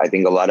less so. I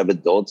think a lot of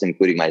adults,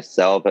 including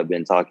myself, have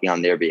been talking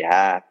on their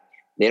behalf.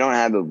 They don't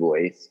have a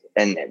voice,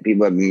 and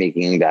people have been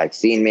making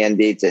vaccine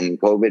mandates and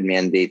COVID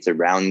mandates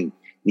around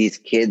these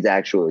kids'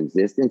 actual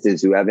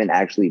existences who haven't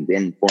actually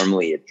been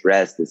formally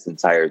addressed this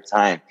entire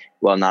time,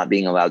 while not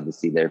being allowed to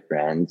see their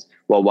friends,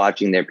 while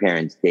watching their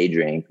parents day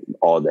drink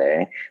all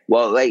day.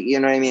 Well, like, you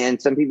know what I mean?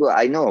 And some people,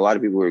 I know a lot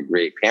of people were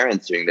great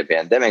parents during the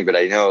pandemic, but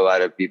I know a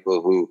lot of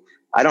people who,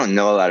 I don't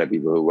know a lot of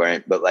people who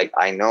weren't, but like,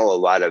 I know a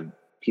lot of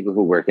people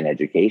who work in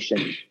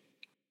education.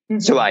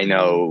 So I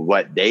know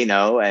what they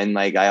know. And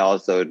like, I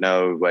also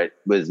know what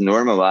was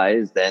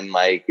normalized. And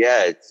like,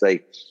 yeah, it's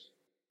like,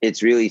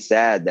 it's really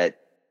sad that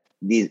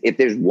if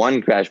there's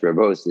one Crash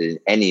Barbosa in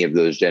any of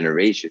those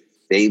generations,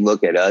 they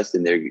look at us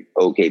and they're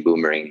okay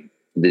boomering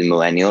the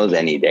millennials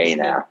any day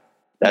now.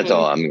 That's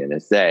all I'm going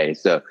to say.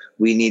 So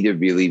we need to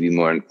really be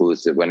more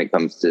inclusive when it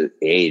comes to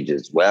age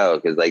as well.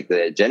 Because like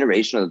the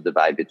generational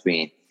divide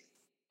between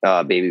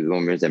baby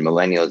boomers and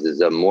millennials is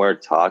a more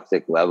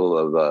toxic level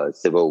of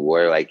civil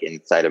war, like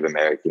inside of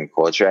American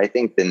culture, I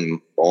think,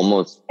 than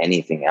almost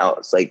anything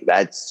else. Like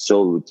that's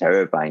so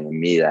terrifying to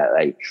me that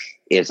like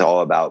it's all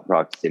about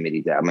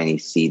proximity to how many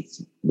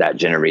seats that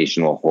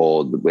generation will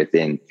hold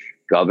within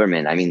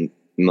government. I mean,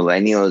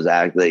 millennials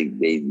act like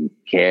they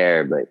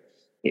care, but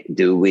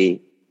do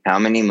we? how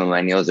many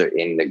millennials are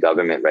in the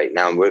government right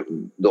now?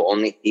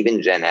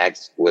 Even Gen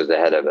X was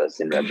ahead of us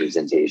in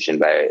representation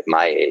by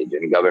my age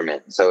in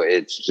government. So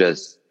it's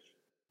just,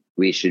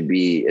 we should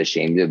be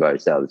ashamed of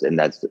ourselves. And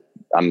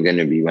I'm going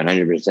to be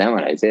 100%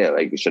 when I say it.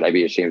 Like, should I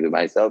be ashamed of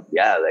myself?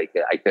 Yeah. Like,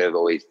 I could have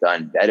always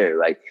done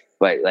better.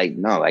 But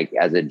no, like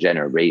as a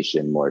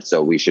generation more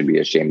so, we should be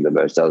ashamed of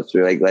ourselves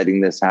for like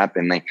letting this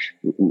happen. Like,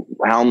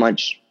 how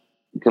much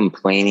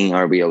complaining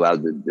are we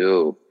allowed to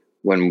do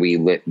when we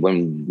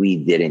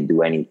didn't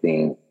do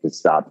anything to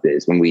stop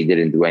this, when we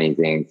didn't do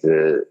anything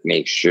to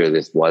make sure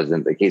this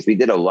wasn't the case? We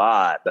did a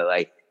lot, but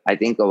like, I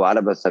think a lot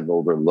of us have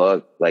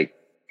overlooked like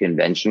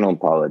conventional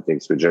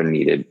politics, which are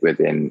needed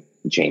within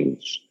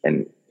change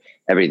and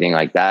everything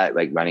like that,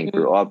 like running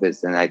for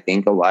office. And I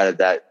think a lot of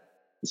that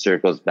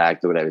circles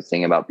back to what I was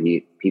saying about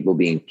people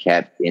being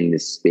kept in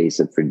this space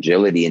of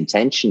fragility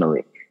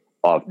intentionally,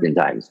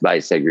 oftentimes by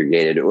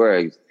segregated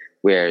orgs,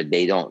 where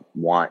they don't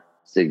want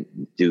to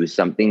do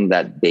something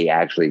that they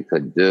actually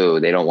could do.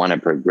 They don't want to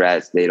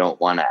progress. They don't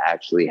want to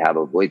actually have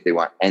a voice.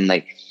 And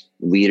like,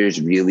 leaders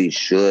really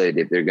should,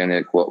 if they're going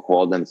to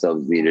call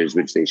themselves leaders,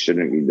 which they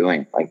shouldn't be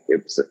doing. Like,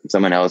 if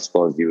someone else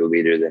calls you a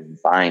leader, then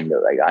fine.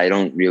 But like, I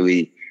don't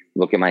really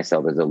look at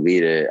myself as a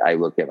leader. I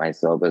look at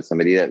myself as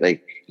somebody that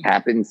like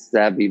happens to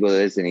have people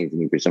listening to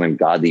me for some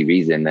ungodly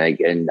reason. Like,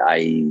 and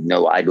I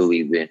know I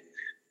believe in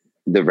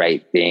the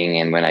right thing.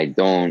 And when I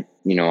don't,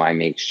 I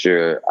make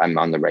sure I'm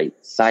on the right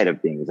side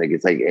of things. Like,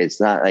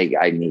 it's not like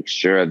I make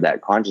sure of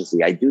that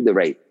consciously. I do the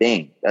right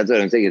thing. That's what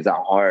I'm saying. It's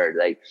not hard.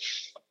 Like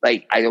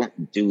I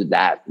don't do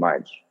that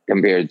much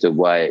compared to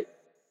what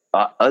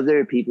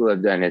other people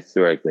have done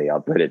historically. I'll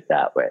put it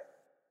that way.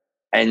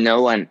 And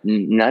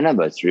none of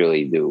us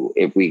really do,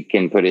 if we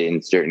can put it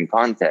in certain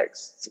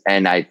contexts.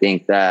 And I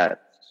think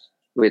that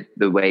with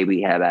the way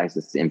we have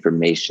access to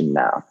information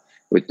now,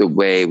 with the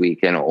way we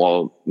can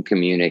all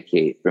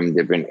communicate from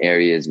different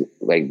areas,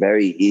 like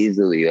very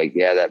easily, like,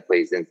 yeah, that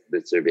plays into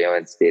the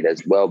surveillance state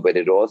as well, but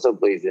it also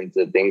plays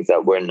into things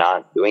that we're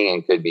not doing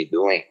and could be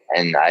doing.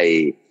 And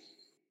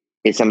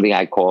it's something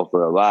I call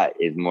for a lot,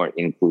 is more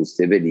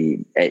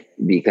inclusivity,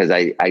 because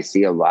I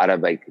see a lot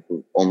of like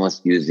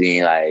almost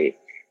using like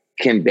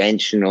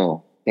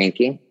conventional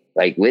thinking,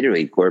 like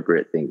literally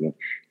corporate thinking,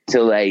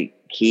 to like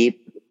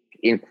keep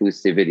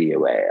inclusivity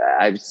away.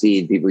 I've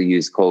seen people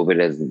use COVID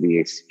as the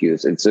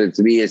excuse. And so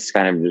to me, it's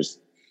kind of just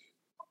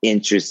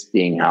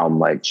interesting how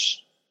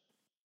much,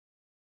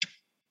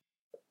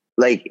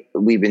 like,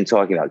 we've been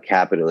talking about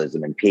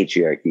capitalism and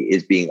patriarchy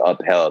is being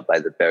upheld by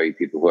the very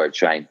people who are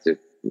trying to,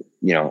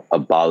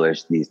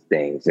 abolish these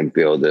things and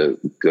build a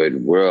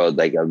good world,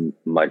 like a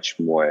much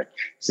more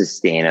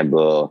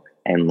sustainable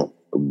and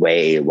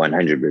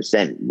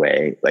 100%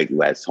 way, like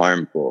less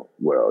harmful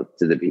world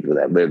to the people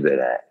that live in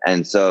it.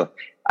 And so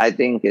I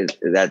think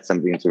that's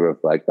something to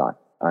reflect on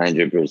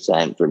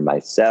 100% for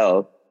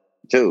myself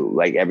too.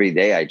 Like, every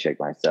day I check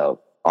myself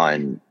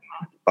on,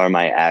 are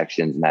my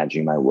actions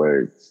matching my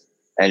words?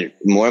 And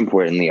more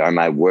importantly, are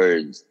my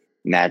words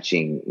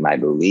matching my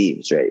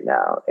beliefs right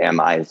now? Am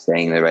I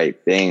saying the right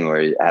thing,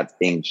 or have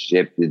things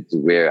shifted to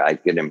where I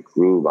could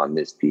improve on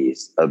this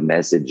piece of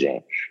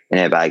messaging? And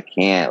if I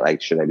can't,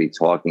 like, should I be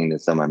talking to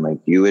someone like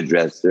you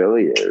addressed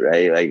earlier,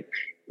 right? Like,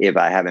 if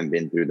I haven't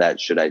been through that,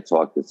 should I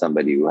talk to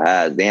somebody who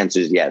has? The answer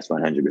is yes,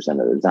 100% of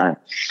the time.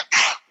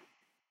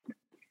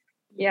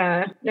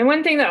 Yeah. And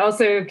one thing that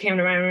also came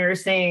to mind when we were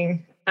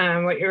saying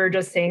what you were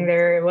just saying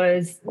there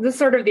was this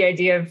sort of the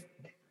idea of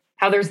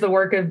how there's the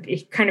work of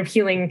kind of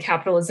healing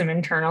capitalism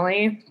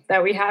internally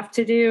that we have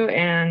to do.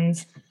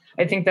 And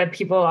I think that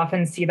people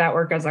often see that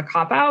work as a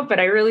cop-out, but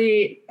I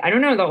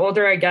don't know, the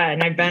older I get,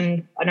 and I've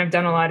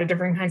done a lot of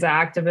different kinds of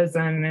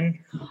activism and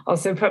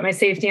also put my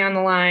safety on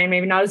the line,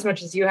 maybe not as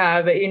much as you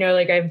have, but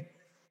like I've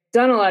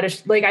done a lot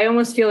of, I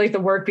almost feel like the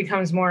work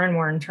becomes more and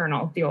more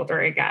internal the older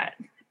I get,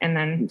 and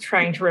then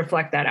trying to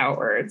reflect that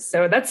outwards.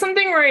 So that's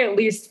something where I at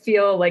least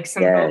feel like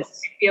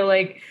feel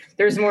like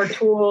there's more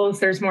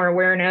tools, there's more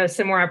awareness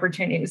and more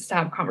opportunities to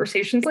have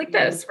conversations like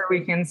this, where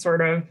we can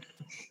sort of,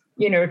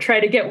 try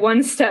to get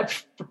one step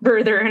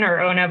further in our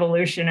own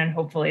evolution, and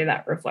hopefully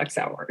that reflects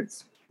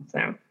outwards.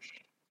 So.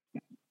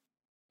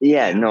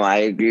 Yeah, no, I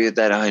agree with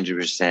that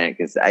 100%.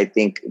 Because I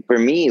think for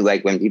me,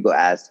 like, when people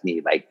ask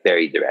me, like,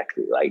 very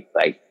directly,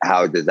 like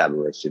how does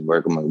abolition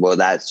work? I'm like, well,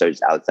 that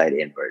starts outside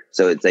inward.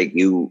 So it's like,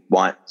 you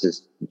want to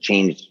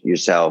change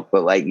yourself,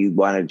 but like, you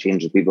want to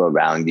change the people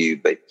around you,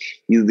 but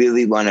you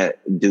really want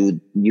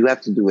to you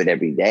have to do it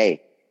every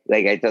day.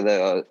 Like, I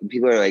tell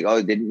people are like,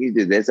 oh, didn't you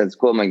do this? That's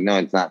cool. I'm like, no,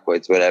 it's not cool.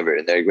 It's whatever.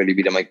 And they're like, what do you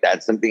mean? I'm like,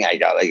 that's something I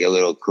got like a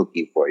little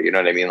cookie for. You know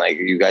what I mean? Like,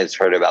 you guys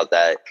heard about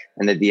that,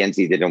 and the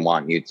DNC didn't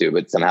want you to,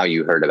 but somehow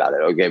you heard about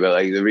it. Okay. But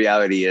like, the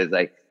reality is,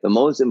 like, the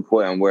most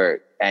important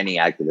work any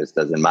activist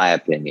does, in my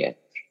opinion,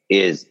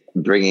 is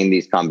bringing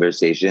these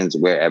conversations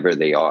wherever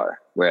they are,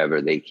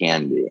 wherever they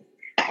can be.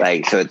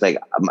 Like, so it's like,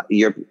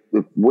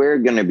 we're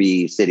going to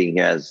be sitting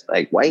here as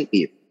like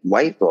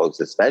white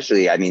folks,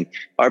 especially, I mean,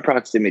 our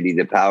proximity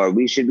to power,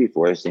 we should be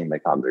forcing the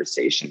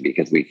conversation,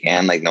 because we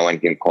can. Like, no one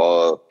can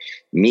call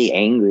me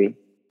angry.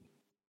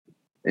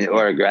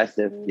 or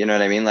aggressive, you know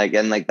what I mean? Like,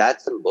 and like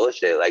that's some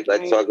bullshit. Like,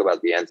 let's talk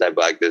about the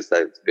anti-blackness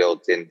that's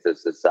built into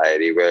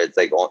society, where it's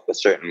like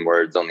certain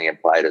words only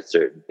apply to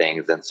certain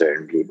things and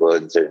certain people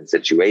in certain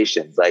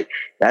situations. Like,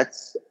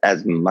 that's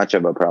as much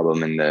of a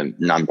problem in the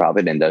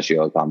nonprofit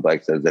industrial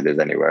complex as it is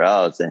anywhere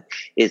else. And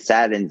it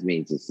saddens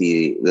me to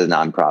see the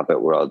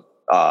nonprofit world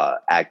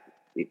act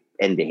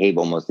and behave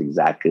almost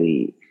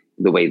exactly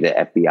the way the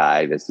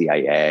FBI, the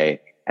CIA,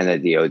 and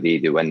the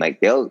DOD do, when like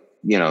they'll,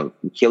 you know,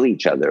 kill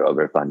each other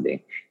over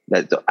funding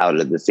that's out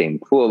of the same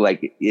pool.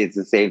 Like, it's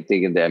the same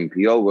thing in the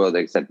NPO world,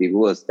 except people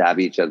will stab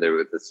each other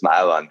with a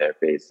smile on their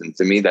face. And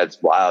to me,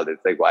 that's wild.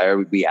 It's like, why are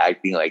we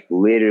acting like,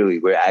 literally,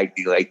 we're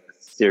acting like the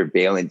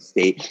surveillance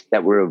state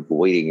that we're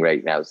avoiding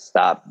right now?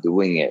 Stop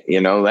doing it, you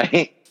know,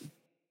 like.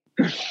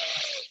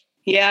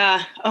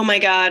 Yeah. Oh my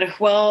God.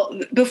 Well,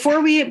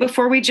 before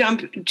we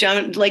jump,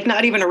 like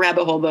not even a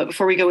rabbit hole, but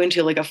before we go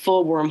into like a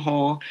full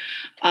wormhole,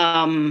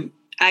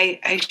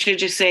 I should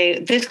just say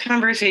this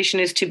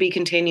conversation is to be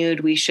continued.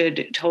 We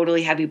should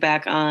totally have you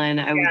back on.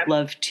 I would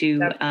love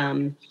to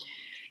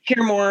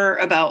hear more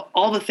about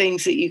all the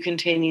things that you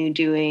continue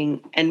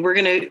doing, and we're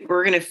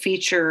gonna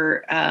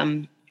feature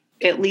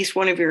at least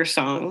one of your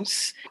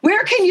songs.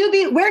 Where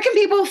can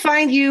people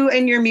find you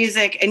and your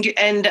music and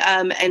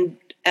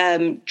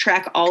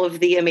track all of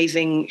the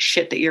amazing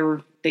shit that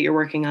you're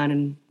working on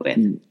and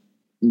with?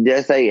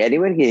 Just like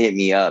anyone can hit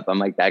me up. I'm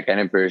like that kind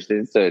of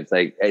person. So it's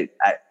like,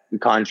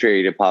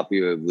 contrary to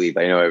popular belief,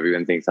 I know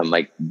everyone thinks I'm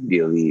like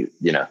really,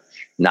 you know,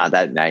 not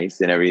that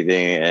nice and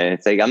everything. And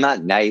it's like, I'm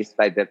not nice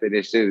by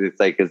definition. It's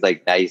like, cause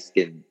like nice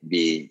can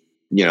be,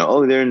 you know,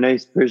 oh, they're a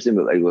nice person,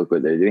 but like, look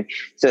what they're doing.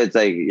 So it's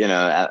like, you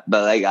know,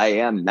 but like, I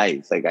am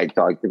nice. Like, I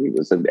talk to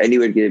people. So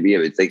anyone can be,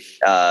 it's like,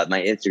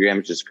 my Instagram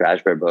is just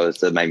Crash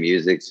Barbosa. My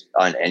music's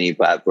on any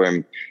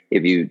platform.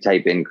 If you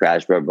type in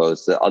Crash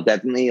Barbosa, I'll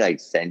definitely like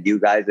send you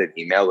guys an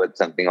email with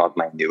something off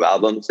my new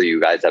album. So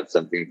you guys have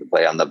something to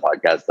play on the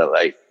podcast that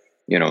like,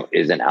 you know,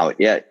 isn't out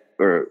yet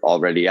or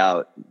already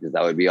out, because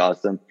that would be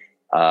awesome.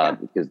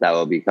 Because that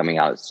will be coming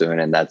out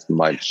soon. And that's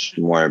much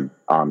more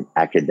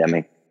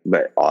academic,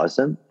 but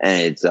awesome.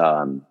 And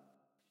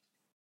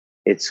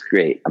it's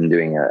great. I'm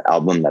doing an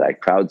album that I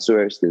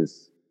crowdsourced.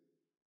 Is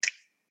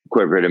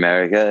corporate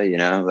America, you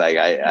know, like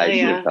I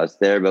should have cussed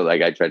there, but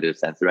like I tried to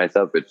censor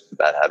myself, which is a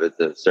bad habit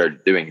to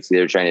start doing. So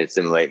they're trying to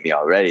assimilate me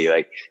already.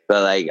 Like,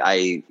 but like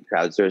I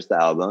crowdsourced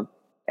the album,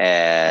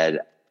 and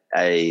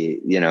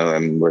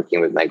I'm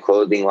working with my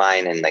clothing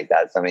line, and like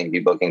that's something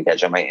people can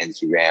catch on my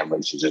Instagram,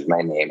 which is just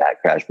my name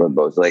at Crash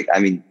Barbosa. Like, I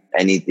mean,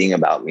 anything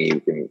about me,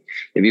 if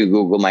you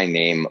Google my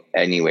name,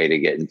 any way to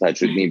get in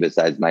touch with me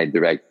besides my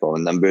direct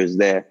phone number is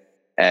there.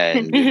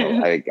 And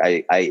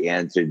I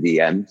answer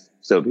DMs,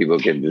 so people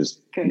can just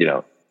hit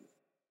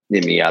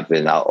me up,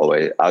 and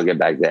I'll get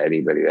back to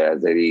anybody that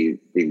has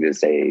anything to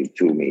say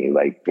to me.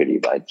 Like, pretty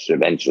much,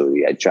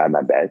 eventually, I try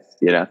my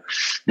best.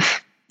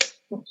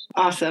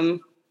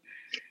 Awesome.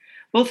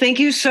 Well, thank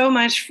you so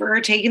much for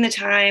taking the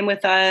time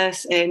with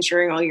us and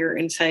sharing all your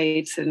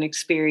insights and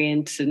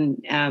experience,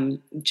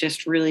 and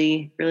just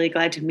really, really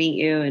glad to meet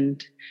you.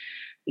 And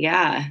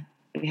yeah,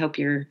 we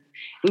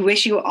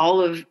wish you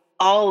all of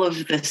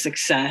the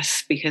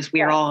success, because we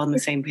are all on the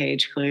same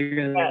page,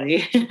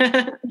 clearly.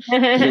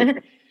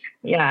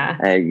 Yeah.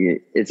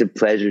 It's a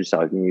pleasure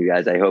talking to you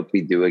guys. I hope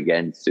we do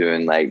again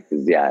soon.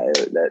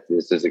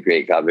 This was a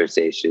great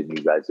conversation.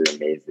 You guys are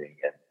amazing.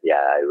 And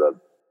I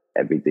love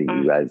everything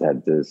you guys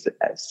had to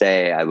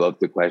say. I love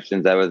the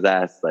questions I was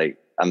asked. Like,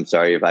 I'm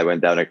sorry if I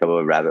went down a couple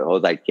of rabbit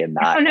holes. I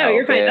cannot. Oh, no,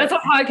 you're fine. That's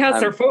what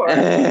podcasts are for.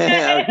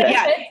 Okay.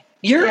 Yeah.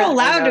 You're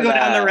allowed to go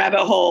down the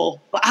rabbit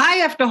hole. I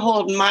have to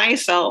hold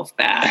myself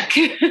back.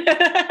 You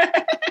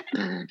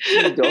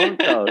don't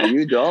though.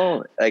 You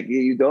don't. Like,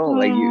 you don't.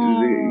 Like,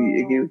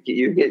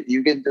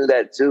 you can do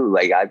that too.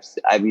 Like,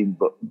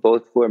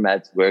 both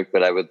formats work,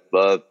 but I would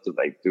love to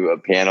do a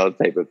panel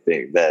type of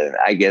thing. Then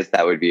I guess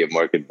that would be a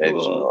more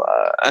conventional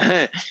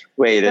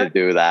way to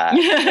do that.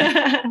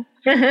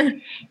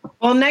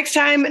 Well, next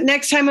time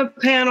a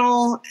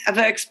panel of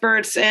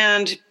experts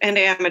and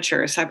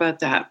amateurs. How about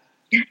that?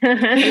 Yeah,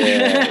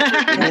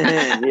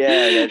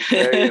 that's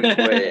very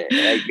important.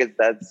 I guess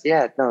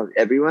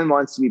everyone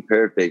wants to be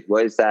perfect.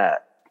 What is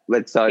that?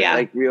 Let's talk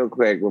real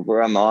quick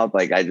before I'm off.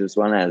 Like, I just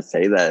want to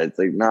say that it's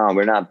like, no,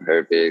 we're not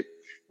perfect.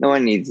 No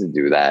one needs to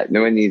do that.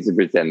 No one needs to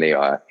pretend they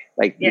are.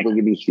 Like, people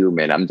can be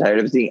human. I'm tired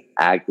of seeing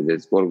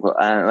activists, quote unquote,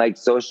 like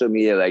social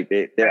media, like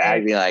they're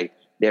acting like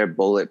they're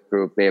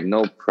bulletproof. They have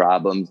no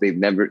problems. They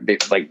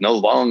no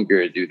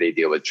longer do they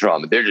deal with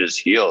trauma. They're just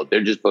healed.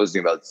 They're just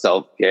posting about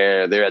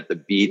self-care. They're at the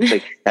beach.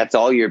 Like, that's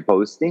all you're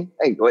posting?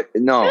 Like, what?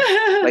 No.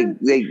 like,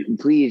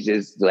 please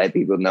just let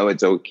people know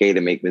it's okay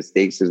to make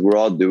mistakes, because we're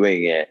all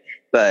doing it.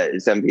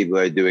 But some people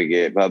are doing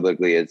it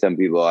publicly, and some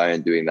people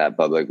aren't doing that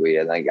publicly.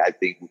 And like, I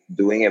think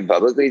doing it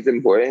publicly is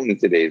important in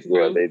today's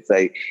world. It's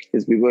like,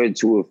 because people are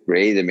too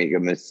afraid to make a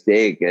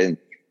mistake. And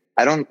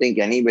I don't think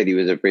anybody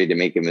was afraid to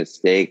make a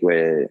mistake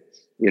where,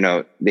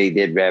 they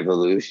did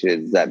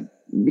revolutions that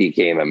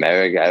became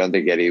America. I don't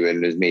think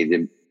anyone was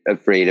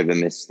afraid of a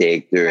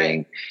mistake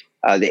during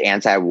the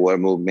anti-war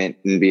movement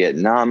in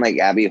Vietnam. Like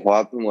Abby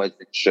Hoffman was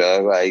the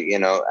shook. Like,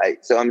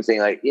 so I'm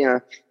saying, like,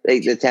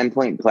 like the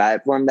 10-point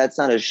platform, that's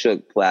not a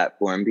shook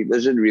platform. People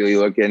should really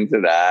look into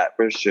that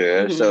for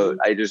sure. Mm-hmm. So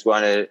I just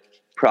want to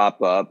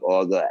prop up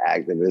all the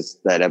activists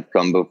that have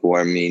come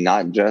before me,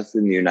 not just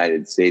in the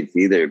United States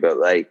either, but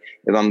like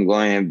if I'm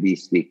going to be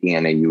speaking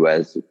in a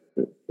US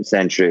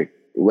centric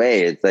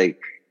way, it's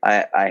like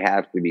I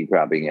have to be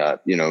propping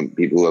up,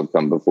 people who have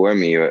come before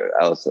me, or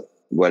else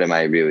what am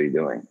I really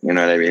doing? You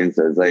know what I mean?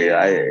 So it's like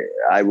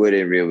I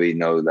wouldn't really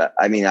know that.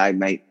 I mean, I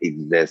might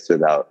exist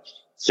without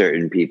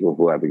certain people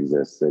who have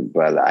existed,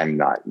 but I'm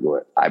not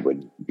what I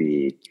would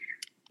be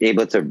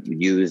able to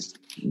use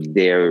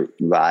their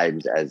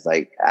lives as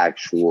like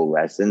actual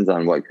lessons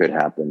on what could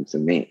happen to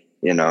me,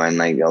 and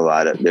like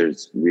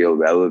there's real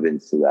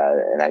relevance to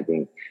that. And I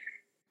think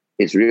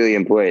it's really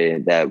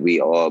important that we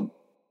all,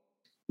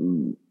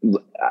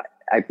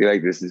 I feel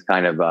like this is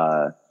kind of,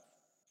 I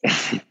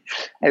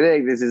feel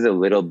like this is a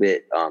little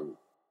bit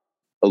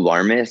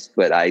alarmist,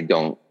 but I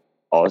don't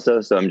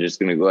also. So I'm just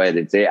going to go ahead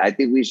and say, I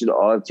think we should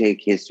all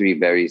take history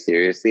very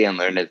seriously and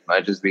learn as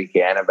much as we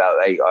can about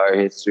like our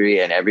history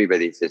and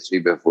everybody's history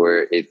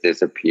before it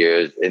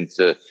disappears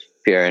into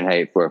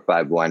Fahrenheit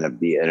 451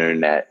 of the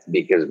internet,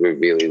 because we're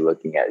really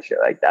looking at shit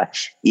like that.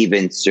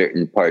 Even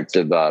certain parts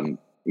of,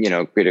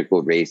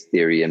 critical race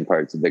theory in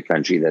parts of the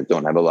country that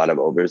don't have a lot of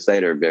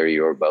oversight are very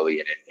Orwellian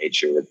in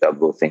nature, with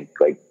doublethink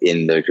like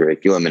in the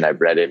curriculum. And I've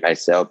read it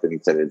myself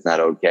and said it's not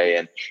okay.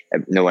 And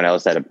no one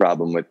else had a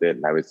problem with it.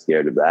 And I was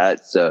scared of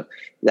that. So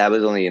that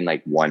was only in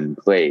like one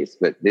place,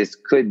 but this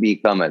could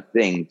become a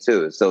thing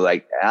too. So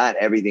like not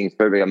everything's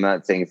perfect. I'm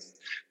not saying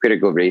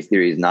critical race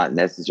theory is not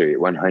necessary. It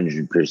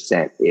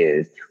 100%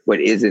 is. What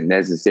isn't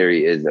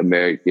necessary is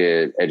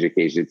American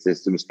education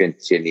systems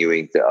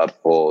continuing to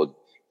uphold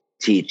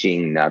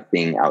teaching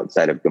nothing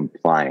outside of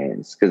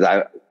compliance,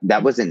 because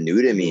that wasn't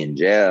new to me in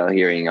jail,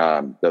 hearing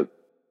the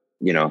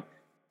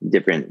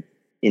different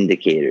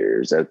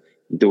indicators of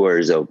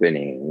doors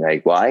opening.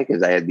 Like, why?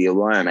 Because I had the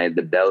alarm, I had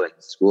the bell in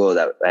school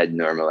that had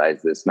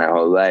normalized this my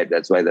whole life.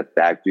 That's why the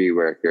factory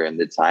worker and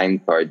the time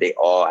card, they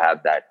all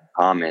have that in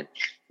common,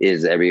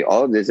 is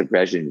all of this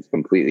oppression is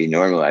completely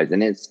normalized,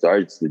 and it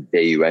starts the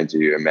day you enter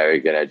your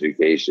American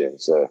education.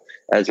 So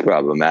that's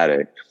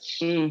problematic.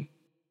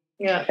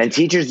 Yeah. And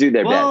teachers do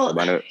their best. I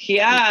want to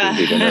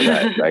people know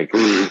that. Like,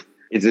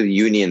 it's a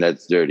union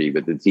that's dirty,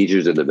 but the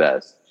teachers are the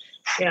best.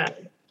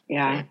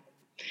 Yeah.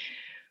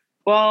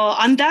 Well,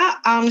 on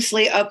that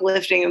honestly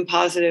uplifting and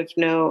positive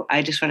note,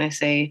 I just want to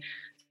say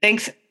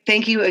thank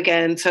you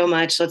again so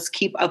much. Let's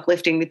keep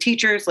uplifting the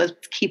teachers. Let's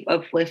keep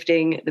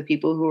uplifting the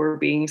people who are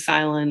being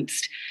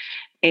silenced,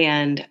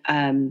 and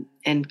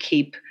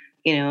keep,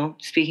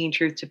 speaking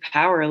truth to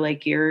power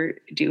like you're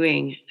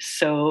doing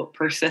so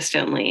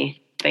persistently.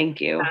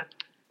 Thank you.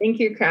 Thank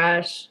you,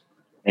 Crash.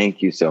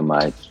 Thank you so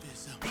much.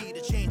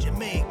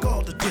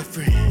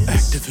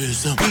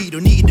 Activism. We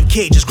don't need them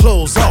cages,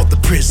 close all the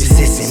prisons.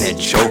 This isn't a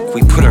joke.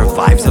 We put our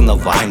lives on the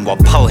line while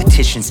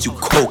politicians do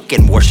coke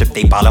and worship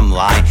they bottom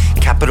line.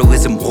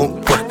 Capitalism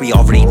won't work. We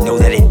already know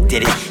that it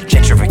didn't.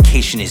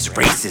 Gentrification is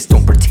racist.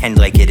 Don't pretend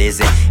like it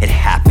isn't. It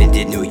happened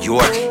in New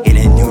York in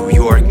a New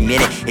York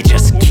minute. It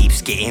just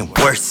keeps getting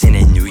worse in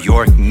a New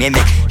York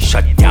mimic.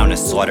 Shut down a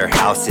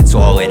slaughterhouse. It's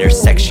all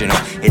intersectional.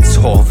 It's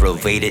all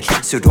related.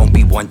 So don't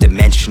be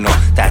one-dimensional.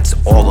 That's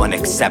all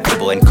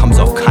unacceptable and comes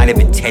off kind of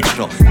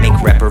intentional. Make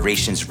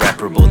reparations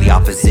reparable. The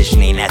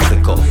opposition ain't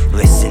ethical.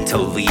 Listen to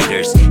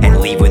leaders and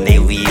leave when they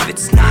leave.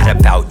 It's not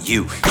about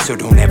you, so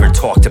don't ever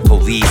talk to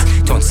police.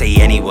 Don't say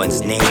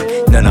anyone's name.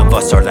 None of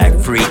us are that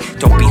free.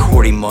 Don't be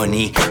hoarding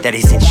money. That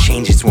isn't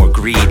change, it's more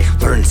greed.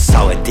 Learn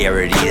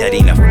solidarity. That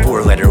ain't a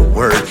 4-letter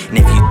word. And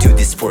if you do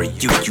this for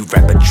you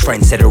rep a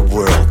trendsetter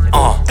world.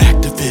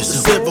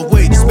 Activism. Civil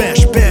way to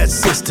smash bad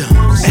systems.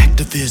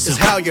 Activism is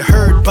how you're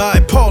heard by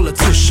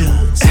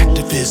politicians.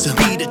 Activism.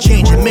 Be the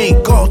change and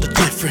make all the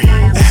difference.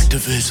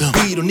 Activism.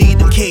 We don't need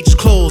them cages,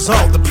 close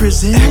all the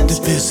prisons.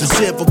 Activism.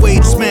 Civil way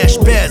to smash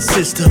bad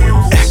systems.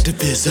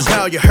 Activism is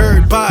how you're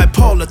heard by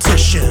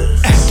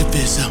politicians.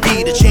 Activism.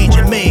 Be the change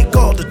and make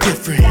all the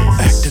difference.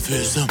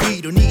 Activism.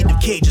 We don't need them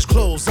cages,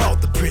 close all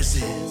the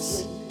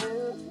prisons.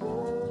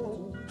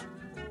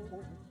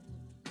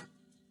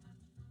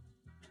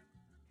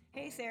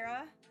 Hey,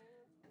 Sarah.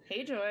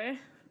 Hey, Joy.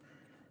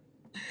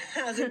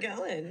 How's it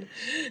going?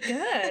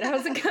 Good.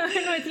 How's it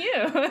going with you?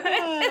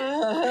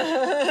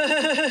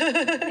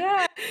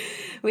 Yeah.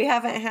 We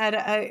haven't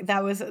had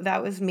that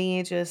was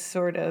me just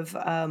sort of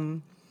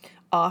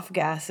off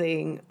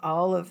gassing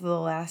all of the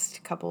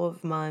last couple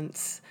of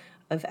months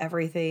of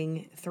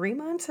everything. 3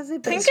 months has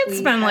it been? I think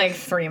it's been like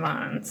 3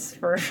 months,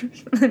 for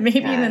maybe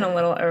even a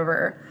little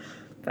over.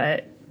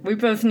 But we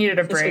both needed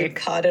a break. We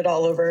caught it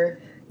all over.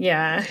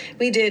 Yeah.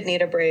 We did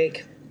need a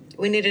break.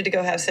 We needed to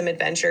go have some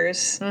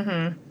adventures.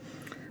 Mm-hmm.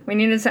 We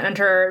needed to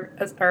enter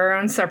our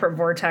own separate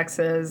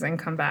vortexes and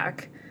come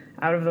back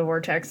out of the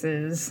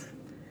vortexes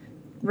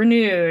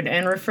renewed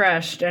and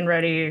refreshed and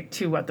ready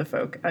to what the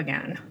folk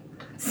again.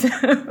 So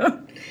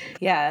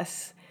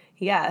Yes.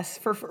 Yes,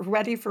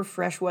 ready for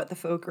fresh what the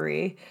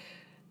folkery.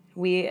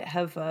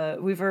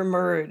 We've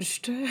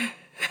emerged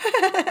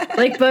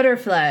like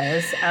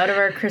butterflies out of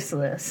our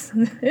chrysalis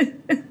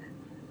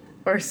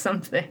or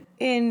something.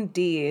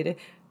 Indeed.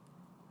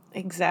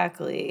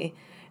 Exactly.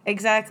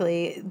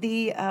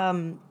 The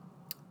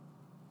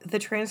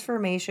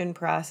transformation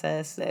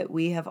process that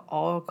we have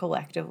all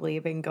collectively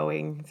been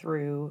going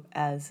through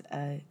as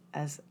a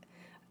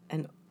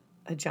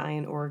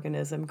giant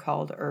organism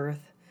called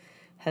Earth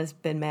has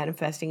been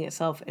manifesting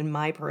itself in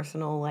my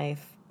personal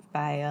life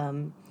by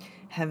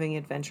having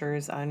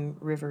adventures on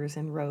rivers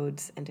and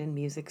roads and in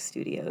music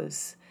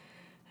studios.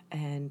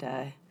 And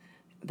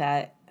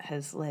that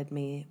has led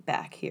me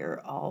back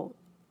here all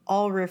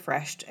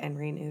refreshed and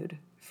renewed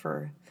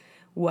for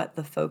what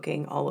the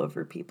folking all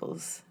over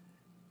people's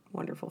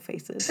wonderful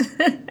faces.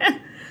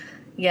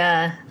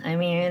 Yeah, I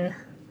mean,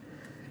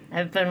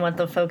 I've been what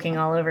the folking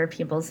all over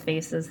people's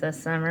faces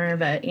this summer,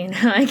 but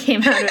I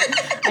came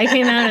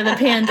out of the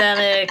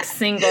pandemic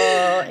single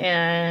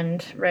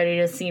and ready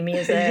to see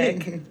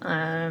music.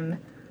 And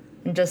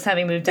just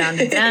having moved down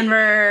to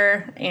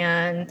Denver,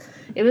 and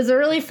it was a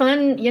really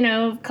fun,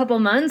 couple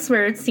months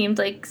where it seemed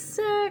like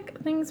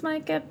things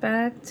might get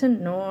back to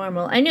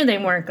normal. I knew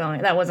that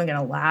wasn't going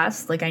to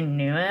last. Like, I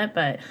knew it,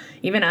 but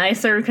even I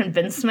sort of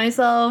convinced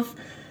myself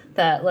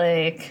that,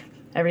 like,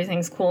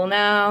 everything's cool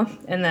now,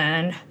 and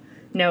then,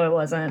 no, it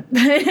wasn't.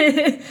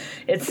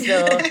 It's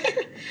still,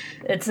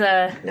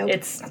 Nope.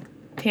 It's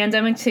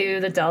Pandemic 2,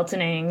 the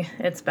Deltoning,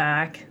 it's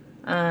back.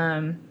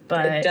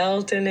 But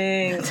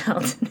Deltoning.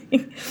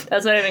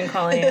 That's what I've been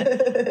calling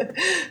it.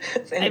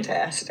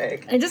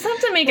 Fantastic. I just have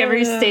to make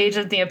every stage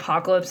of the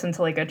apocalypse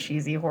into like a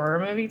cheesy horror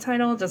movie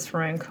title just for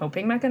my own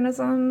coping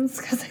mechanisms,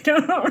 because I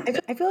don't know.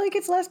 I feel like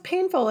it's less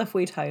painful if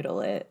we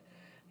title it,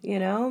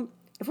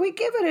 If we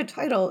give it a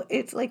title,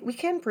 it's like we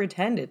can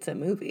pretend it's a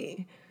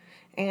movie.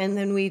 And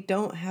then we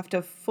don't have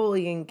to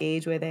fully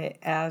engage with it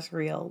as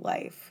real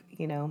life,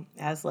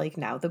 as like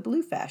now the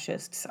blue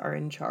fascists are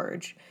in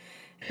charge.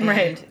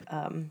 Right.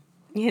 And,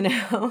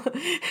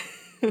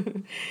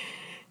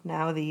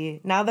 now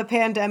the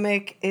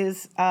pandemic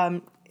is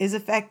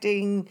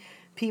affecting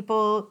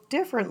people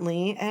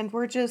differently, and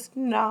we're just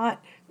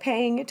not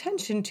paying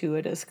attention to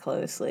it as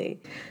closely.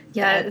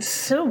 Yeah, it's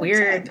so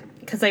weird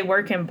because I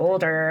work in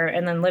Boulder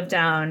and then live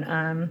down,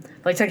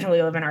 I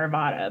technically live in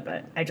Arvada,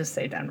 but I just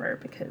say Denver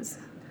because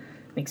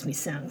it makes me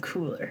sound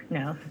cooler.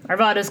 No,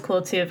 Arvada's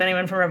cool too. If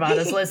anyone from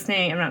Arvada's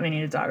listening, I'm not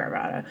meaning to dog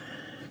Arvada.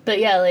 But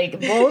yeah,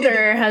 like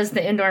Boulder has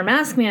the indoor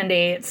mask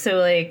mandate, so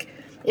like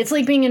it's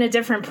like being in a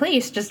different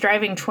place, just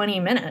driving 20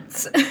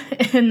 minutes.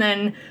 And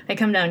then I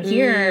come down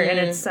here and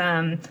it's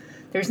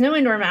there's no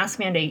indoor mask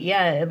mandate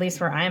yet, at least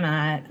where I'm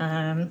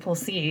at. We'll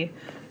see.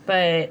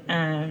 But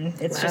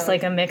it's just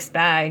like a mixed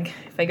bag.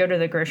 If I go to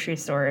the grocery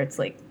store, it's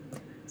like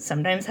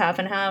sometimes half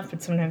and half,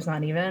 but sometimes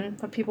not even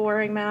of people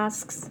wearing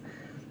masks.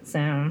 So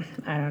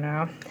I don't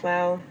know.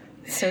 Wow.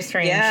 So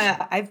strange.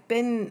 Yeah, I've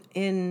been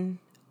in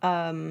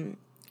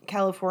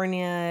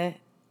California.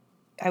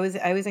 I was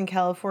in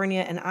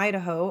California and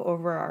Idaho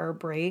over our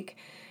break,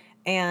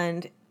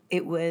 and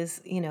it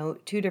was,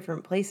 two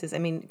different places. I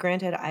mean,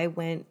 granted, I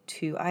went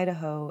to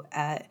Idaho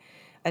at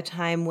a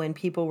time when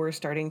people were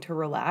starting to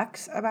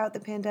relax about the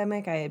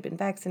pandemic. I had been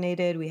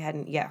vaccinated. We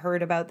hadn't yet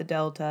heard about the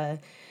Delta.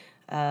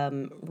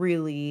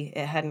 Really,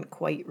 it hadn't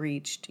quite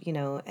reached,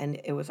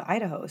 and it was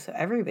Idaho, so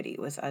everybody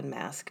was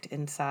unmasked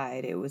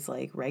inside. It was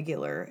like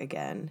regular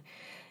again.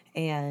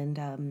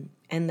 And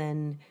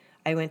then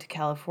I went to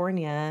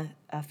California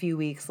a few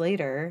weeks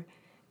later,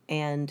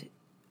 and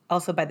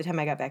also by the time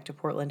I got back to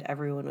Portland,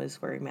 everyone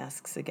was wearing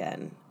masks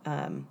again,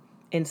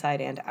 inside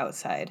and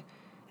outside,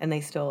 and they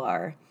still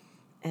are.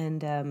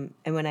 And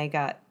when I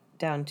got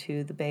down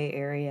to the Bay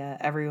Area,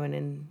 everyone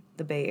in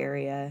the Bay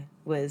Area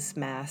was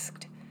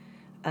masked,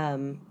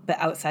 but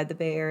outside the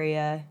Bay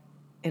Area,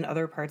 in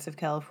other parts of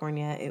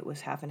California, it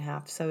was half and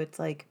half. So it's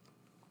like,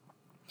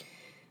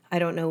 I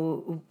don't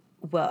know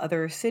what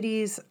other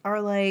cities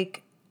are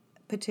like,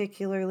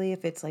 particularly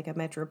if it's like a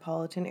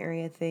metropolitan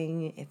area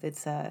thing, if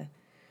it's a,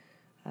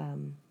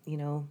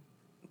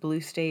 blue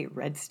state,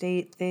 red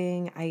state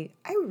thing. I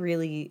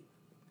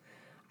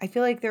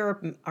feel like there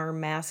are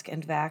mask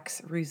and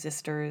vax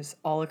resistors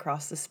all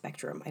across the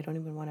spectrum. I don't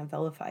even want to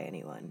vilify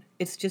anyone.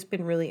 It's just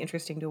been really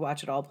interesting to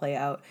watch it all play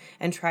out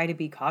and try to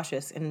be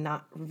cautious and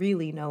not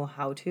really know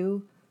how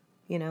to,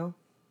 I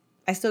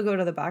still go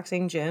to the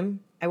boxing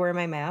gym. I wear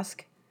my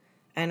mask.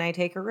 And I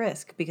take a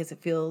risk because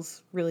it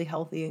feels really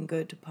healthy and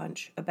good to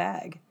punch a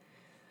bag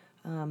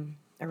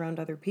around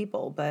other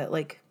people. But,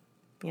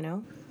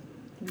 Yeah.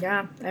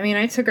 I mean,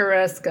 I took a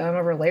risk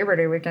over Labor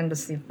Day weekend to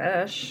see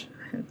fish.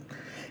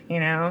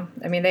 I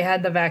mean, they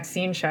had the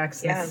vaccine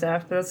checks and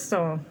stuff, but it's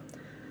still,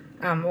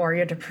 or you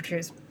had to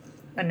produce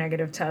a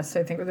negative test,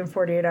 I think, within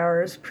 48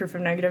 hours, proof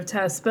of negative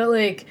test.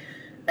 But,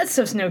 that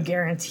stuff's no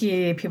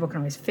guarantee. People can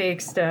always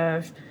fake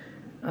stuff.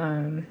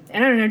 And I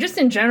don't know, just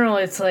in general,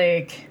 it's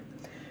like,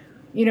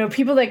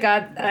 people that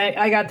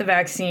I got the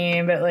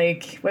vaccine, but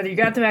like whether you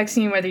got the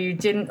vaccine, whether you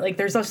didn't, like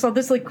there's also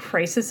this like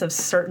crisis of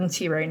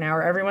certainty right now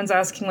where everyone's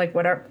acting like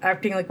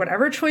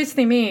whatever choice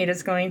they made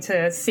is going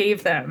to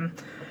save them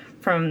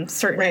from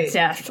certain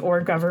death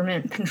or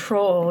government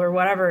control or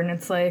whatever. And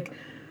it's like,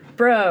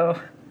 bro,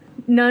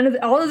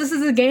 all of this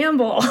is a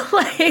gamble.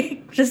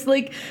 Like, just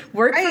like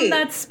work from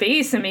that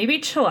space and maybe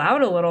chill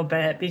out a little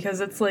bit, because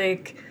it's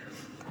like,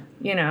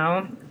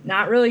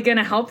 not really going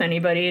to help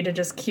anybody to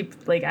just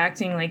keep like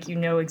acting like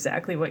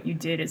exactly what you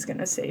did is going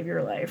to save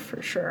your life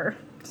for sure.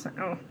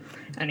 So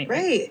anyway.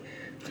 Right.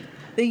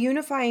 The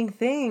unifying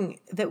thing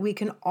that we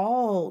can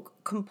all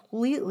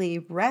completely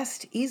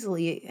rest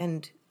easily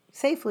and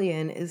safely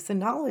in is the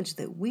knowledge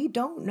that we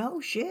don't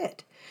know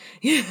shit.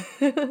 We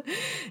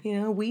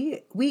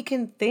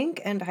can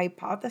think and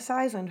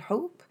hypothesize and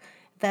hope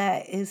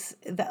that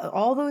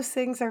all those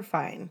things are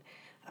fine,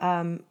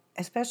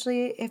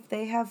 especially if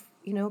they have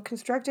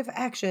constructive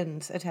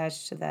actions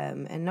attached to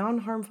them and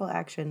non-harmful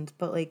actions.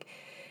 But like,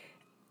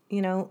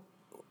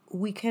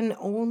 we can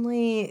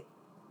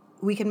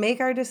make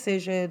our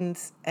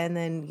decisions, and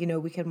then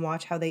we can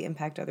watch how they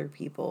impact other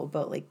people.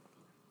 But like,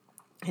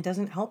 it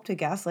doesn't help to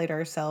gaslight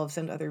ourselves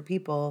and other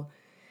people.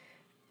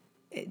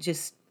 It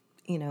just,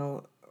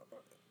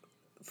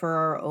 for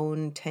our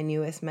own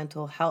tenuous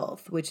mental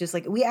health, which is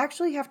like, we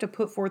actually have to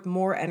put forth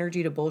more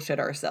energy to bullshit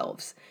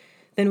ourselves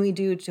than we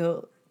do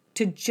to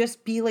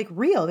just be like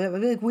real.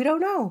 Like, we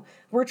don't know.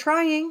 We're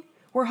trying.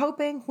 We're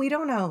hoping. We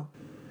don't know.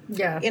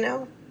 Yeah.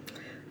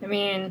 I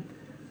mean,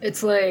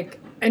 it's like,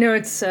 I know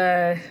it's,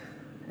 oh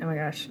my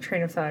gosh,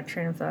 train of thought.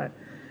 I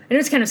know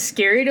it's kind of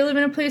scary to live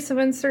in a place of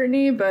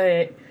uncertainty,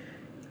 but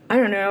I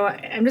don't know.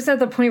 I'm just at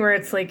the point where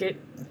it's like,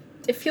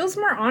 it feels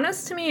more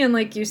honest to me, and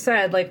like you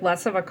said, like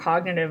less of a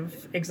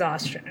cognitive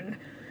exhaustion.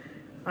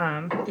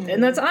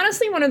 And that's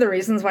honestly one of the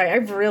reasons why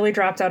I've really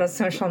dropped out of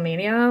social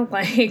media.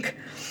 Like,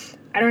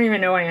 I don't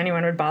even know why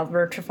anyone would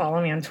bother to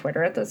follow me on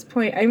Twitter at this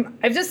point.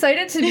 I've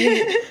decided to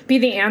be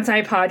the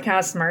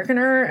anti-podcast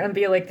marketer and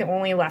be like the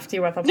only lefty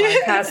with a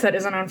podcast that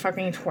isn't on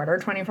fucking Twitter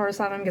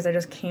 24/7, because I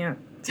just can't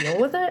deal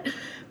with it.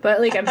 But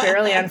like, I'm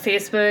barely on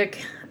Facebook,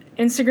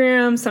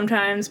 Instagram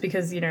sometimes,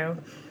 because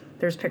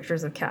there's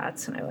pictures of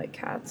cats and I like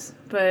cats.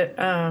 But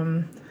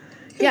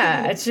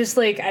it's just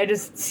like, I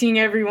just seeing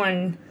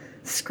everyone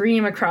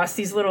scream across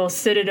these little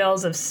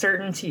citadels of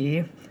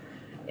certainty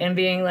and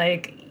being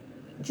like,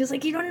 just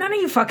like, none of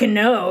you fucking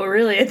know,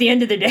 really, at the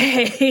end of the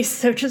day.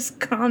 So just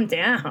calm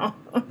down.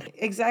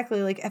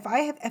 Exactly. Like, if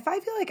I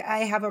feel like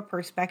I have a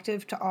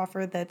perspective to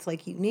offer that's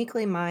like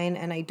uniquely mine,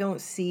 and I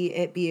don't see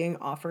it being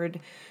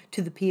offered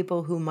to the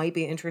people who might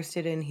be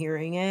interested in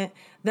hearing it,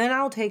 then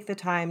I'll take the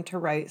time to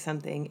write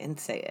something and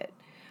say it.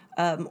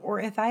 Or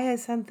if I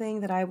have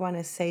something that I want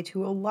to say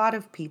to a lot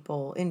of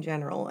people in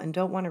general and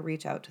don't want to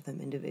reach out to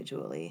them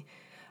individually,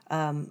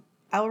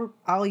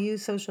 I'll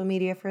use social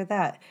media for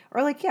that.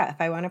 Or like, if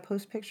I want to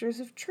post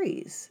pictures of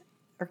trees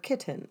or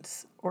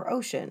kittens or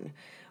ocean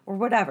or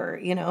whatever,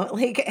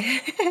 like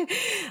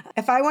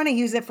if I want to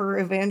use it for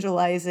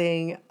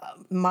evangelizing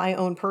my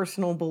own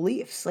personal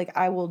beliefs, like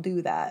I will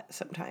do that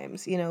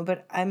sometimes,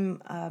 but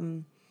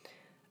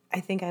I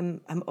think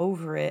I'm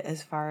over it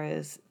as far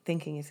as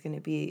thinking it's going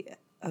to be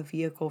a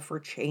vehicle for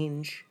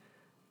change.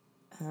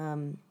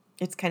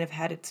 It's kind of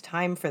had its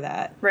time for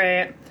that.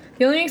 Right.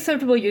 The only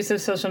acceptable use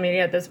of social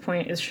media at this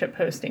point is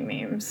shitposting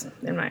memes,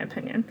 in my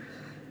opinion.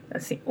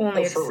 That's the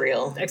only for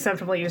real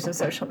acceptable use of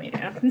social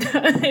media.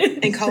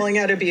 And calling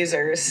out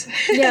abusers.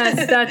 Yes,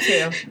 that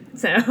too.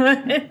 So,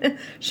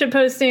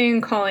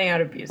 shitposting, calling out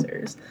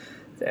abusers.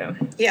 So,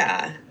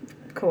 yeah.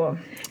 Cool.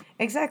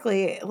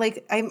 Exactly.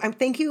 Like, I'm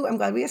thank you. I'm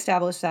glad we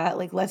established that.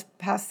 Like, let's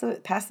pass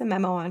the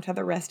memo on to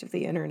the rest of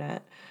the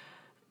internet.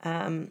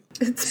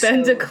 It's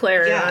been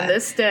declared on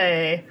this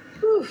day.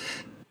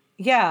 Oof.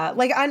 Yeah,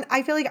 like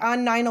I feel like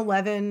on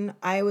 9/11,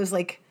 I was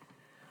like,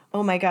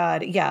 oh my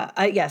God, yeah,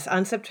 yes,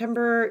 on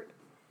September,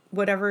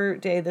 whatever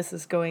day this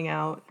is going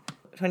out,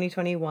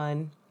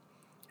 2021,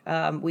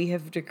 we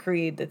have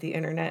decreed that the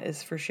internet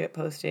is for shit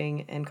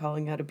posting and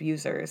calling out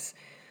abusers,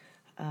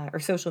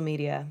 or social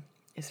media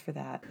is for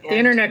that. The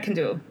internet can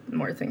do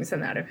more things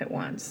than that if it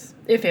wants.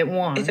 If it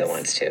wants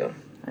to.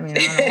 I mean,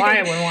 I don't know why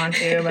it would want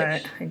to,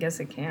 but I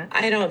guess it can't.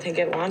 I don't think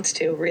it wants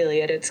to,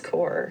 really, at its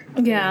core.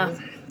 Yeah.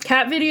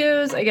 Cat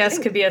videos, I guess,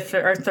 could be our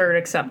third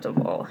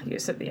acceptable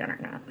use of the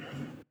internet.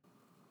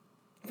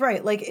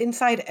 Right. Like,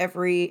 inside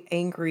every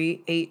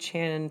angry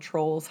 8chan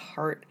troll's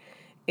heart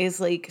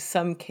is, like,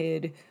 some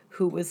kid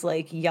who was,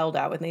 like, yelled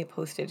at when they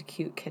posted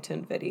cute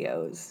kitten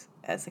videos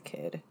as a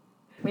kid.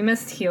 We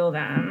must heal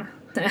them.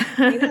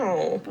 I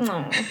know.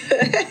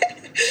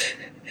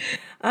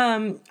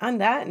 On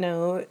that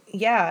note,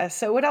 yeah.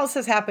 So what else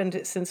has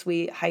happened since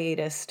we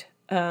hiatused?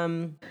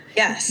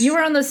 Yes. You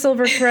were on the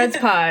Silver Threads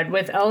pod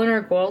with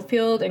Eleanor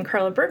Goldfield and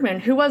Carla Bergman,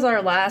 who was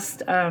our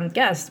last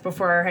guest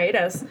before our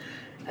hiatus,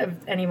 if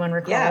anyone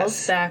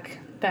recalls, back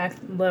back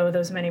low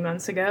those many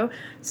months ago.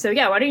 So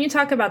yeah, why don't you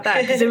talk about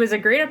that? Because it was a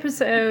great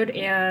episode,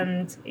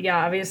 and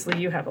yeah, obviously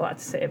you have a lot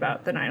to say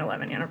about the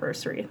 9/11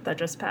 anniversary that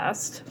just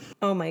passed.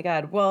 Oh my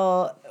God.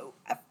 Well,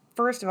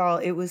 first of all,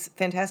 it was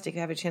fantastic to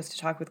have a chance to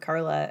talk with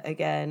Carla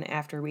again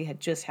after we had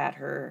just had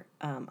her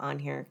on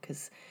here,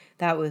 because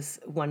that was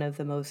one of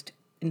the most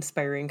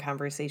inspiring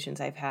conversations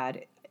I've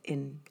had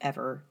in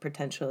ever,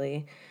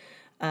 potentially.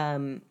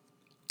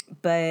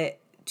 But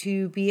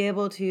to be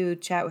able to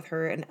chat with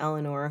her and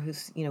Eleanor,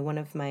 who's, you know, one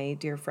of my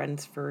dear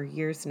friends for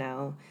years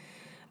now,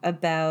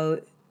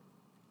 about,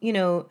 you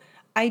know,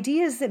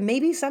 ideas that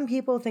maybe some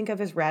people think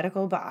of as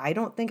radical, but I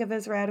don't think of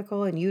as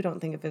radical, and you don't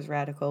think of as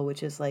radical,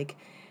 which is like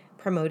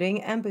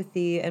promoting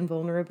empathy and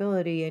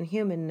vulnerability and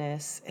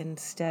humanness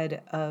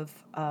instead of,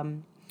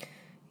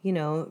 you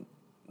know,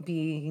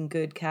 being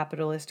good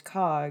capitalist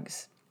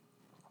cogs.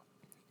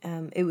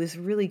 It was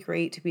really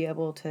great to be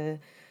able to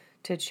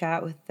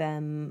chat with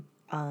them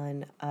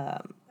on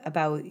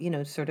about, you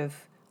know, sort of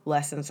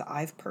lessons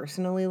I've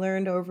personally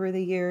learned over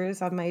the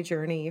years on my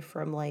journey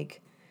from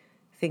like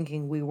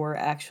thinking we were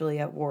actually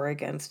at war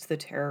against the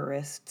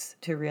terrorists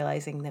to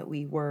realizing that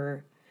we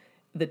were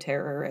the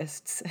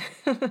terrorists.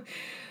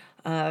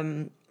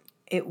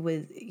 It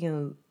was, you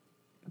know,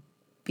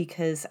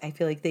 because I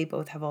feel like they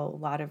both have a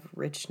lot of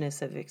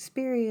richness of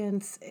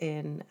experience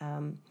in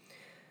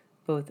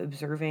both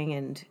observing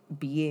and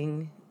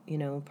being, you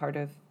know, part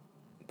of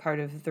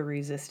the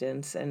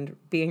resistance and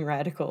being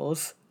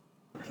radicals.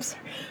 I'm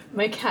sorry.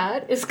 My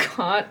cat is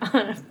caught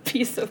on a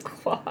piece of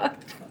cloth.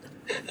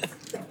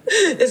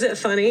 Is it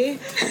funny?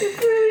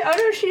 Oh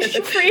no,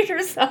 she freed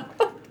herself.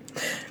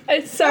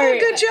 I'm sorry. Oh,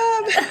 good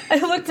job. I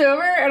looked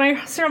over and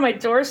I saw my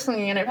door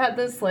swinging, and I've had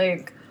this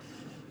like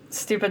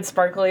stupid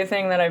sparkly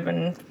thing that I've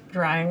been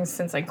drying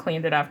since I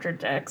cleaned it after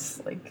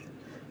Dick's, like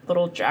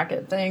little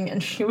jacket thing,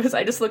 and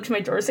I just looked at my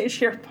door and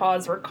her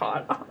paws were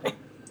caught on it.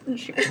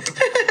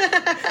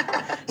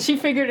 She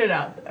figured it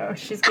out. Oh,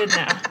 she's good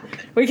now.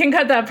 We can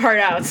cut that part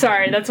out.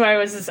 Sorry, that's why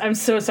I'm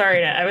so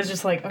sorry. I was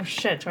just like, oh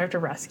shit, do I have to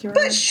rescue her?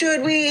 But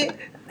should we?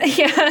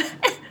 Yeah.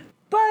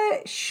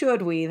 But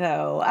should we,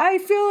 though? I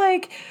feel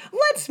like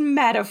let's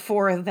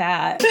metaphor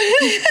that.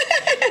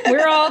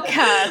 We're all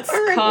cats.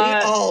 Aren't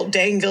caught. we all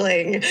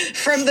dangling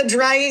from the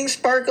drying,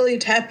 sparkly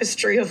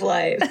tapestry of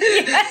life?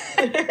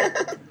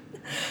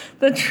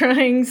 The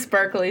drying,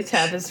 sparkly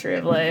tapestry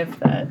of life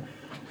that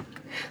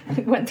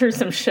went through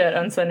some shit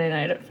on Sunday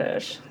night at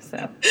Fish.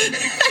 So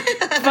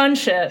fun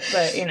shit,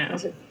 but you know,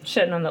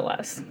 shit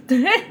nonetheless.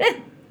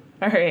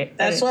 All right.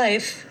 That's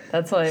life.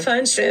 That's life.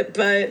 Fun shit,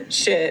 but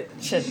shit.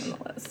 Shit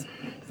nonetheless.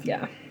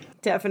 Yeah.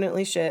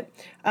 Definitely shit.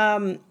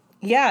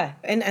 Yeah,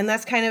 and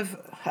that's kind of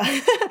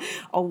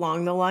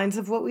along the lines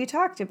of what we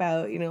talked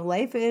about. You know,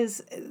 life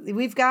is,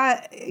 we've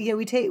got, you know,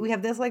 we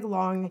have this like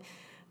long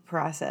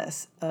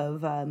process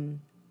of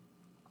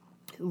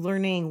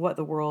learning what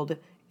the world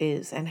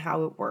is and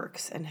how it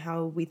works and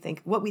how we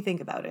think, what we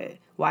think about it,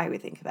 why we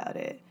think about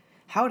it,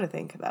 how to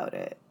think about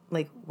it,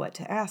 like what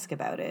to ask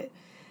about it.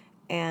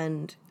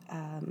 And,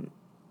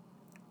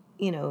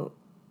 you know,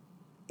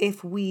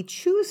 if we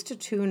choose to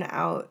tune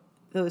out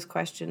those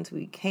questions,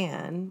 we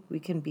can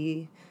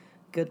be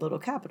good little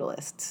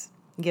capitalists,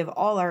 give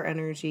all our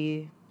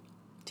energy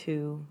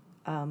to,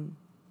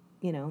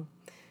 you know,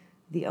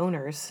 the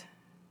owner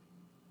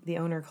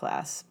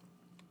class.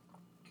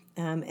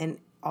 And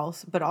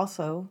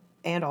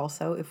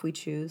also, if we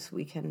choose,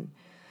 we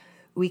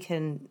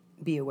can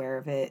be aware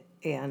of it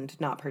and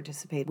not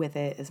participate with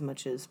it as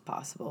much as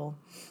possible.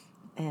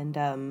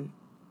 And,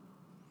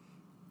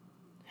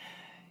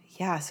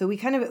 yeah, so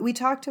we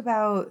talked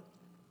about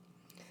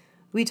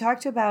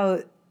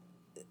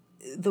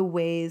the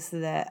ways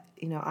that,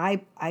 you know,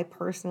 I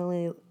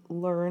personally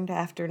learned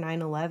after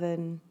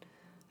 9/11.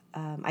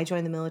 I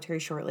joined the military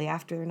shortly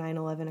after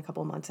 9/11, a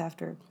couple months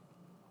after.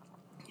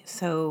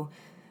 So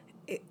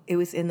it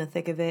was in the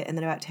thick of it. And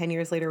then about 10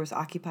 years later was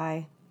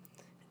Occupy,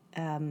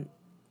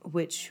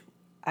 which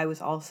I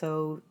was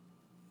also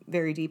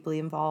very deeply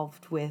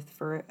involved with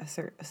for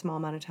a small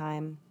amount of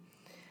time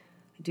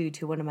due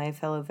to one of my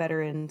fellow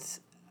veterans,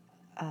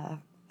 a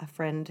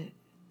friend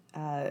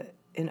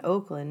in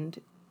Oakland,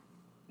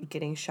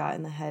 getting shot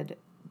in the head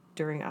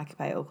during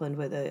Occupy Oakland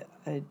with a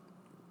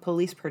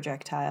police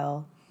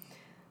projectile,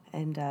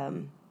 and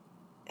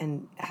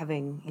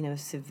having, you know,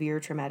 severe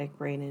traumatic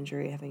brain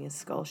injury, having his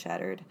skull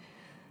shattered.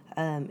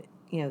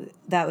 You know,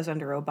 that was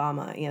under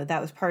Obama. You know,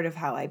 that was part of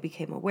how I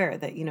became aware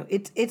that, you know,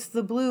 it's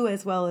the blue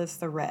as well as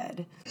the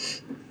red.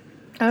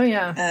 Oh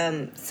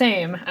yeah.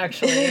 Same,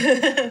 actually.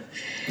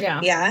 Yeah.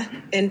 Yeah.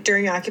 And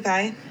during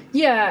Occupy?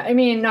 Yeah, I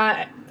mean,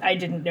 I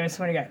didn't know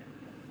someone who got,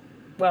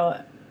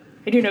 well,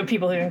 I do know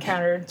people who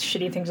encountered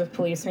shitty things with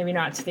police, maybe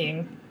not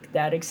to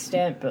that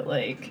extent, but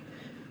like,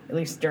 at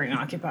least during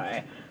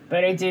Occupy.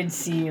 But I did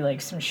see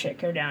like some shit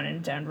go down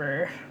in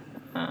Denver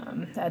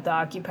at the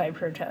Occupy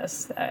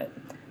protests that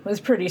was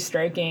pretty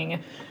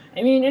striking.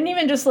 I mean, and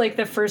even just like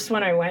the first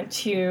one I went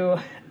to,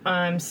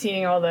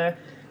 seeing all the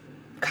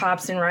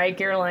cops in riot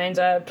gear lined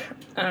up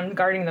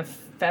guarding the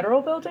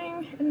federal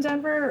building in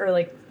Denver, or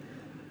like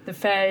the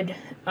Fed,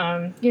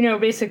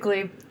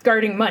 basically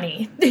guarding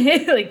money.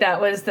 Like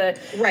that was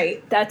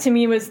that to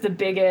me was the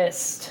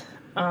biggest,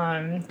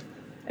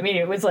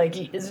 it was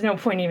like, there's no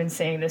point even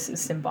saying this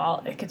is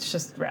symbolic. It's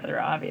just rather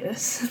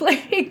obvious.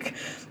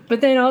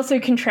 But then also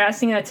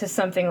contrasting that to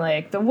something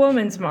like the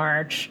Women's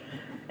March,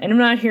 and I'm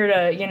not here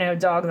to,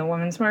 dog the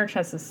Women's March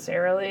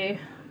necessarily.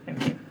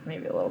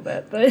 Maybe a little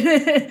bit, but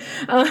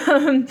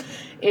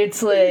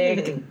it's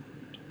like,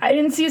 I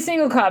didn't see a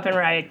single cop in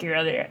riot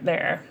gear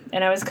there.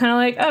 And I was kind of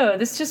like, oh,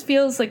 this just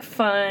feels like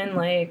fun,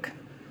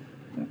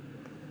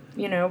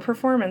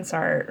 performance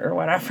art or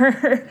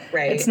whatever.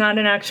 Right. It's not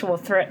an actual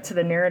threat to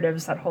the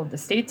narratives that hold the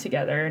state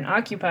together. And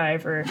Occupy,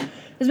 for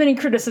as many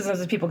criticisms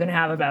as people can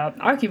have about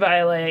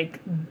Occupy,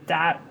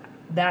 that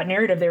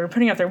narrative they were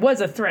putting out there was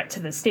a threat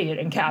to the state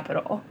and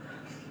capital.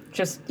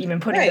 Just even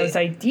putting those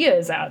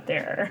ideas out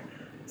there.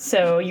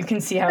 So you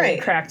can see how they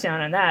cracked down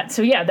on that.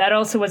 So yeah, that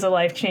also was a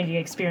life-changing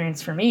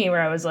experience for me,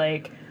 where I was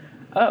like,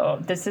 oh,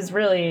 this is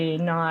really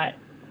not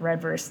red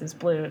versus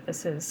blue.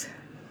 This is,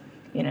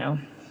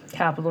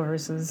 capital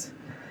versus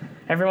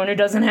everyone who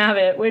doesn't have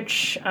it,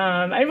 which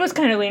I was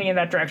kind of leaning in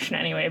that direction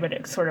anyway, but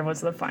it sort of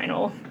was the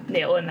final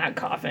nail in that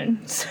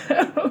coffin.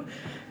 So,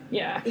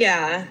 yeah.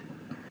 Yeah.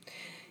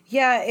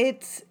 Yeah,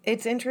 it's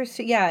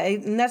interesting. Yeah,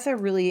 and that's a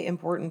really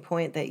important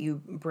point that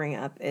you bring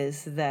up,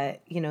 is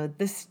that,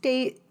 the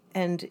state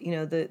and,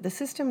 the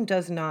system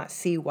does not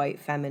see white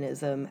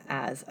feminism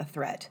as a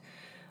threat,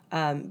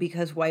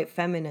 because white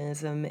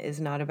feminism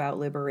is not about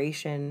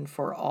liberation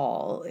for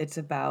all. It's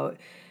about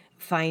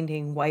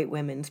finding white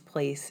women's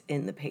place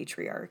in the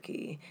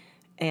patriarchy,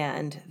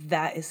 and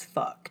that is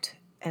fucked.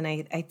 And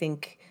I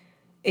think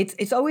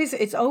it's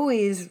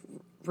always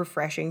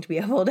refreshing to be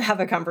able to have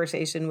a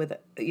conversation with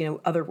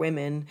other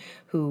women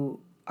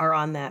who are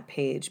on that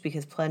page,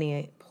 because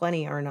plenty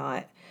are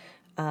not,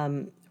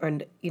 and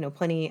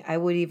plenty, I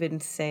would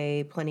even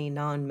say plenty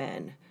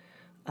non-men.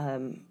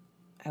 I'm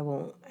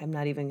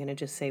not even going to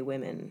just say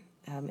women.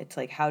 It's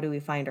like, how do we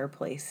find our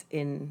place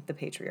in the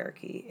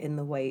patriarchy, in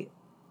the white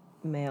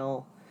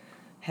male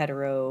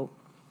hetero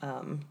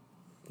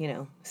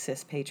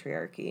cis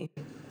patriarchy?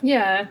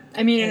 Yeah,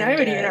 and I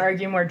would even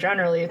argue more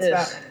generally it's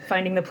about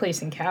finding the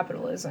place in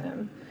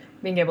capitalism,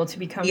 being able to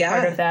become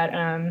part of that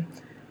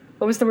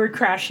what was the word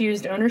Crash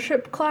used,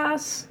 ownership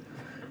class.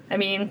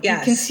 You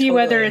can see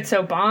whether it's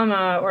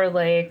Obama or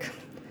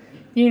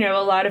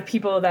a lot of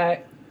people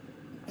that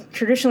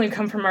traditionally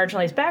come from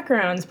marginalized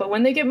backgrounds, but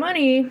when they get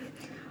money,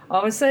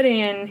 all of a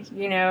sudden,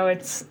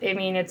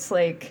 it's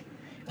like,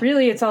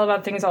 really, it's all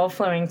about things all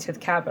flowing to the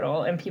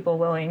capital and people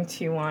willing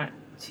to want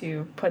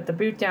to put the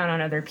boot down on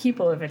other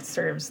people if it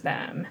serves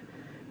them.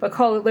 But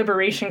call it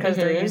liberation because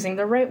they're using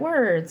the right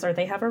words, or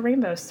they have a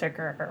rainbow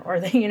sticker, or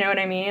they, you know what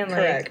I mean?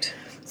 Correct.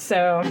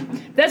 So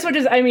that's what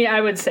I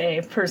would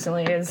say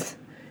personally is,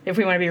 if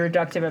we want to be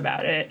reductive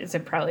about it, is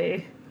it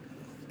probably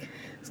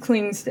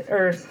clings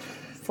or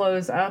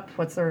flows up.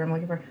 What's the word I'm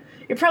looking for?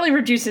 It probably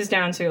reduces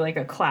down to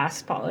a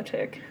class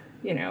politic,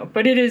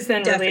 but it is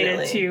then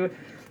related to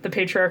the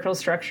patriarchal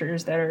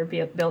structures that are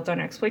built on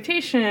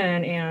exploitation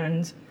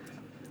and,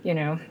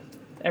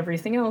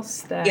 everything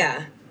else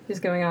that is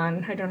going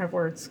on. I don't have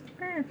words.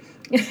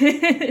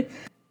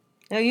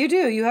 No, you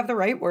do. You have the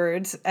right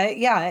words.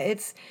 They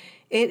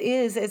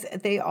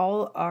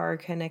all are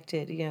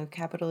connected.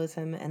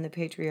 Capitalism and the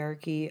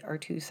patriarchy are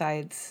two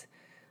sides,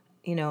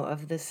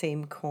 of the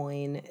same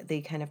coin.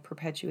 They kind of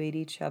perpetuate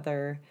each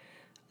other.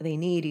 They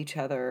need each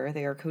other.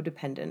 They are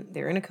codependent.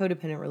 They're in a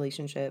codependent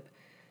relationship.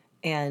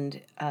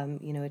 And,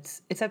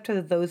 it's up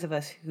to those of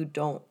us who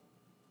don't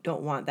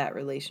want that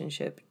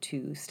relationship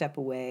to step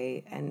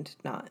away and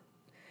not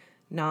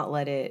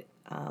let it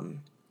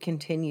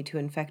continue to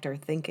infect our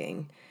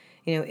thinking.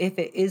 If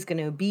it is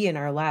going to be in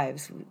our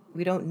lives,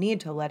 we don't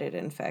need to let it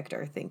infect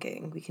our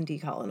thinking. We can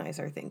decolonize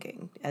our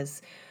thinking.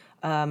 As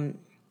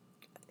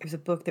there's a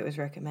book that was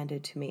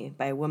recommended to me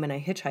by a woman I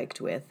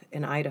hitchhiked with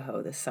in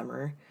Idaho this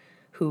summer,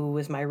 who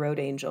was my road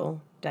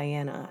angel,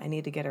 Diana. I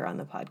need to get her on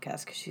the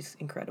podcast because she's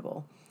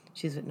incredible.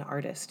 She's an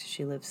artist.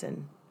 She lives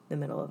in the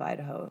middle of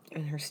Idaho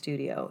in her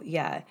studio.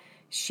 Yeah.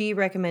 She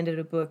recommended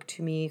a book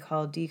to me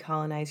called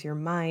Decolonize Your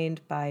Mind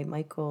by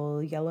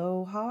Michael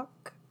Yellowhawk,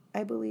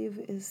 I believe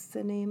is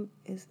the name,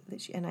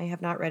 and I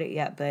have not read it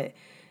yet, but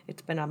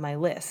it's been on my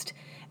list.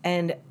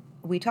 And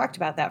we talked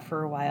about that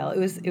for a while. It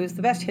was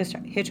the best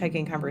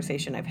hitchhiking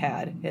conversation I've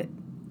had. It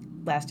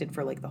lasted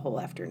for the whole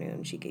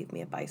afternoon. She gave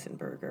me a bison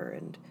burger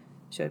and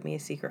showed me a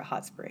secret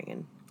hot spring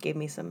and gave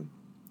me some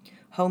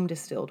home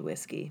distilled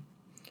whiskey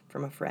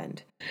from a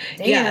friend.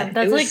 Damn,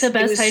 that's the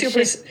best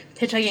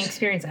hitchhiking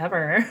experience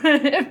ever.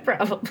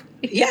 Probably.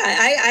 Yeah,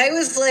 I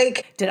was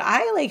like, did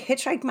I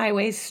hitchhike my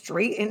way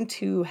straight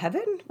into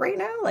heaven right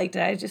now? Did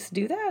I just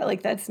do that?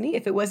 That's neat.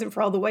 If it wasn't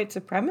for all the white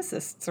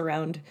supremacists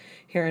around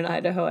here in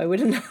Idaho, I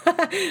wouldn't.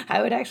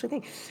 I would actually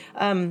think.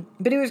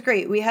 But it was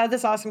great. We had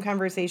this awesome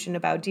conversation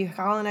about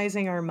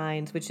decolonizing our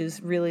minds, which is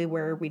really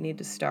where we need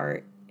to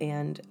start.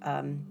 And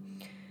I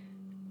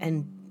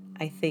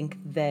think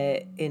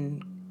that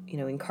in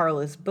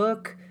Carla's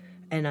book,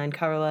 and on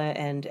Carla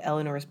and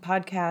Eleanor's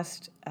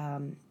podcast,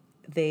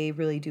 they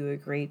really do a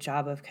great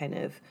job of kind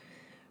of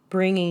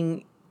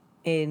bringing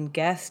in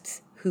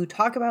guests who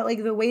talk about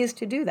like the ways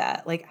to do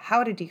that, like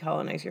how to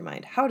decolonize your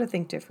mind, how to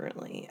think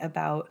differently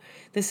about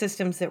the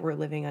systems that we're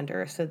living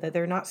under so that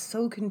they're not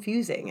so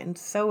confusing and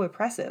so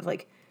oppressive.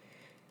 Like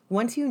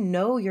once you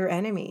know your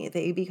enemy,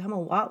 they become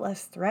a lot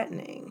less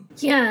threatening.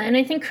 Yeah, and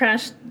I think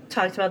Crash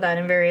talked about that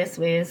in various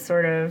ways,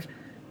 sort of,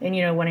 and,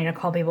 you know, wanting to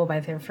call people by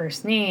their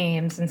first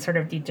names and sort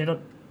of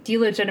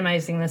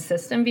delegitimizing the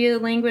system via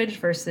language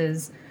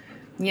versus,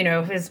 you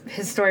know, his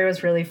story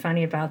was really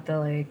funny about the,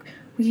 like,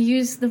 we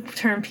use the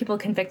term people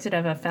convicted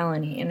of a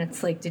felony. And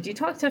it's like, did you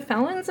talk to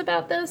felons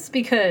about this?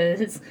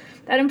 Because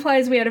that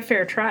implies we had a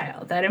fair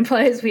trial. That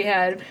implies we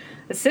had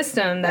a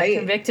system that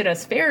convicted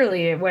us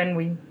fairly when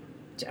we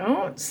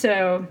don't.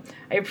 So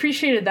I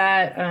appreciated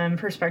that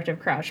perspective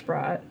Crash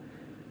brought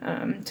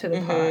to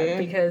the pod,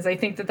 because I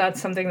think that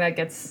that's something that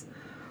gets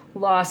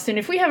lost. And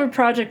if we have a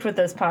project with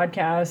this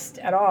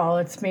podcast at all,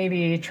 it's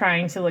maybe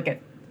trying to look at,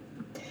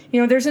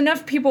 you know, there's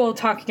enough people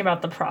talking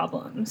about the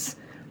problems.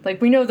 Like,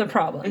 we know the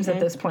problems at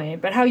this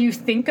point, but how you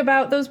think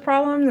about those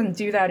problems and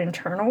do that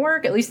internal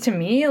work, at least to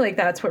me, like,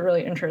 that's what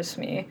really interests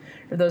me,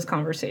 or those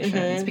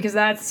conversations, because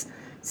that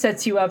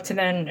sets you up to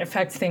then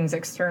affect things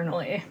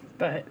externally.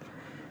 But,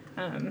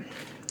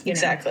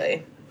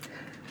 exactly.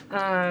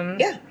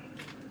 Yeah.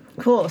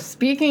 Cool.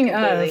 Speaking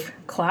of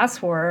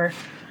class war,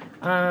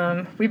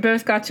 we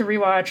both got to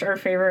rewatch our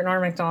favorite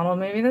Norm Macdonald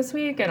movie this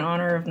week in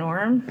honor of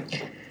Norm.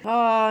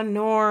 Oh,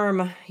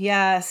 Norm.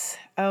 Yes.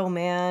 Oh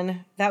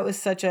man, that was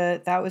such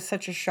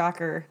a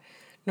shocker.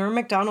 Norm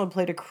Macdonald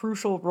played a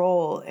crucial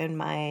role in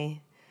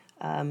my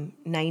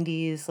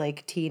 90s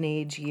like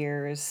teenage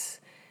years.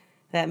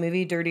 That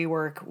movie Dirty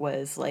Work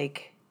was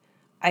like,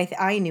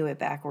 I knew it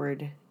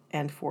backward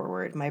and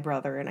forward. My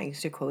brother and I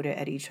used to quote it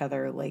at each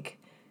other like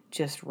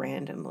just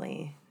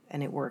randomly,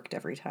 and it worked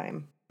every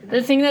time.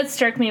 The thing that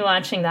struck me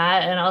watching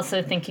that, and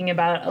also thinking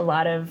about a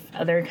lot of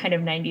other kind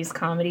of 90s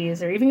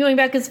comedies, or even going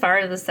back as far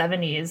as the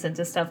 70s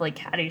into stuff like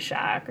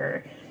Caddyshack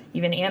or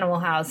even Animal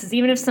House, is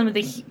even if some of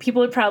the people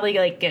would probably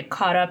like get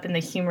caught up in the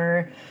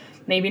humor,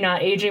 maybe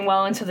not aging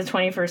well into the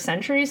 21st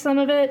century, some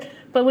of it,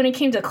 but when it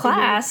came to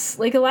class,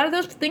 like a lot of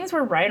those things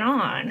were right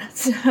on.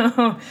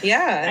 So,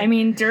 yeah. I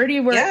mean, Dirty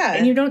Work,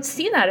 and you don't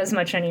see that as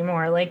much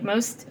anymore. Like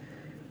most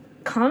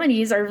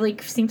comedies are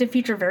like seem to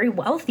feature very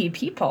wealthy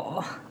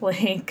people,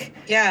 like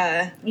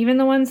even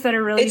the ones that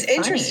are really funny.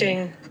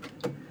 Interesting.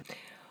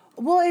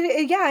 Well,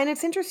 and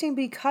it's interesting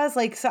because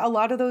like so a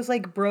lot of those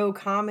like bro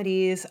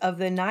comedies of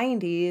the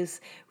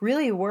 90s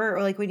really were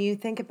like, when you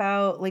think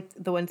about like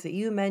the ones that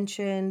you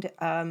mentioned,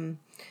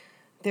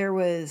 there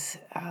was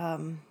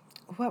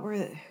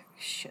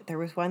there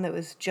was one that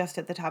was just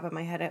at the top of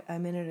my head a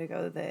minute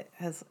ago that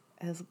has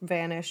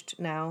vanished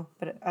now,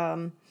 but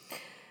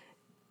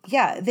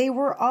yeah, they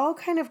were all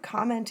kind of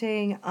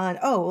commenting on,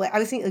 I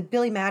was thinking like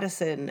Billy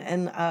Madison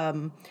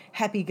and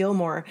Happy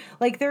Gilmore.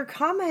 Like they're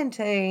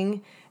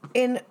commenting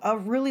in a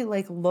really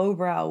like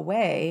lowbrow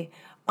way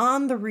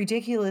on the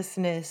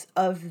ridiculousness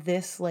of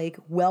this like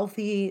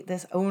wealthy,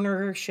 this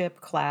ownership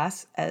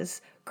class,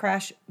 as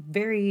Crash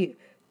very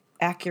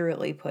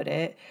accurately put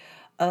it,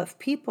 of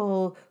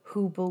people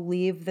who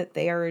believe that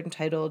they are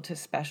entitled to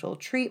special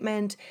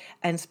treatment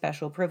and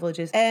special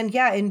privileges. And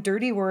yeah, in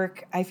Dirty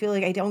Work, I feel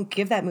like I don't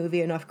give that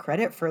movie enough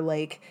credit for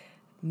like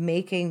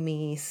making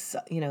me,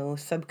 you know,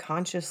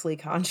 subconsciously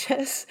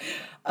conscious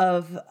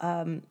of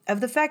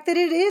the fact that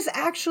it is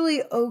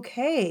actually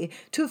okay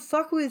to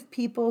fuck with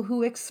people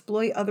who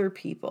exploit other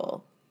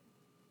people.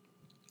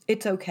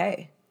 It's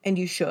okay, and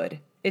you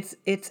should. It's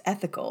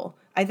ethical.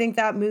 I think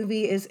that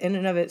movie is in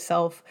and of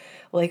itself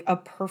like a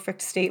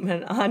perfect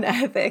statement on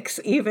ethics,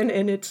 even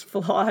in its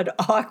flawed,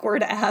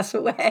 awkward ass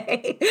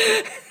way.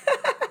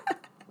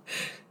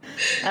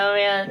 Oh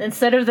man,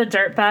 instead of the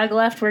dirtbag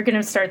left, we're going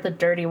to start the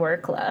dirty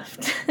work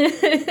left.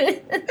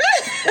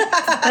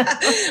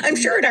 I'm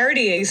sure it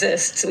already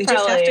exists. We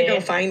just have to go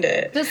find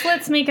it. Just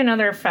let's make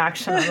another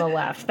faction on the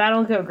left.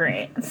 That'll go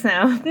great. So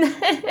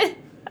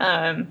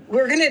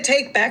we're going to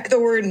take back the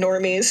word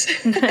normies.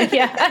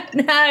 Yeah.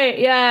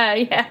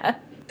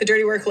 The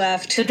dirty work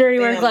left. The dirty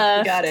work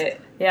left. Got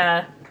it.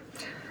 Yeah.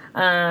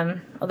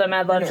 Although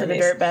mad love to the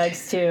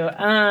dirtbags too.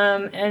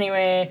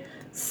 Anyway,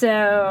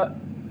 so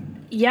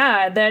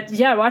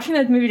watching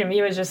that movie to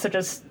me was just such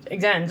a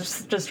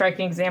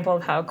striking example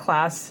of how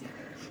class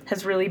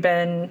has really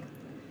been.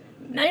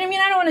 I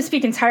mean, I don't want to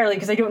speak entirely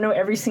because I don't know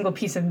every single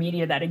piece of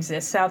media that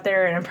exists out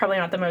there, and I'm probably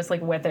not the most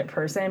like with it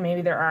person.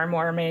 Maybe there are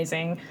more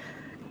amazing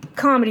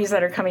comedies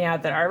that are coming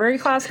out that are very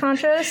class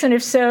conscious, and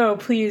if so,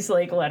 please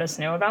like let us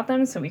know about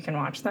them so we can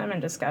watch them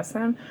and discuss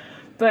them.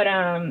 But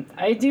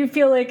I do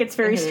feel like it's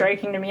very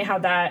striking to me how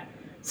that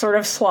sort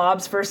of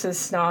slobs versus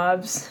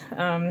snobs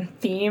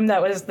theme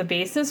that was the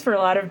basis for a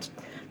lot of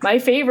my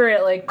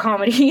favorite like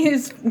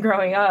comedies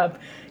growing up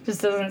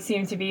just doesn't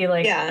seem to be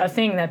like a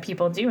thing that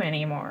people do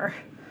anymore,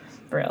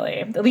 really,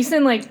 at least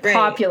in like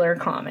popular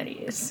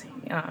comedies,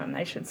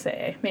 I should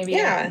say.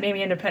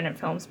 Maybe independent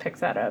films pick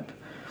that up.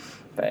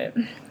 But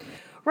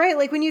right,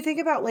 like when you think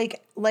about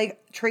like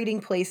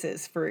trading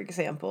places, for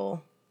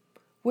example,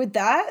 would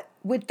that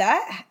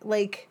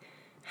like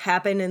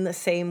happen in the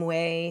same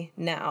way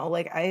now?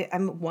 Like I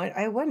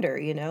wonder,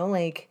 you know,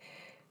 like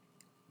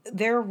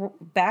there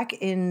back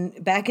in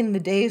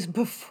the days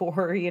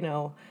before, you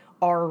know,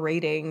 R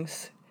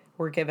ratings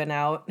were given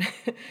out,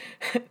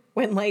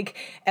 when like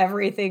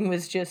everything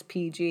was just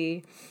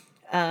PG,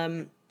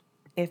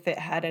 if it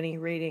had any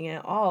rating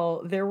at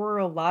all, there were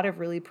a lot of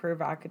really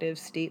provocative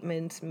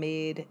statements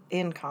made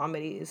in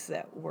comedies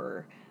that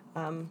were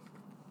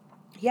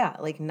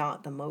like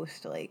not the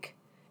most like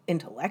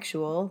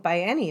intellectual by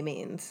any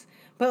means,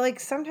 but like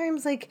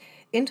sometimes like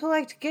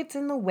intellect gets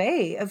in the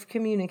way of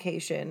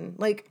communication.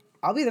 Like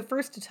I'll be the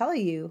first to tell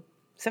you,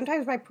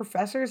 sometimes my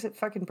professors at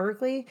fucking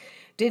Berkeley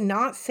did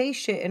not say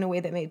shit in a way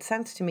that made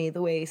sense to me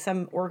the way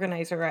some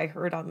organizer I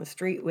heard on the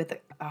street with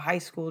a high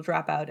school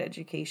dropout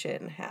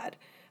education had.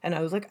 And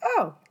I was like,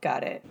 oh,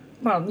 got it.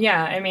 Well,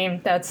 yeah, I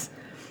mean,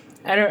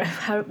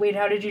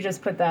 how did you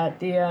just put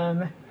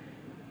that?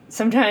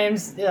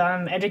 Sometimes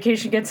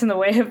education gets in the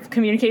way of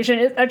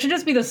communication. That should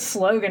just be the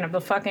slogan of the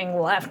fucking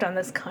left on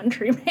this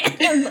country,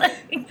 man.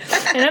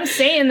 and I'm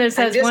saying this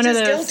as one of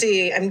those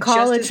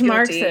college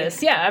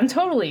Marxists. Yeah, I'm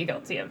totally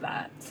guilty of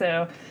that.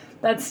 So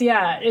that's,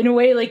 yeah, in a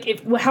way,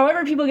 like,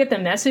 however people get the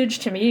message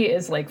to me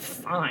is, like,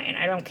 fine.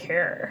 I don't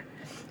care.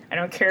 I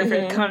don't care if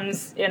it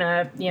comes in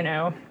a, you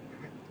know,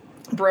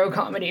 bro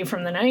comedy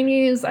from the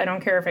 90s. I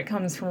don't care if it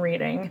comes from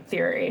reading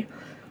theory.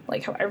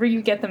 Like, however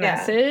you get the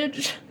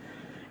message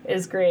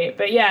is great.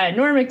 But yeah,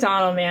 Norm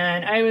Macdonald,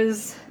 man, I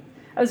was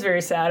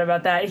very sad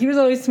about that. He was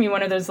always to me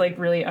one of those like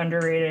really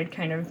underrated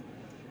kind of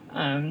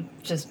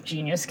just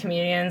genius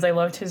comedians. I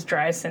loved his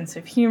dry sense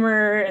of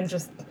humor and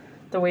just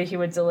the way he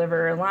would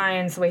deliver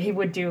lines, the way he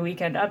would do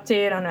Weekend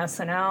Update on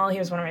SNL. He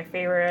was one of my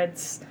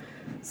favorites.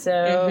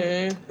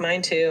 So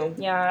mine too.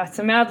 Yeah,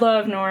 so mad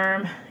love,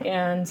 Norm,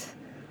 and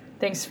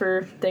thanks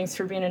for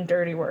being in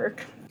Dirty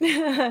Work.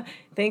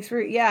 Thanks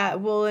for,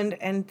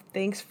 and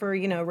thanks for,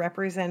 you know,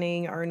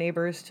 representing our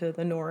neighbors to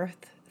the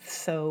north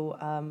so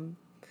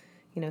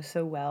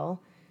so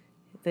well.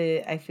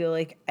 I feel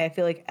like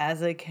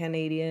as a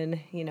Canadian,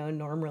 you know,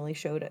 Norm really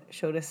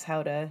showed us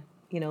how to,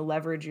 you know,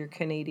 leverage your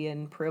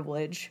Canadian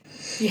privilege.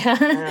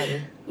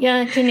 Yeah.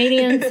 Yeah,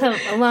 Canadians have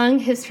a long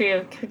history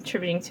of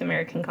contributing to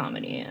American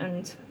comedy,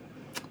 and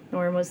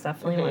Norm was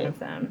definitely one of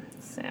them.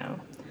 So,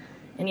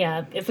 and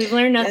yeah, if we've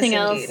learned nothing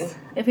else,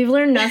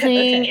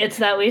 it's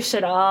that we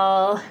should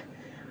all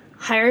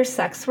hire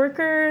sex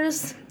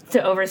workers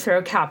to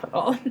overthrow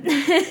capital,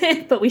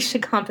 but we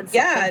should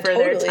compensate them for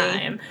their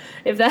time.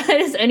 If that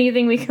is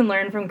anything we can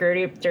learn from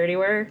Dirty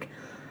Work,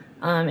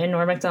 in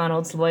Norm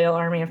Macdonald's loyal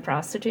army of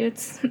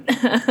prostitutes,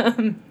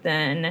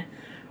 then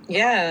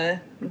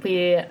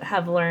we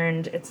have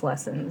learned its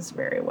lessons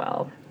very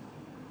well.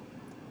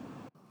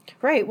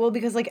 Right. Well,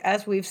 because like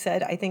as we've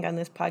said, I think on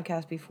this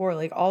podcast before,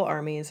 like all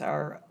armies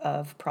are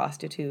of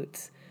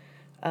prostitutes.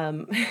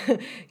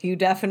 You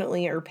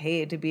definitely are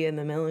paid to be in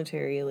the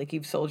military. Like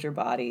you've sold your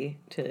body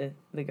to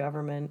the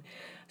government.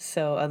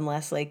 So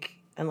unless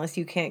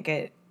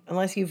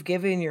you've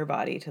given your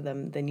body to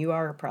them, then you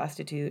are a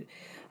prostitute.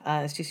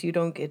 It's just you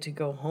don't get to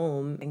go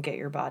home and get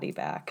your body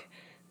back.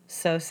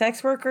 So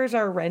sex workers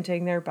are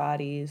renting their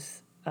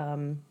bodies,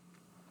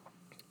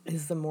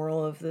 is the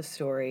moral of the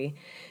story.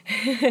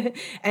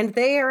 And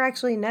they are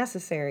actually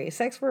necessary.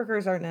 Sex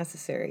workers are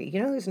necessary.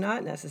 You know who's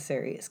not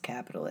necessary is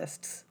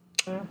capitalists.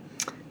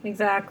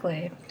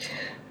 Exactly.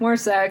 More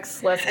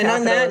sex, less capitalism. And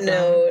on that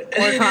note,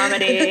 more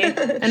comedy.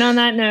 And on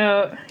that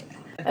note,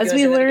 as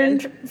we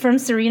learned from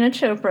Serena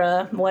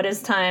Chopra, what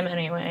is time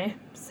anyway?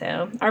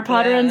 So our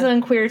pod runs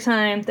on Queer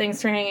Time.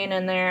 Thanks for hanging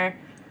in there.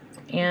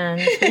 And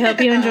we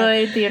hope you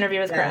enjoyed the interview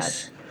with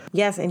Crash.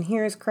 Yes, and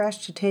here is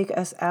Crash to take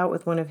us out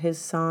with one of his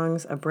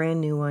songs, a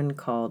brand new one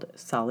called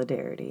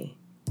Solidarity.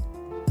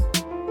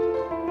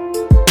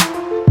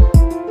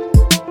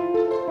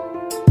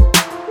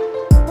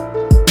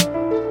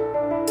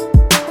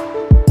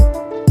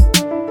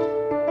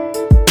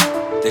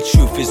 The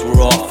truth is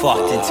we're all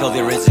fucked until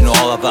there isn't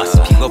all of us.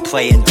 People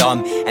playing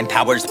dumb and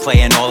power's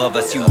playing all of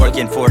us. You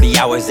working 40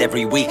 hours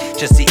every week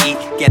just to eat,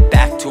 get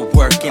back to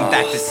work and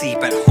back to sleep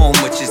at home,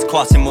 which is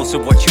costing most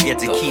of what you get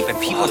to keep. And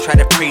people try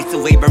to praise the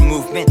labor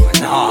movement.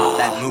 Nah,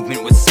 that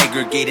movement was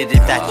segregated.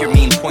 If that's your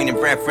main point of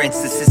reference,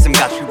 the system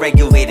got you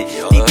regulated.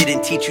 They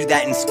didn't teach you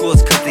that in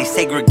schools cause they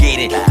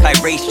segregated by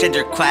race,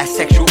 gender, class,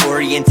 sexual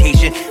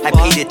orientation. I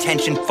paid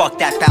attention, fuck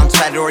that bounce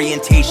that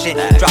orientation.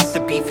 Drop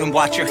the beef and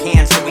watch your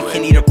hands so we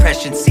can eat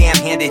oppression. Sam,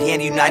 hand in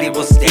hand, united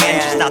we'll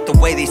stand. Just not the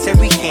way they said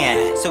we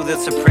can. So they'll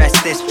suppress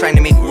this, trying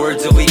to make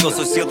words illegal.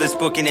 So seal this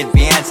book in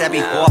advance. Abby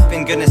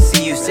Hoffman, gonna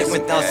see you sit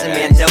with Nelson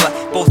Mandela,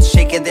 both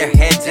shaking their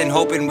heads and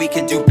hoping we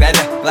can do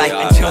better. Like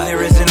until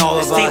there isn't all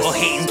of us. The state will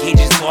hate and cage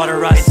and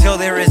slaughter us. Until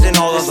there isn't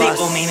all of us. The state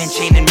will maim and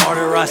chain and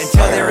martyr us.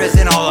 Until there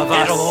isn't all of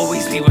us. That'll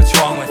always be what's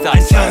wrong with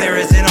us. Until there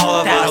isn't all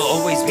of us. That'll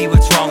always be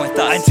what's wrong with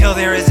us. Until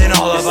there isn't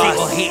all of us. The state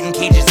will hate and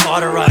cage and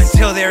slaughter us.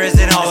 Until there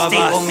isn't all of us. The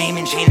state will maim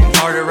and chain and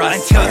martyr us. martyr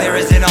us. Until there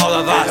isn't all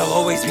of us, that'll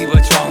always be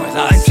what's wrong with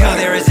us. Until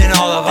there isn't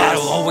all of us,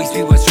 that'll always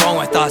be what's wrong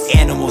with us.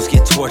 Animals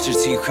get tortured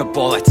so you could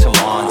bullets to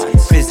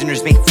lawns.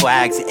 Prisoners make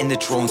flags and the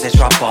drones that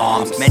drop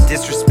bombs. Men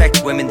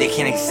disrespect women, they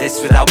can't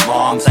exist without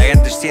moms. I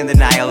understand the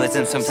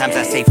nihilism, sometimes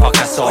I say fuck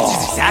us all. Which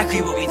is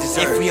exactly what we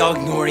deserve if we all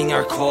ignoring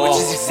our calls.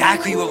 Which is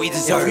exactly what we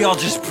deserve if we all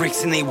just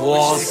bricks in the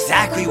walls. Which is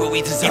exactly what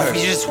we deserve if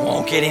we just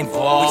won't get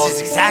involved.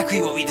 Which is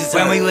exactly what we deserve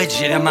when we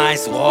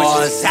legitimize laws.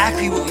 Which is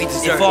exactly what we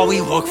deserve if all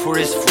we look for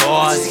is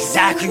flaws. Which is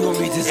exactly what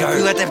we deserve if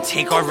we let them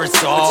take our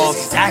resolve. Which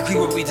is exactly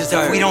what we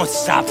deserve if we don't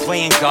stop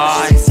playing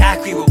God. Which is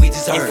exactly what we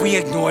deserve if we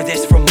ignore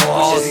this from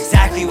laws. Which is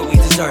exactly what we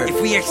deserve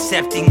if we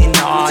accepting the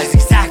nod. Which is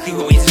exactly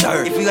what we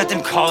deserve if we let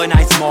them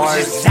colonize Mars.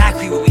 Which is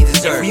exactly what we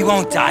deserve if we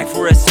won't die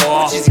for us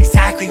all. Which is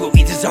exactly what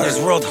we deserve. There's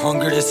world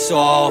hunger to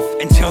solve.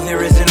 Until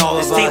there isn't all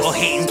of us, the state will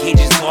hate and cage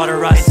and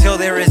slaughter us. Until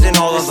there isn't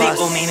all of us, the state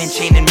will maim and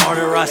chain and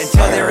martyr us.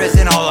 Until there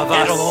isn't all of us,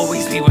 that'll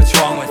always be what's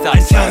wrong with us.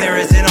 Until there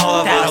isn't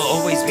all of us, that'll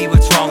always be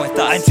what's wrong with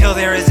us. Until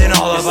there isn't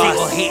all of us, the state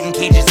will hate and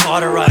cage and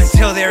slaughter us.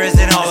 Until there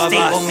isn't all of us, the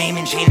state will maim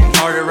and chain and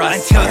martyr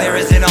us. Until there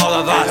isn't all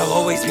of us, that'll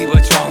always be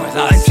what's wrong with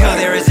us. Until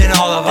there isn't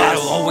all of us,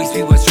 that'll always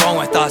be what's wrong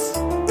with us.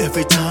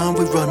 Every time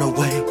we run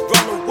away,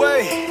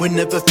 we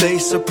never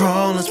face our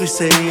problems, we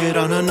say it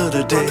on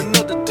another day.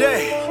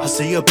 I'll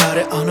see about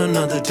it on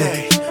another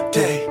day.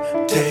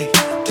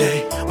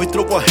 We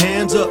throw our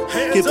hands up,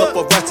 give up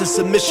our rights and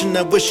submission.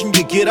 I'm wishing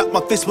you get out my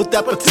face with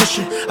that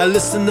petition. I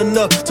listen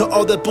enough to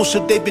all that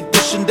bullshit they be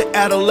dishing. The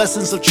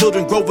adolescence of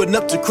children growing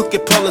up to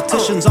crooked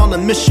politicians on a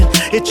mission,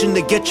 itching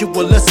to get you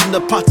a lesson.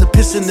 The pots of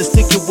pissing and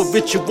sticking with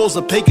rituals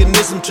of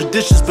paganism,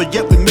 traditions, but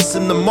yet we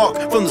missing the mark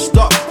from the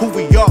start. Who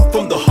we are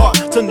from the heart,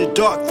 turn it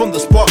dark from the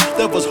spark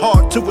that was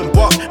hard to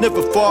embark.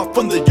 Never far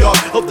from the yard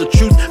of the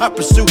truth I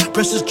pursue.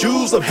 Precious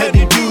jewels, I'm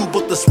heading you,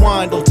 but the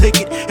swine don't take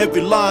it.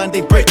 Every line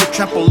they break, they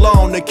trample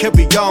on, they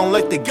carry on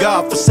like the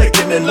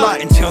God-forsaken in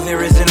light. Until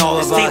there isn't all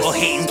of us, the state will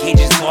hate and cage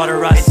and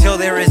slaughter us. Until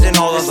there isn't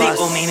all of us, the state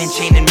will maim and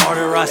chain and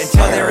martyr us.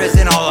 Until there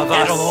isn't all of us,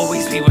 that'll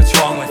always be what's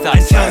wrong with us.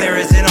 Until there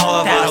isn't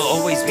all of us, that'll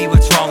always be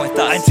what's wrong with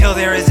us. Until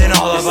there isn't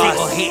all of us, the state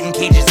will hate and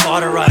cage and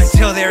slaughter us.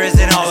 Until there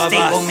isn't all of us, the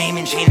state will maim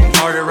and chain and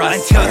martyr us.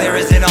 Until there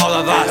isn't all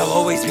of us, that'll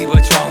always be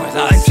what's wrong with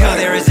us. Until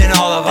there isn't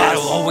all of us,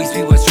 that'll always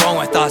be what's wrong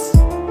with us.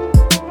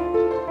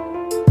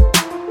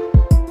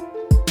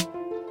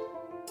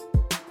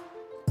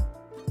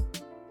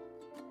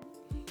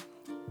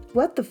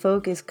 What the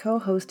Folk is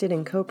co-hosted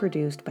and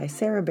co-produced by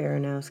Sarah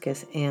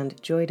Baranowskis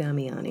and Joy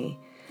Damiani.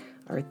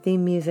 Our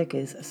theme music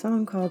is a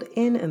song called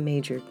In a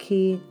Major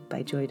Key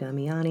by Joy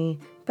Damiani,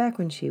 back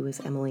when she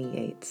was Emily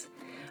Yates.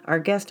 Our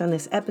guest on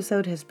this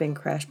episode has been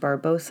Crash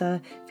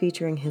Barbosa,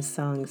 featuring his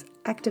songs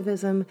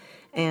Activism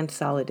and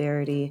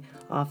Solidarity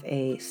off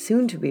a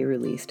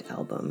soon-to-be-released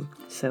album.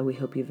 So we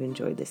hope you've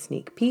enjoyed the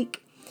sneak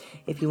peek.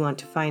 If you want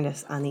to find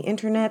us on the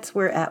internets,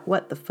 we're at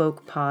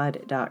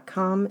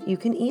whatthefolkpod.com. You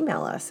can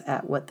email us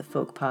at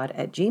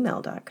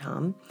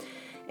whatthefolkpod@gmail.com.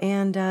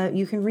 And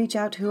you can reach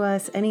out to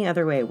us any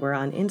other way. We're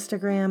on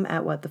Instagram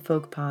at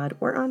whatthefolkpod.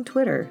 We're on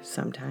Twitter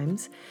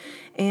sometimes.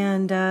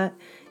 And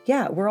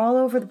we're all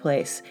over the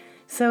place.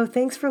 So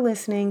thanks for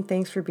listening.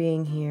 Thanks for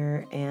being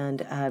here.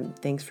 And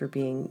thanks for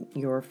being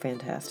your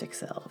fantastic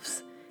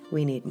selves.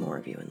 We need more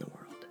of you in the world.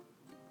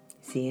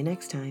 See you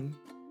next time.